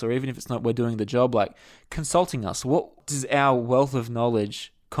production sense or even if it's not we're doing the job, like consulting us. What does our wealth of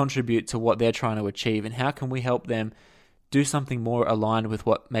knowledge contribute to what they're trying to achieve, and how can we help them do something more aligned with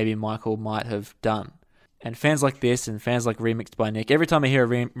what maybe Michael might have done? And fans like this and fans like Remixed by Nick, every time I hear a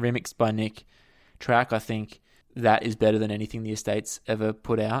Remixed by Nick track, I think that is better than anything the estate's ever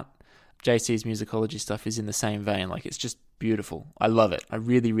put out. JC's Musicology stuff is in the same vein. Like, it's just beautiful. I love it. I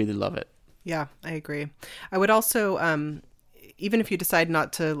really, really love it. Yeah, I agree. I would also, even if you decide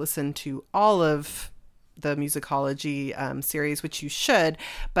not to listen to all of the Musicology series, which you should,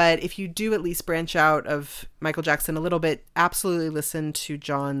 but if you do at least branch out of Michael Jackson a little bit, absolutely listen to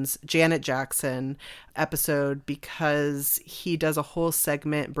John's Janet Jackson episode, because he does a whole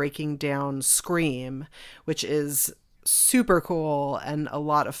segment breaking down Scream, which is super cool and a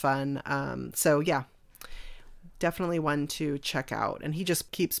lot of fun. So yeah, definitely one to check out. And he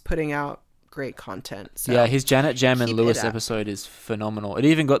just keeps putting out great content. So yeah, his Janet Jam and Lewis episode is phenomenal. It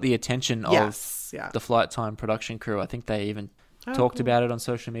even got the attention of the Flight Time production crew. I think they even talked about it on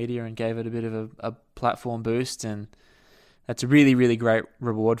social media and gave it a bit of a platform boost. And that's a really, really great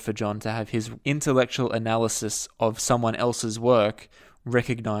reward for John to have his intellectual analysis of someone else's work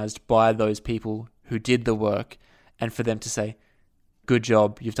recognized by those people who did the work, and for them to say, good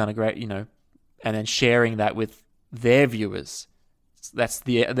job, you've done a great, and then sharing that with their viewers. That's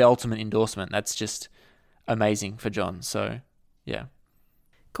the ultimate endorsement. That's just amazing for John. So, yeah.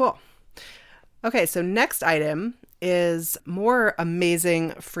 Cool. Okay, so next item is more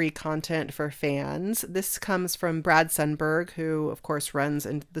amazing free content for fans. This comes from Brad Sundberg, who, of course, runs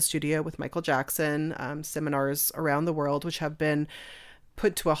in the studio with Michael Jackson, seminars around the world, which have been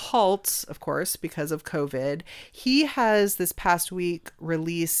put to a halt, of course, because of COVID. He has this past week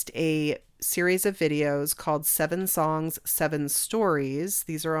released a series of videos called 7 Songs, 7 Stories.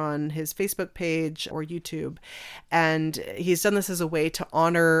 These are on his Facebook page or YouTube. And he's done this as a way to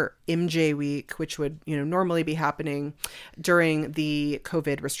honor MJ Week, which would, normally be happening during the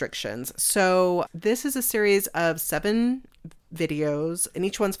COVID restrictions. So this is a series of 7 videos, and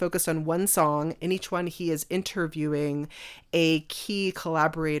each one's focused on one song. In each one, he is interviewing a key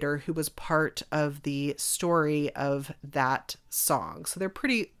collaborator who was part of the story of that song. So they're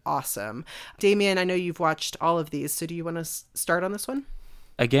pretty awesome. Damien, I know you've watched all of these, so do you want to start on this one?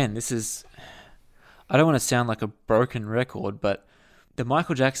 Again, I don't want to sound like a broken record, but the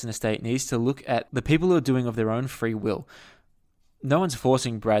Michael Jackson estate needs to look at the people who are doing of their own free will. No one's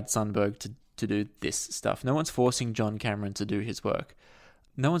forcing Brad Sundberg to do this stuff. No one's forcing John Cameron to do his work.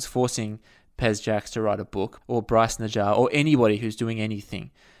 No one's forcing Pez Jacks to write a book, or Bryce Najjar, or anybody who's doing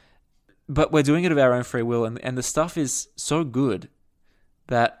anything. But we're doing it of our own free will, and the stuff is so good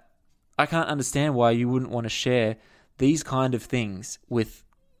that I can't understand why you wouldn't want to share these kind of things with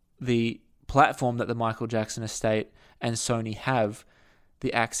the platform that the Michael Jackson estate and Sony have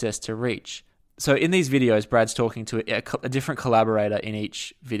the access to reach. So in these videos, Brad's talking to a different collaborator in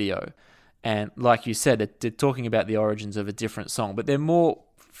each video. And like you said, they're talking about the origins of a different song, but they're more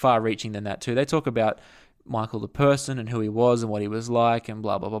far-reaching than that too. They talk about Michael the person and who he was and what he was like and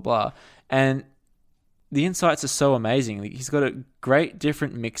blah, blah, blah, blah. And the insights are so amazing. He's got a great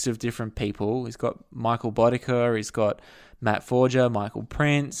different mix of different people. He's got Michael Boddicker, he's got Matt Forger, Michael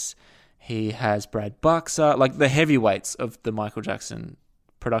Prince, he has Brad Buxer, like the heavyweights of the Michael Jackson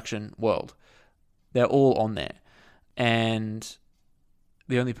production world. They're all on there. And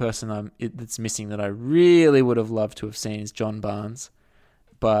the only person that's missing that I really would have loved to have seen is John Barnes.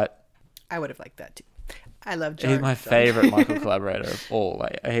 But I would have liked that too. I love John. He's my favorite Michael collaborator of all.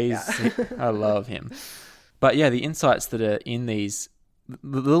 I love him. But yeah, the insights that are in these,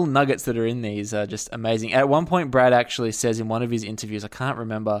 the little nuggets that are in these are just amazing. At one point, Brad actually says in one of his interviews, I can't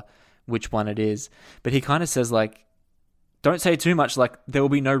remember which one it is, but he kind of says like, don't say too much, like there will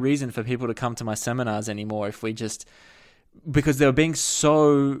be no reason for people to come to my seminars anymore if we just, because they were being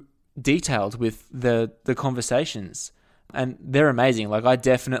so detailed with the conversations, and they're amazing. Like I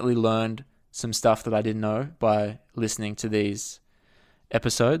definitely learned some stuff that I didn't know by listening to these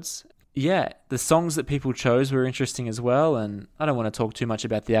episodes. Yeah, the songs that people chose were interesting as well, and I don't want to talk too much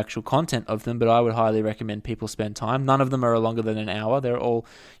about the actual content of them, but I would highly recommend people spend time. None of them are longer than an hour. They're all,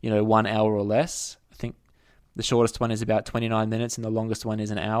 1 hour or less. I think the shortest one is about 29 minutes and the longest one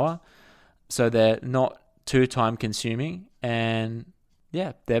is an hour. So they're not too time consuming, and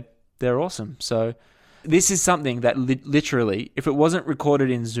yeah, they're awesome. So this is something that literally, if it wasn't recorded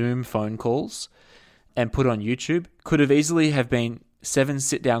in Zoom phone calls and put on YouTube, could have easily have been 7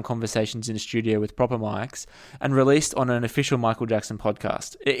 sit-down conversations in a studio with proper mics and released on an official Michael Jackson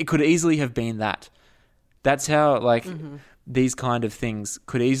podcast. It could easily have been that. That's how, these kind of things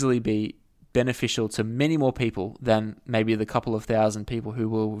could easily be beneficial to many more people than maybe the couple of thousand people who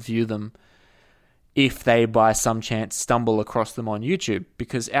will view them if they, by some chance, stumble across them on YouTube.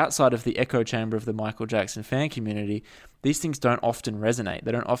 Because outside of the echo chamber of the Michael Jackson fan community, these things don't often resonate.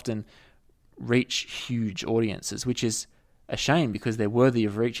 They don't often reach huge audiences, which is a shame because they're worthy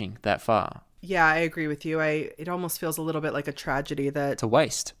of reaching that far. Yeah, I agree with you. It almost feels a little bit like a tragedy that it's a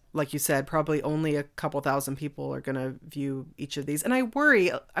waste. Like you said, probably only a couple thousand people are going to view each of these. And I worry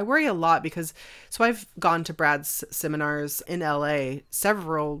a lot because, so I've gone to Brad's seminars in LA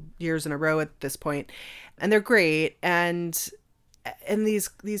several years in a row at this point, and they're great. And these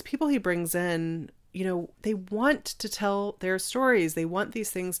people he brings in, they want to tell their stories. They want these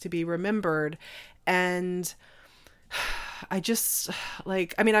things to be remembered. And I just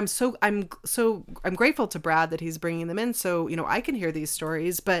I'm grateful to Brad that he's bringing them in so I can hear these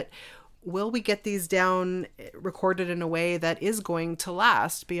stories, but will we get these down recorded in a way that is going to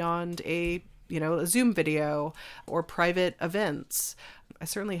last beyond a Zoom video or private events? I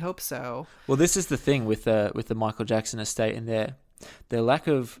certainly hope so. Well, this is the thing with the Michael Jackson estate and their lack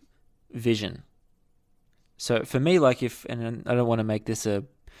of vision. So for me, and I don't want to make this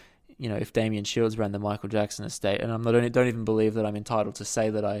if Damien Shields ran the Michael Jackson estate, and I don't even believe that I'm entitled to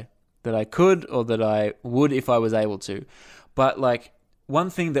say that I could or that I would if I was able to. But one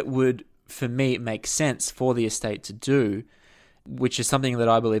thing that would, for me, make sense for the estate to do, which is something that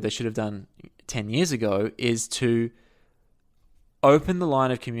I believe they should have done 10 years ago, is to open the line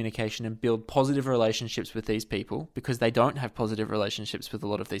of communication and build positive relationships with these people, because they don't have positive relationships with a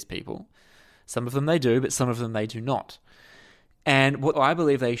lot of these people. Some of them they do, but some of them they do not. And what I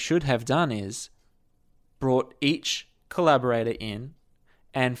believe they should have done is brought each collaborator in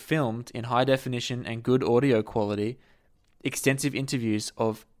and filmed in high definition and good audio quality extensive interviews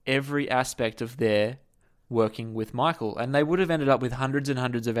of every aspect of their working with Michael. And they would have ended up with hundreds and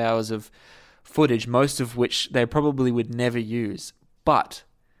hundreds of hours of footage, most of which they probably would never use. But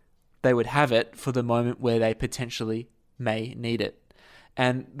they would have it for the moment where they potentially may need it.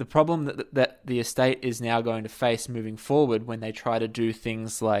 And the problem that the estate is now going to face moving forward when they try to do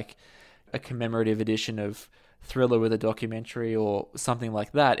things like a commemorative edition of Thriller with a documentary or something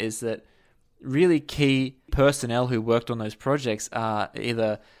like that is that really key personnel who worked on those projects are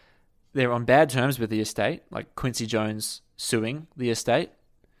either they're on bad terms with the estate, like Quincy Jones suing the estate,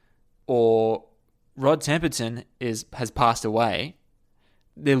 or Rod Temperton has passed away.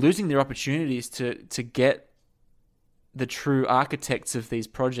 They're losing their opportunities to get the true architects of these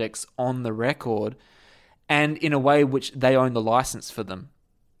projects on the record, and in a way which they own the license for them.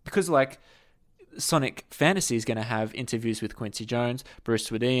 Because like Sonic Fantasy is going to have interviews with Quincy Jones, Bruce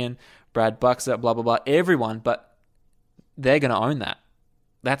Swedien, Brad Buxer, blah, blah, blah, everyone, but they're going to own that.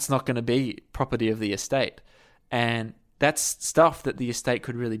 That's not going to be property of the estate. And that's stuff that the estate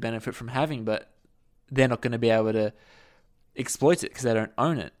could really benefit from having, but they're not going to be able to exploit it because they don't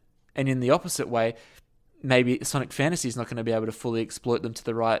own it. And in the opposite way, maybe Sonic Fantasy is not going to be able to fully exploit them to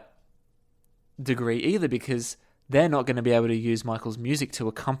the right degree either, because they're not going to be able to use Michael's music to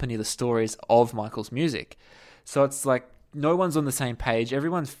accompany the stories of Michael's music. So it's like no one's on the same page.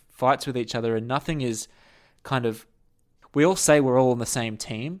 Everyone fights with each other and nothing is kind of... We all say we're all on the same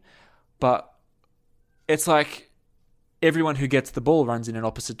team, but it's like everyone who gets the ball runs in an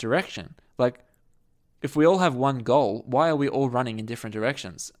opposite direction. Like, if we all have one goal, why are we all running in different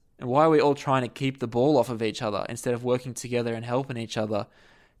directions? And why are we all trying to keep the ball off of each other instead of working together and helping each other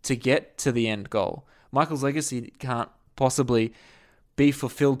to get to the end goal? Michael's legacy can't possibly be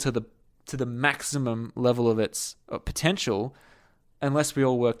fulfilled to the maximum level of its potential unless we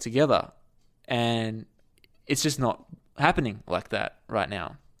all work together. And it's just not happening like that right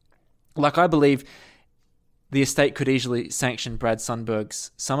now. Like, I believe the estate could easily sanction Brad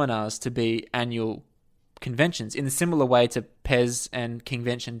Sundberg's seminars to be annual conventions in a similar way to Pez and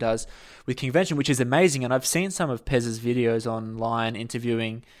Kingvention does with Kingvention, which is amazing. And I've seen some of Pez's videos online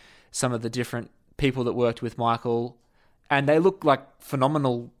interviewing some of the different people that worked with Michael, and they look like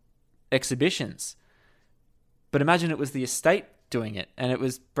phenomenal exhibitions. But imagine it was the estate doing it, and it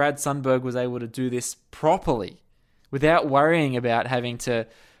was Brad Sundberg was able to do this properly without worrying about having to,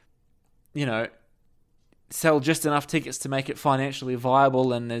 sell just enough tickets to make it financially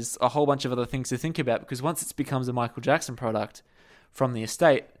viable, and there's a whole bunch of other things to think about, because once it becomes a Michael Jackson product from the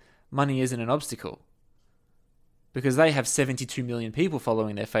estate, money isn't an obstacle. Because they have 72 million people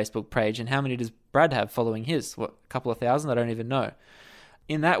following their Facebook page, and how many does Brad have following his? What, a couple of thousand? I don't even know.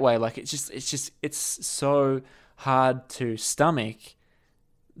 In that way, like, it's so hard to stomach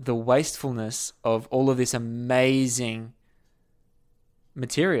the wastefulness of all of this amazing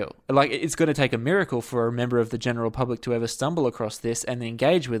material. Like, it's going to take a miracle for a member of the general public to ever stumble across this and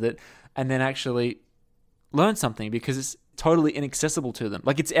engage with it and then actually learn something, because it's totally inaccessible to them.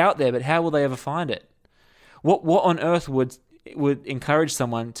 Like, it's out there, but how will they ever find it? What on earth would encourage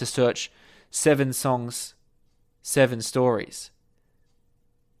someone to search 7 songs, 7 stories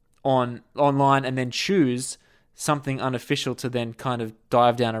online and then choose something unofficial to then kind of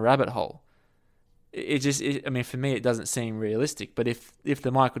dive down a rabbit hole? For me, it doesn't seem realistic. But if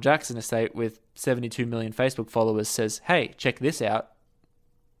the Michael Jackson estate with 72 million Facebook followers says, hey, check this out,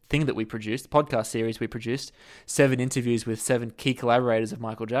 thing that we produced, podcast series we produced, 7 interviews with 7 key collaborators of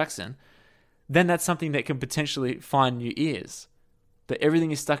Michael Jackson, then that's something that can potentially find new ears. But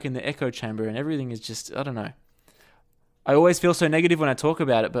everything is stuck in the echo chamber, and everything is just, I don't know. I always feel so negative when I talk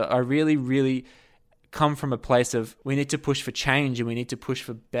about it, but I really, really come from a place of we need to push for change, and we need to push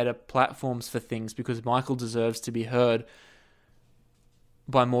for better platforms for things, because Michael deserves to be heard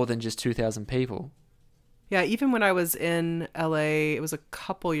by more than just 2,000 people. Yeah, even when I was in LA, it was a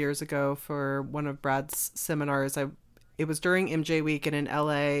couple years ago for one of Brad's seminars. It was during MJ Week, and in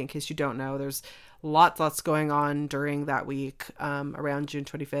LA, in case you don't know, there's lots going on during that week, around June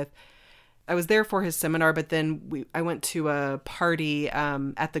 25th. I was there for his seminar, but then I went to a party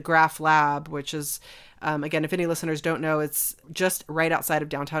at the Graph Lab, which is, again, if any listeners don't know, it's just right outside of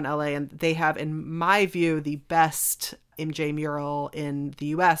downtown LA, and they have, in my view, the best MJ mural in the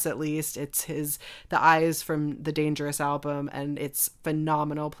US, at least. It's The Eyes from the Dangerous album, and it's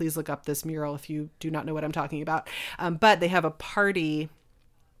phenomenal. Please look up this mural if you do not know what I'm talking about. But they have a party.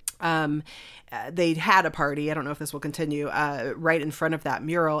 They had a party, I don't know if this will continue, right in front of that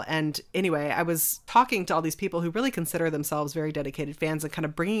mural. And anyway, I was talking to all these people who really consider themselves very dedicated fans, and kind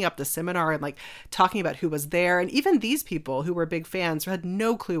of bringing up the seminar and like talking about who was there. And even these people who were big fans had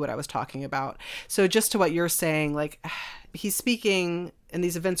no clue what I was talking about. So just to what you're saying, like, he's speaking, and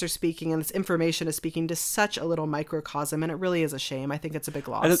these events are speaking, and this information is speaking to such a little microcosm, and it really is a shame. I think it's a big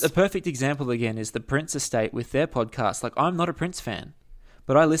loss. And a perfect example again is the Prince estate with their podcast. Like, I'm not a Prince fan,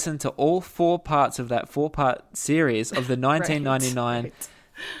 but I listened to all 4 parts of that 4-part series of the 1999 Right.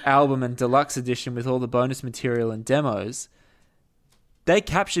 album and deluxe edition with all the bonus material and demos. They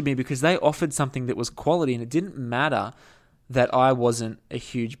captured me because they offered something that was quality, and it didn't matter that I wasn't a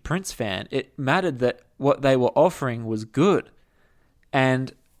huge Prince fan. It mattered that what they were offering was good.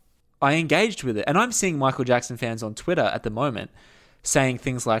 And I engaged with it. And I'm seeing Michael Jackson fans on Twitter at the moment saying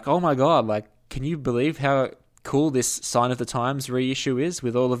things like, oh my God, like, can you believe how cool this Sign of the Times reissue is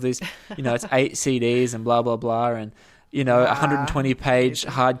with all of these, it's 8 CDs and blah, blah, blah. And, a 120-page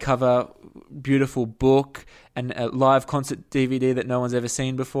hardcover, beautiful book and a live concert DVD that no one's ever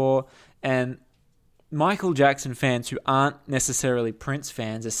seen before. And Michael Jackson fans who aren't necessarily Prince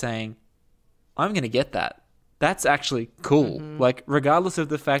fans are saying, I'm going to get that. That's actually cool. Like, regardless of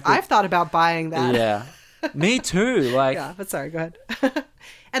the fact that... I've thought about buying that. Yeah. Me too. Like, Yeah, but sorry, go ahead.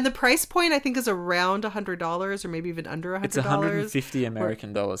 And the price point, I think, is around $100 or maybe even under $100. It's 150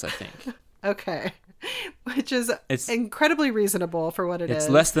 American dollars, I think. Okay. Which is incredibly reasonable for what it is. It's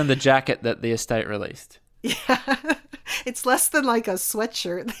less than the jacket that the estate released. Yeah. It's less than like a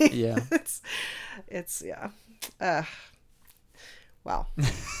sweatshirt. Yeah. It's yeah. Wow.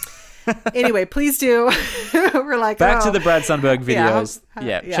 Anyway, please do. We're like, back to the Brad Sundberg videos.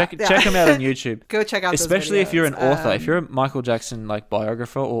 Check them out on YouTube. Go check out especially those videos. If you're an author. If you're a Michael Jackson like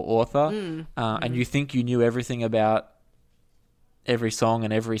biographer or author, and you think you knew everything about every song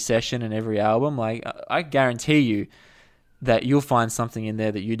and every session and every album, like, I guarantee you that you'll find something in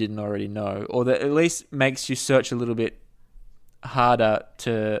there that you didn't already know, or that at least makes you search a little bit harder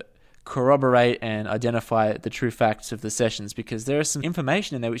to corroborate and identify the true facts of the sessions, because there is some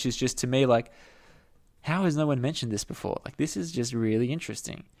information in there which is just, to me, like, how has no one mentioned this before? Like, this is just really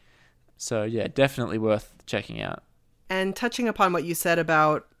interesting. So yeah, definitely worth checking out. And touching upon what you said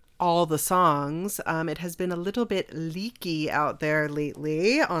about all the songs, it has been a little bit leaky out there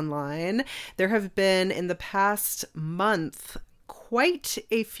lately online. There have been, in the past month, quite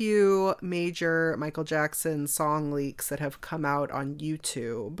a few major Michael Jackson song leaks that have come out on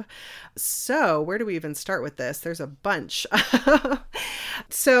YouTube. So where do we even start with this? There's a bunch.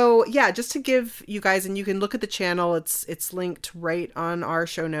 So yeah, just to give you guys, and you can look at the channel, it's linked right on our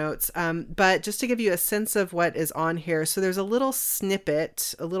show notes. But just to give you a sense of what is on here. So there's a little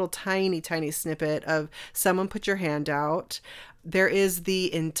snippet, a little tiny snippet of Someone Put Your Hand Out. There is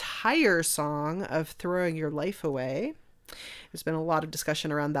the entire song of Throwing Your Life Away. There's been a lot of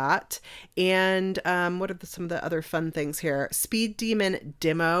discussion around that. And what are some of the other fun things here? Speed Demon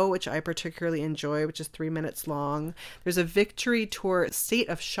Demo, which I particularly enjoy, which is 3 minutes long. There's a Victory Tour State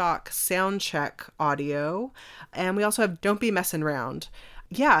of Shock soundcheck audio. And we also have Don't Be Messin' Round.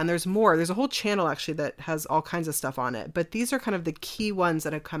 Yeah, and there's more. There's a whole channel, actually, that has all kinds of stuff on it. But these are kind of the key ones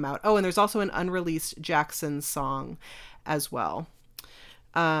that have come out. Oh, and there's also an unreleased Jackson song as well,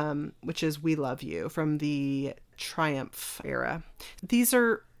 which is We Love You from the Triumph era. These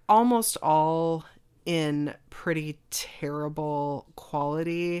are almost all in pretty terrible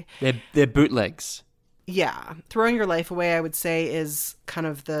quality. They're bootlegs. Yeah. Throwing Your Life Away, I would say, is kind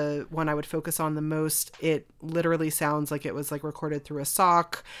of the one I would focus on the most. It literally sounds like it was like recorded through a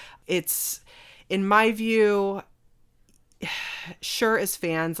sock. It's, in my view, sure, as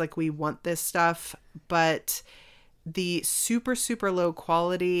fans, like, we want this stuff, but the super, super low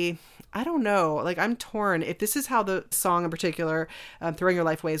quality, I don't know. Like, I'm torn. If this is how the song in particular, Throwing Your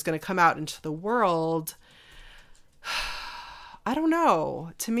Life Away, is going to come out into the world, I don't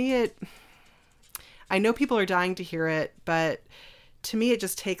know. To me, I know people are dying to hear it, but to me, it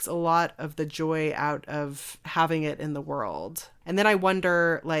just takes a lot of the joy out of having it in the world. And then I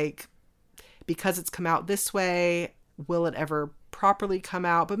wonder, like, because it's come out this way, will it ever properly come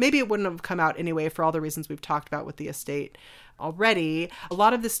out? But maybe it wouldn't have come out anyway for all the reasons we've talked about with the estate already. A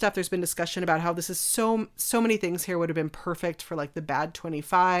lot of this stuff, there's been discussion about how this is so many things here would have been perfect for, like, the Bad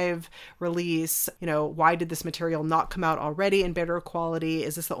 25 release. You know, why did this material not come out already in better quality?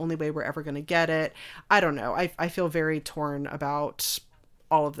 Is this the only way we're ever going to get it? I don't know. I feel very torn about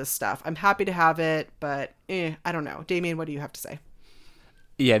all of this stuff. I'm happy to have it, but I don't know. Damien, what do you have to say?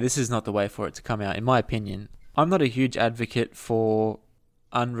 Yeah, this is not the way for it to come out, in my opinion. I'm not a huge advocate for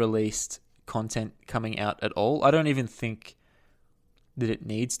unreleased content coming out at all. I don't even think that it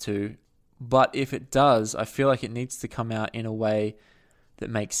needs to, but if it does, I feel like it needs to come out in a way that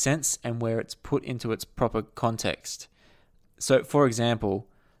makes sense and where it's put into its proper context. So, for example,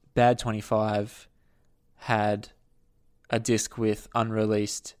 Bad 25 had a disc with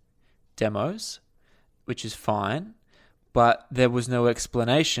unreleased demos, which is fine, but there was no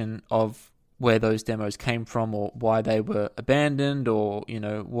explanation of where those demos came from or why they were abandoned or, you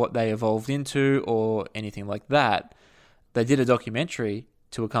know, what they evolved into or anything like that. They did a documentary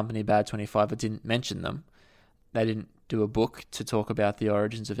to accompany Bad 25, it didn't mention them. They didn't do a book to talk about the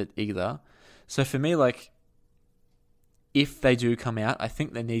origins of it either. So for me, like, if they do come out, I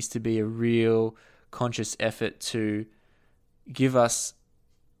think there needs to be a real conscious effort to give us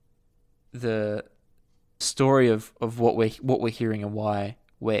the story of what we're hearing and why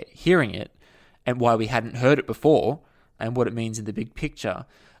we're hearing it, and why we hadn't heard it before, and what it means in the big picture.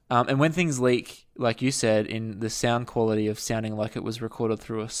 And when things leak, like you said, in the sound quality of sounding like it was recorded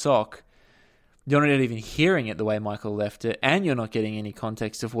through a sock, you're not even hearing it the way Michael left it, and you're not getting any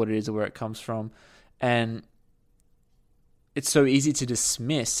context of what it is or where it comes from. And it's so easy to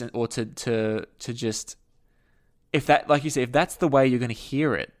dismiss, or to just, if that, like you say, if that's the way you're going to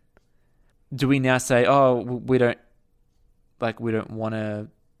hear it, do we now say, oh, we don't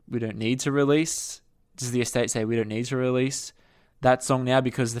need to release? Does the estate say we don't need to release that song now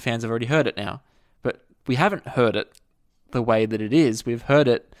because the fans have already heard it now? But we haven't heard it the way that it is. We've heard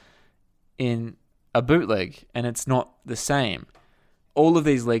it in a bootleg, and it's not the same. All of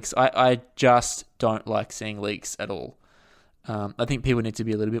these leaks, I just don't like seeing leaks at all. I think people need to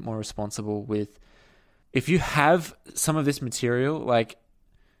be a little bit more responsible with, if you have some of this material, like,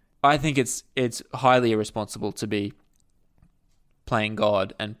 I think it's highly irresponsible to be playing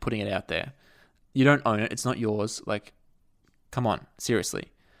God and putting it out there. You don't own it. It's not yours. Like, come on,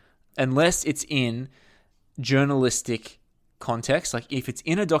 seriously. Unless it's in journalistic context, like if it's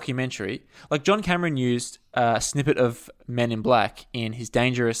in a documentary, like John Cameron used a snippet of Men in Black in his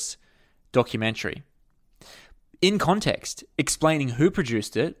Dangerous documentary. In context, explaining who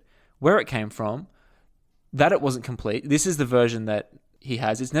produced it, where it came from, that it wasn't complete. This is the version that he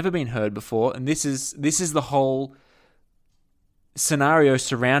has. It's never been heard before, and this is the whole scenario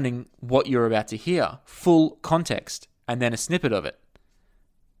surrounding what you're about to hear. Full context, and then a snippet of it.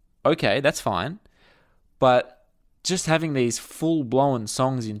 Okay, that's fine. But just having these full-blown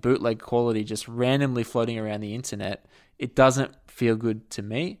songs in bootleg quality just randomly floating around the internet, it doesn't feel good to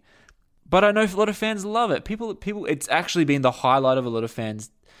me. But I know a lot of fans love it. People, it's actually been the highlight of a lot of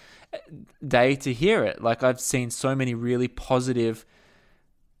fans' day to hear it. Like, I've seen so many really positive,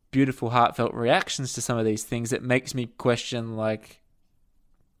 beautiful, heartfelt reactions to some of these things that makes me question, like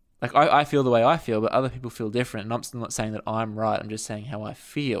I feel the way I feel, but other people feel different. And I'm not saying that I'm right. I'm just saying how I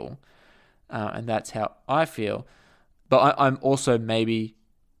feel, and that's how I feel. But I'm also maybe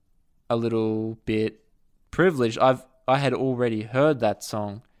a little bit privileged. I had already heard that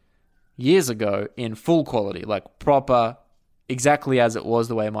song years ago in full quality, like proper, exactly as it was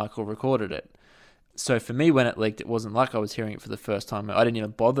the way Michael recorded it. So for me, when it leaked, it wasn't like I was hearing it for the first time. I didn't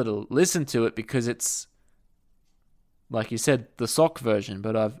even bother to listen to it because it's, like you said, the sock version,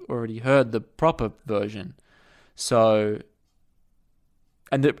 but I've already heard the proper version. So,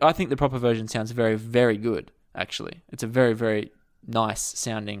 and I think the proper version sounds very, very good, actually. It's a very, very nice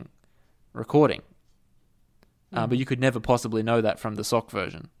sounding recording. But you could never possibly know that from the sock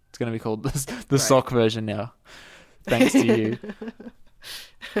version. It's going to be called the sock version now, thanks to you.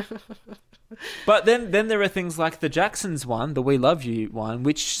 But then there are things like the Jacksons one, the We Love You one,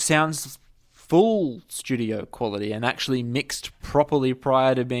 which sounds full studio quality and actually mixed properly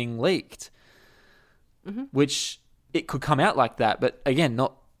prior to being leaked. Mm-hmm. Which it could come out like that, but again,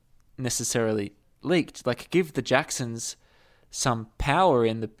 not necessarily leaked. Like, give the Jacksons some power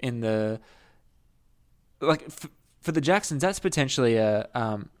in the like for the Jacksons. That's potentially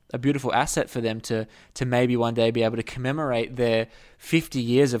a beautiful asset for them to maybe one day be able to commemorate their 50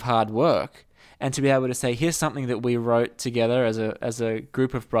 years of hard work, and to be able to say, here's something that we wrote together as a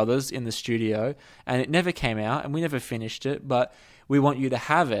group of brothers in the studio, and it never came out and we never finished it, but we want you to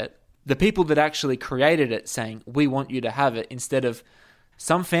have it. The people that actually created it saying, we want you to have it, instead of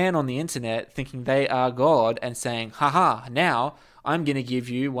some fan on the internet thinking they are God and saying, haha, now I'm going to give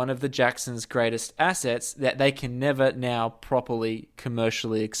you one of the Jacksons' greatest assets that they can never now properly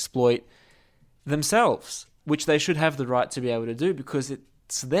commercially exploit themselves, which they should have the right to be able to do because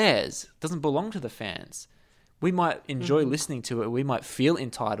it's theirs. It doesn't belong to the fans. We might enjoy listening to it. We might feel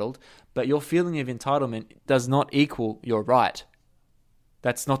entitled, but your feeling of entitlement does not equal your right.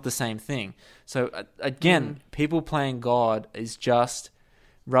 That's not the same thing. So again, people playing God is just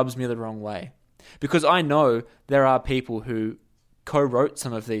rubs me the wrong way, because I know there are people who co-wrote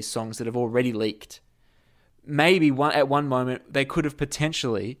some of these songs that have already leaked. Maybe at one moment they could have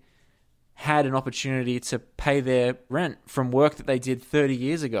potentially had an opportunity to pay their rent from work that they did 30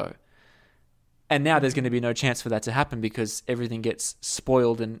 years ago. And now there's going to be no chance for that to happen because everything gets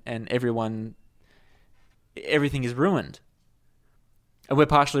spoiled and everything is ruined. And we're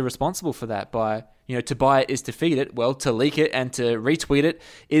partially responsible for that by, to buy it is to feed it. Well, to leak it and to retweet it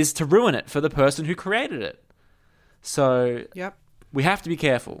is to ruin it for the person who created it. So, yep. we have to be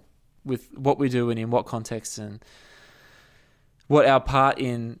careful with what we do and in what context and what our part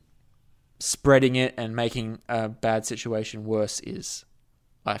in spreading it and making a bad situation worse is,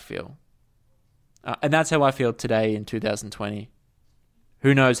 I feel. And that's how I feel today in 2020.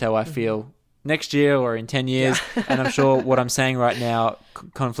 Who knows how I feel next year or in 10 years. Yeah. And I'm sure what I'm saying right now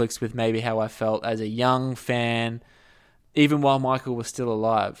conflicts with maybe how I felt as a young fan, even while Michael was still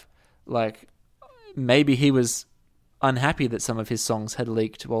alive. Like, maybe he was unhappy that some of his songs had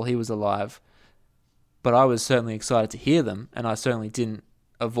leaked while he was alive, but I was certainly excited to hear them, and I certainly didn't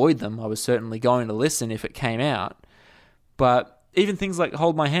avoid them. I was certainly going to listen if it came out. But even things like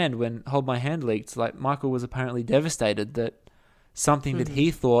Hold My Hand, when Hold My Hand leaked, like, Michael was apparently devastated that something that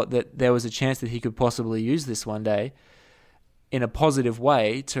he thought that there was a chance that he could possibly use this one day in a positive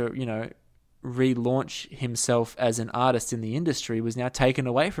way to, you know, relaunch himself as an artist in the industry was now taken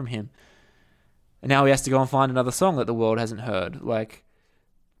away from him. And now he has to go and find another song that the world hasn't heard. Like,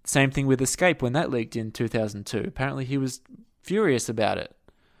 same thing with Escape when that leaked in 2002. Apparently he was furious about it.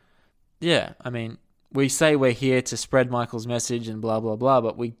 Yeah, I mean, we say we're here to spread Michael's message and blah, blah, blah,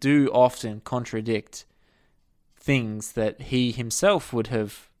 but we do often contradict things that he himself would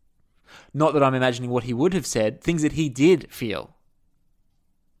have, not that I'm imagining what he would have said, things that he did feel.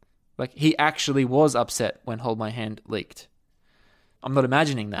 Like, he actually was upset when Hold My Hand leaked. I'm not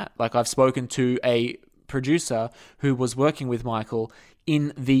imagining that. Like, I've spoken to a producer who was working with Michael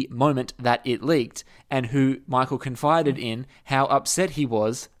in the moment that it leaked, and who Michael confided in how upset he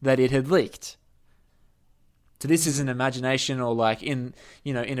was that it had leaked. So this is an imagination, or like in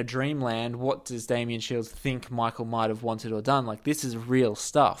a dreamland, what does Damien Shields think Michael might have wanted or done? Like, this is real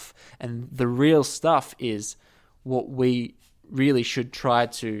stuff. And the real stuff is what we really should try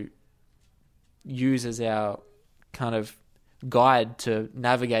to use as our kind of guide to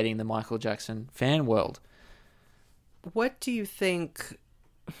navigating the Michael Jackson fan world. What do you think?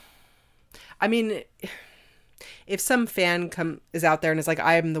 I mean, if some fan is out there and is like,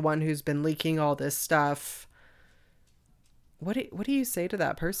 I'm the one who's been leaking all this stuff, what do you say to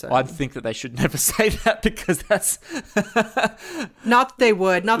that person? Well, I think that they should never say that, because that's not that they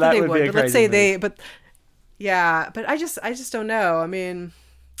would, but let's say move. but I just don't know. I mean,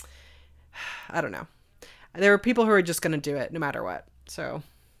 I don't know. There are people who are just going to do it no matter what. So,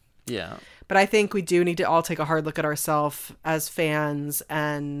 yeah. But I think we do need to all take a hard look at ourselves as fans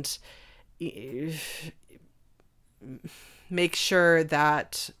and make sure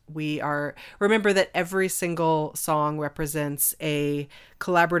that remember that every single song represents a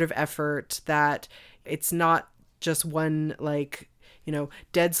collaborative effort, that it's not just one, like,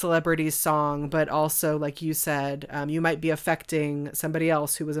 dead celebrity's song, but also, like you said, you might be affecting somebody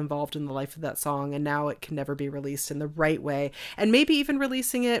else who was involved in the life of that song, and now it can never be released in the right way. And maybe even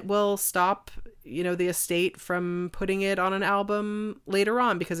releasing it will stop, the estate from putting it on an album later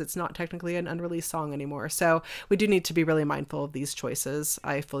on, because it's not technically an unreleased song anymore. So we do need to be really mindful of these choices.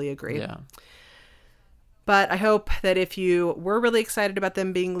 I fully agree. Yeah. But I hope that if you were really excited about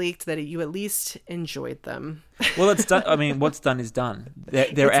them being leaked, that you at least enjoyed them. Well, it's done. I mean, what's done is done.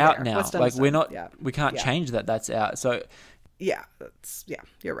 They're out there. now. Like, we can't change that. That's out. So yeah,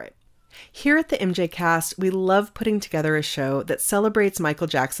 you're right. Here at the MJ Cast, we love putting together a show that celebrates Michael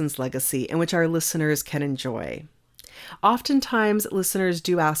Jackson's legacy and which our listeners can enjoy. Oftentimes, listeners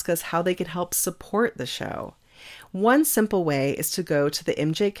do ask us how they can help support the show. One simple way is to go to the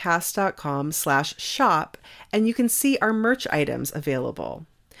mjcast.com/shop, and you can see our merch items available.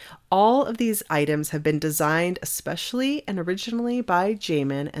 All of these items have been designed especially and originally by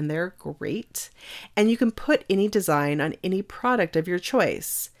Jamin, and they're great. And you can put any design on any product of your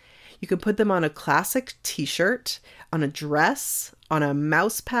choice. You can put them on a classic t-shirt, on a dress, on a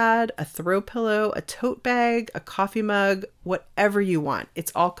mouse pad, a throw pillow, a tote bag, a coffee mug, whatever you want.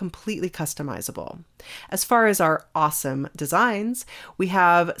 It's all completely customizable. As far as our awesome designs, we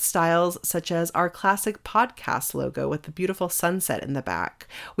have styles such as our classic podcast logo with the beautiful sunset in the back.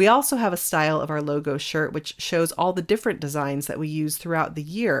 We also have a style of our logo shirt which shows all the different designs that we use throughout the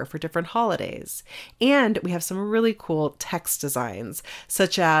year for different holidays. And we have some really cool text designs,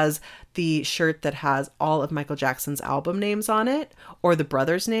 such as the shirt that has all of Michael Jackson's album names on it, or the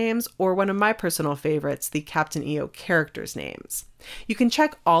brothers' names, or one of my personal favorites, the Captain EO characters' names. You can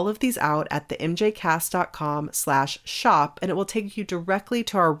check all of these out at the mjcast.com/shop, and it will take you directly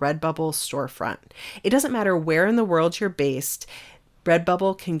to our Redbubble storefront. It doesn't matter where in the world you're based,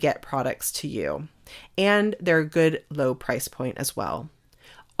 Redbubble can get products to you. And they're a good low price point as well.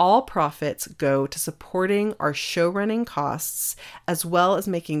 All profits go to supporting our show running costs, as well as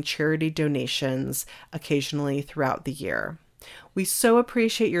making charity donations occasionally throughout the year. We so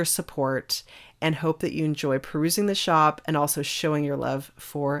appreciate your support and hope that you enjoy perusing the shop and also showing your love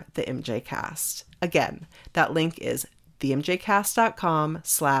for the MJ Cast. Again, that link is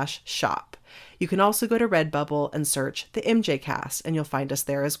themjcast.com/shop. You can also go to Redbubble and search the MJ Cast, and you'll find us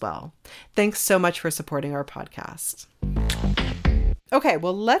there as well. Thanks so much for supporting our podcast. Okay,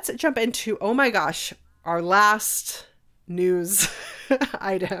 well, let's jump into, oh my gosh, our last news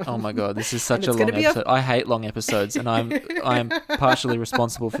item. Oh my god, this is such a long episode. I hate long episodes, and I'm partially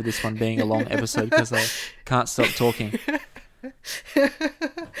responsible for this one being a long episode because I can't stop talking.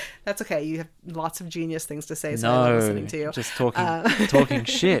 That's okay. You have lots of genius things to say, so I love listening to you. Just talking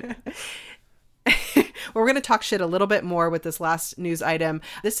shit. We're going to talk shit a little bit more with this last news item.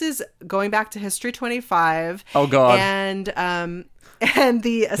 This is going back to History 25. Oh god. And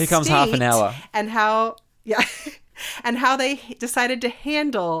the estate. Here comes half an hour. And how and how they decided to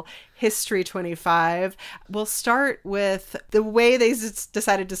handle History 25. We'll start with the way they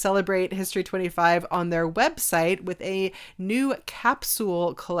decided to celebrate History 25 on their website with a new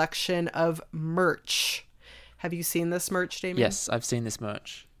capsule collection of merch. Have you seen this merch, Damien? Yes, I've seen this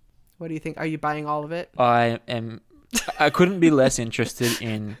merch. What do you think? Are you buying all of it? I couldn't be less interested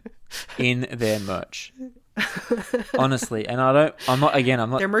in their merch. Honestly, and I'm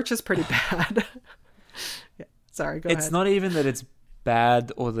not. Their merch is pretty bad. Yeah. Sorry, go ahead. It's not even that it's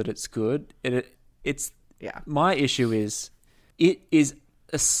bad or that it's good. It's my issue is it is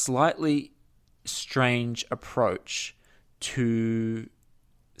a slightly strange approach to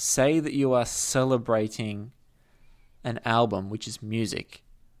say that you are celebrating an album, which is music,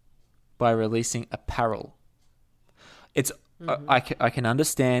 by releasing apparel. It's I can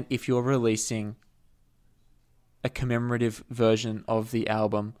understand if you're releasing a commemorative version of the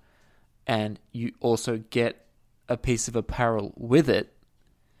album and you also get a piece of apparel with it.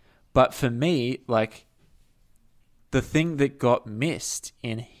 But for me, like, the thing that got missed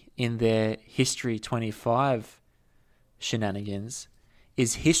in their History 25 shenanigans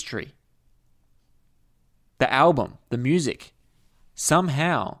is history. The album, the music.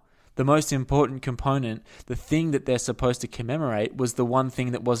 Somehow, the most important component, the thing that they're supposed to commemorate, was the one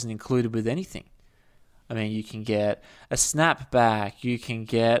thing that wasn't included with anything. I mean, you can get a snapback, you can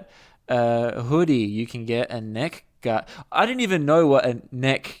get a hoodie, you can get a neck guard. I didn't even know what a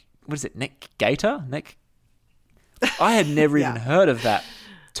neck gaiter? I had never even heard of that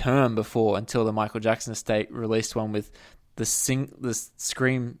term before until the Michael Jackson estate released one with the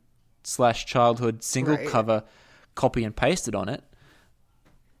Scream/Childhood single cover copy and pasted on it.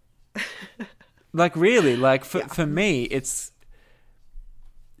 Like, really, like, for me, it's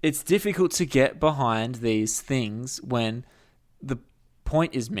difficult to get behind these things when the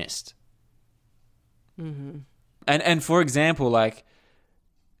point is missed. Mm-hmm. And for example, like,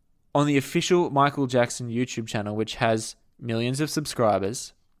 on the official Michael Jackson YouTube channel, which has millions of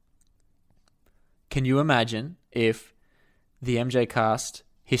subscribers, can you imagine if the MJ Cast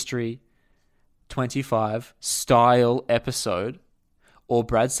History 25 style episode, or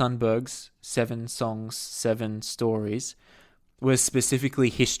Brad Sundberg's 7 Songs, 7 Stories, was specifically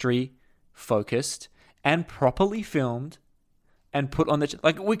history focused and properly filmed and put on the...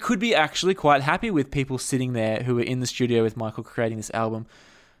 Like, we could be actually quite happy with people sitting there who were in the studio with Michael creating this album,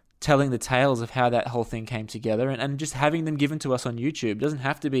 telling the tales of how that whole thing came together, and just having them given to us on YouTube. It doesn't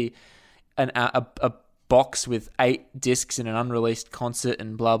have to be a box with 8 discs and an unreleased concert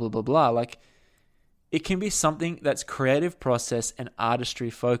and blah, blah, blah, blah. Like, it can be something that's creative process and artistry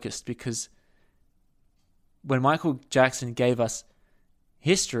focused, because when Michael Jackson gave us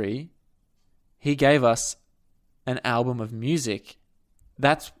history, he gave us an album of music.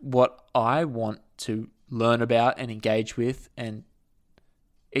 That's what I want to learn about and engage with, and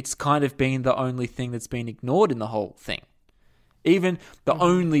it's kind of been the only thing that's been ignored in the whole thing. Even the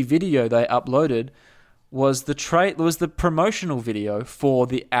only video they uploaded was the promotional video for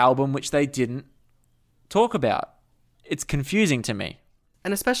the album, which they didn't talk about. It's confusing to me.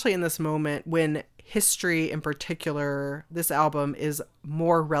 And especially in this moment when history in particular, this album is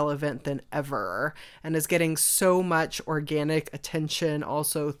more relevant than ever and is getting so much organic attention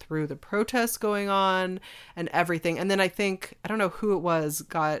also through the protests going on and everything. And then I think, I don't know who it was,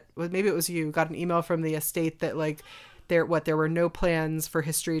 maybe it was you, got an email from the estate that like there were no plans for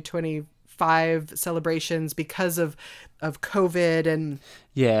History 25 celebrations because of COVID, and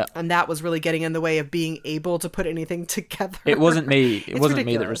that was really getting in the way of being able to put anything together. It wasn't me. It wasn't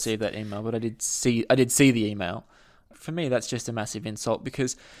me that received that email, but I did see the email. For me, that's just a massive insult,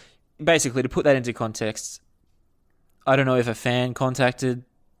 because basically, to put that into context, I don't know if a fan contacted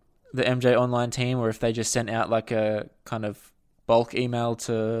the MJ Online team or if they just sent out like a kind of bulk email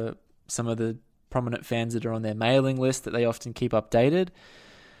to some of the prominent fans that are on their mailing list that they often keep updated.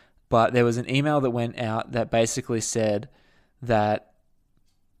 But there was an email that went out that basically said that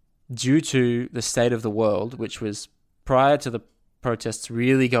due to the state of the world, which was prior to the protests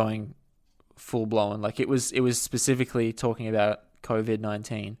really going full-blown, like it was specifically talking about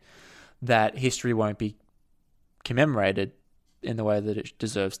COVID-19, that history won't be commemorated in the way that it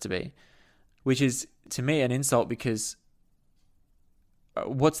deserves to be, which is, to me, an insult, because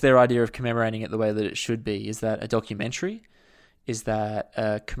what's their idea of commemorating it the way that it should be? Is that a documentary? Is that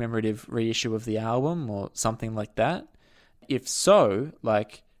a commemorative reissue of the album or something like that? If so,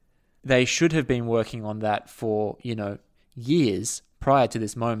 like, they should have been working on that for, years prior to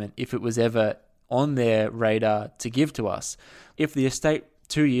this moment, if it was ever on their radar to give to us. If the estate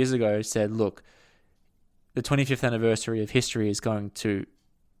 2 years ago said, look, the 25th anniversary of history is going to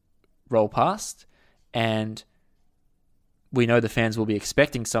roll past, and we know the fans will be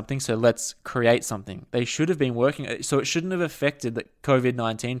expecting something, so let's create something. They should have been working, so it shouldn't have affected that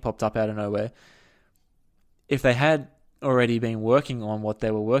COVID-19 popped up out of nowhere. If they had already been working on what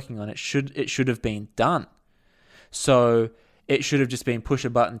they were working on, it should have been done. So it should have just been push a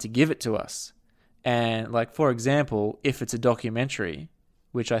button to give it to us. And like, for example, if it's a documentary,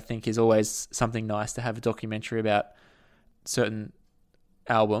 which I think is always something nice to have a documentary about certain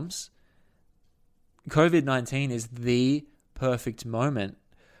albums, COVID-19 is the perfect moment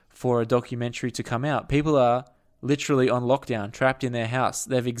for a documentary to come out. People are literally on lockdown, trapped in their house.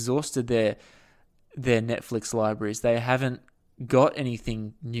 They've exhausted their Netflix libraries. They haven't got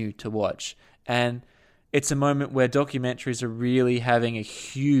anything new to watch. And it's a moment where documentaries are really having a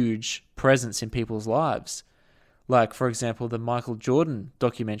huge presence in people's lives. Like, for example, the Michael Jordan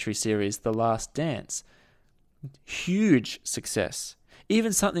documentary series, The Last Dance. Huge success.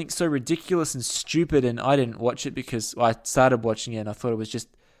 Even something so ridiculous and stupid, and I didn't watch it because I started watching it and I thought it was just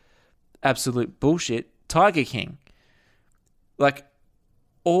absolute bullshit, Tiger King. Like,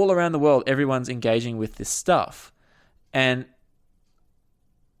 all around the world, everyone's engaging with this stuff. And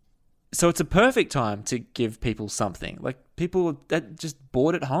so it's a perfect time to give people something. Like, people that just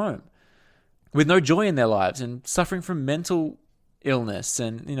bored at home with no joy in their lives and suffering from mental illness,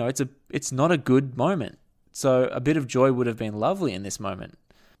 and it's not a good moment. So a bit of joy would have been lovely in this moment.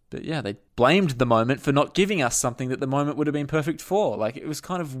 But yeah, they blamed the moment for not giving us something that the moment would have been perfect for. Like, it was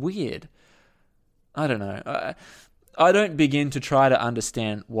kind of weird. I don't know. I don't begin to try to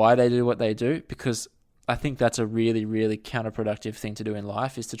understand why they do what they do, because I think that's a really, really counterproductive thing to do in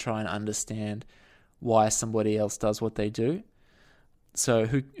life, is to try and understand why somebody else does what they do. So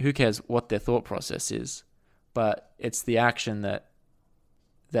who cares what their thought process is? But it's the action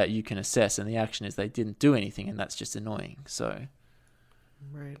that you can assess, and the action is they didn't do anything, and that's just annoying. So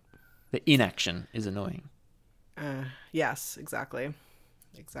right, the inaction is annoying. Yes, exactly.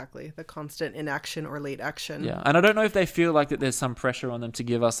 The constant inaction or late action. Yeah, and I don't know if they feel like that there's some pressure on them to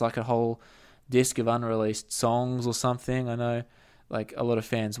give us like a whole disc of unreleased songs or something. I know like a lot of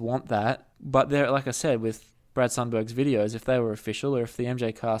fans want that, but they're, like I said, with Brad Sundberg's videos, if they were official, or if the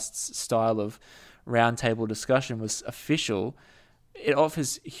MJ Cast's style of roundtable discussion was official, it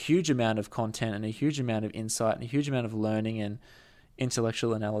offers a huge amount of content and a huge amount of insight and a huge amount of learning and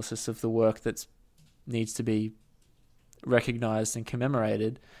intellectual analysis of the work that needs to be recognized and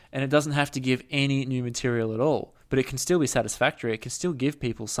commemorated. And it doesn't have to give any new material at all, but it can still be satisfactory. It can still give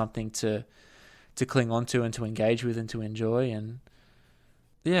people something to cling on to and to engage with and to enjoy. And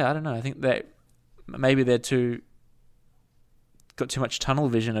yeah, I don't know. I think that maybe got too much tunnel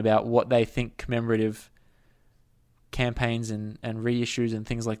vision about what they think commemorative campaigns and reissues and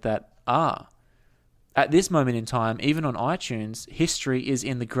things like that are. At this moment in time, even on iTunes, history is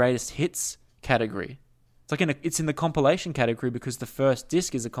in the greatest hits category. It's in the compilation category because the first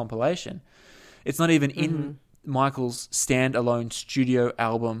disc is a compilation. It's not even in Michael's standalone studio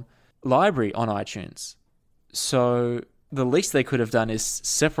album library on iTunes. So the least they could have done is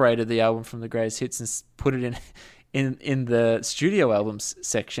separated the album from the greatest hits and put it in the studio albums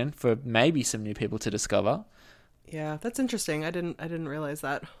section for maybe some new people to discover. Yeah, that's interesting. I didn't realize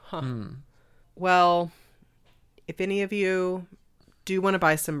that. Huh. Well, if any of you do want to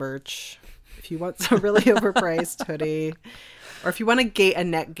buy some merch, if you want some really overpriced hoodie, or if you want a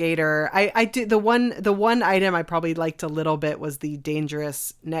neck gaiter, I do the one item I probably liked a little bit was the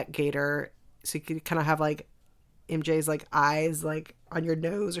dangerous neck gaiter, so you could kind of have like MJ's like eyes like on your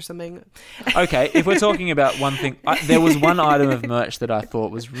nose or something. Okay, if we're talking about one thing, there was one item of merch that I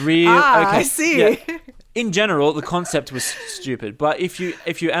thought was real. Okay, I see. Yeah. In general, the concept was stupid, but if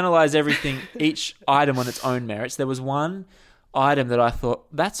you analyze everything, each item on its own merits, there was one item that I thought,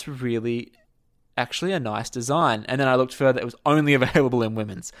 that's really actually a nice design. And then I looked further, it was only available in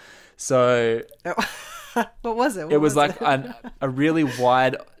women's. So what was it? It was like a really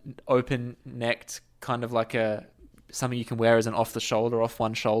wide, open-necked, kind of like something you can wear as an off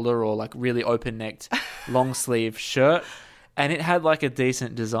one shoulder, or like really open-necked, long-sleeve shirt. And it had like a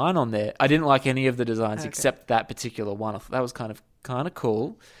decent design on there. I didn't like any of the designs except that particular one. I thought that was kind of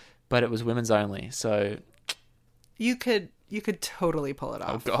cool, but it was women's only. So you could totally pull it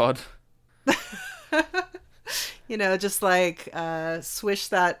off. Oh God. Just like swish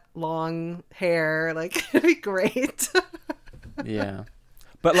that long hair, like it'd be great. Yeah,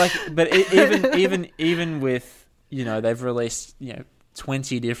 but even with they've released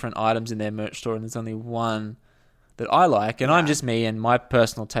 20 different items in their merch store, and there's only one that I like, and I'm just me, and my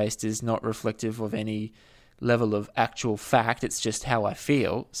personal taste is not reflective of any level of actual fact. It's just how I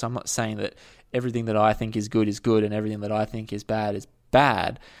feel. So I'm not saying that everything that I think is good and everything that I think is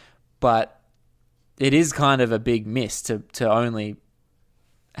bad, but it is kind of a big miss to only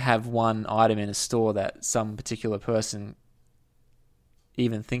have one item in a store that some particular person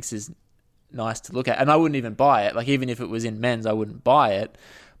even thinks is nice to look at. And I wouldn't even buy it. Like, even if it was in men's, I wouldn't buy it,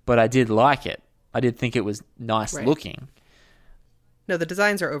 but I did like it. I did think it was nice looking. No, the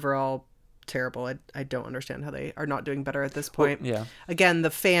designs are overall terrible. I don't understand how they are not doing better at this point. Well, yeah. Again,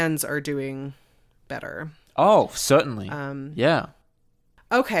 the fans are doing better. Oh, certainly. Yeah.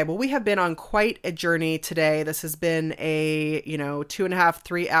 Okay, well, we have been on quite a journey today. This has been a, 2.5,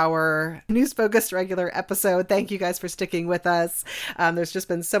 3 hour news focused regular episode. Thank you guys for sticking with us. There's just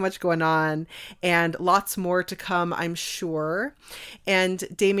been so much going on and lots more to come, I'm sure. And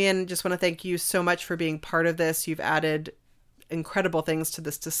Damien, just want to thank you so much for being part of this. You've added incredible things to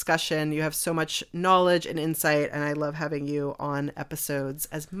this discussion. You have so much knowledge and insight, and I love having you on episodes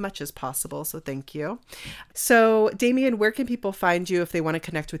as much as possible. So thank you. So Damien, where can people find you if they want to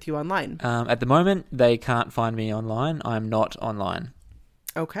connect with you online? At the moment, they can't find me online. I'm not online.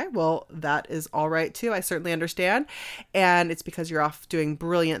 Okay, well, that is all right too. I certainly understand. And it's because you're off doing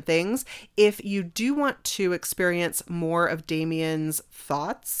brilliant things. If you do want to experience more of Damien's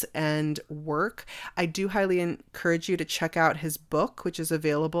thoughts and work, I do highly encourage you to check out his book, which is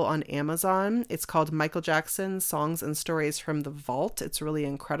available on Amazon. It's called Michael Jackson: Songs and Stories from the Vault. It's really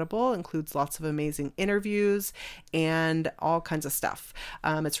incredible. It includes lots of amazing interviews and all kinds of stuff.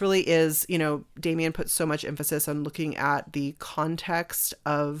 It's really is, Damien puts so much emphasis on looking at the context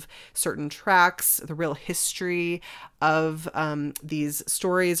of certain tracks, the real history of these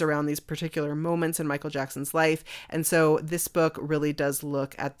stories around these particular moments in Michael Jackson's life. And so this book really does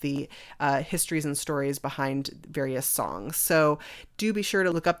look at the histories and stories behind various songs. So do be sure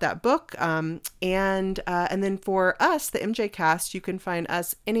to look up that book. And then for us, the MJ Cast, you can find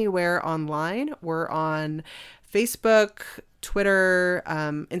us anywhere online. We're on Facebook, Twitter,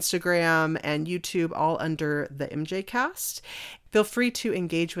 Instagram, and YouTube, all under the MJ Cast. Feel free to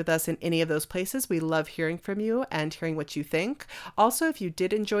engage with us in any of those places. We love hearing from you and hearing what you think. Also, if you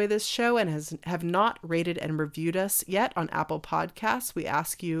did enjoy this show and have not rated and reviewed us yet on Apple Podcasts, we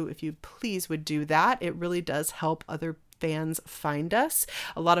ask you if you please would do that. It really does help other fans find us.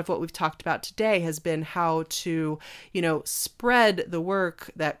 A lot of what we've talked about today has been how to, spread the work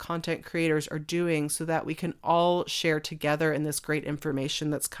that content creators are doing so that we can all share together in this great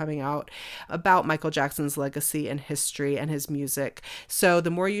information that's coming out about Michael Jackson's legacy and history and his music. So the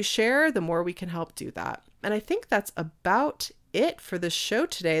more you share, the more we can help do that. And I think that's about it for the show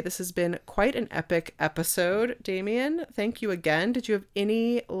today. This has been quite an epic episode. Damien, thank you again. Did you have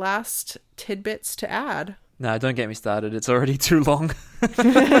any last tidbits to add? No, don't get me started. It's already too long.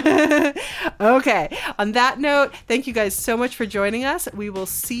 Okay. On that note, thank you guys so much for joining us. We will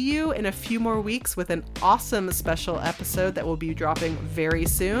see you in a few more weeks with an awesome special episode that will be dropping very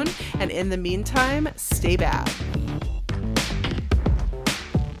soon. And in the meantime, stay bad.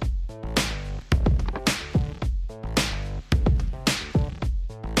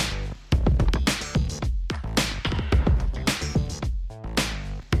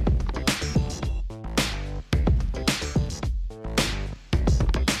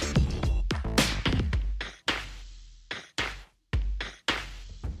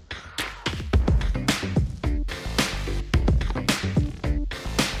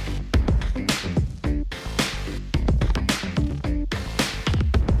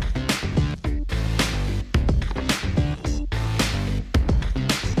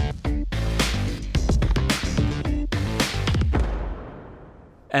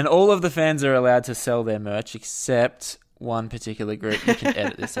 And all of the fans are allowed to sell their merch except one particular group. You can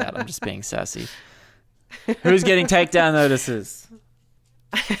edit this out. I'm just being sassy. Who's getting takedown notices?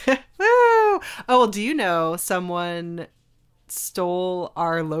 Woo! Oh, well, do you know someone stole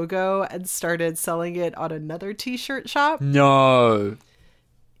our logo and started selling it on another t-shirt shop. No.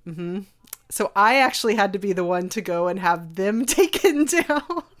 So I actually had to be the one to go and have them taken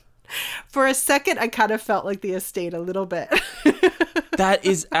down. For a second, I kind of felt like the estate a little bit. That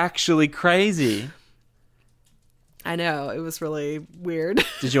is actually crazy. I know, it was really weird.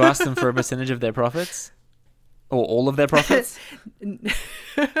 Did you ask them for a percentage of their profits? Or all of their profits?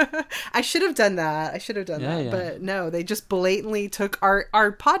 I should have done that. Yeah. But no, they just blatantly took our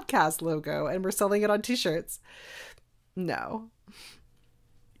podcast logo and were selling it on t-shirts. No.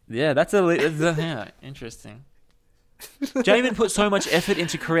 Yeah, yeah, interesting. Jamin put so much effort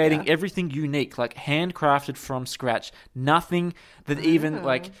into creating everything unique, like handcrafted from scratch. Nothing that even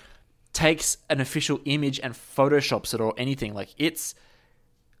like takes an official image and photoshops it or anything. Like it's,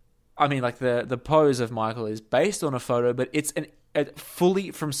 I mean, like the pose of Michael is based on a photo, but it's a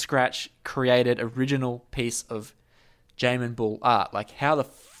fully from scratch created original piece of Jamin Bull art. Like how the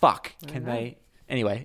fuck can they? Anyway,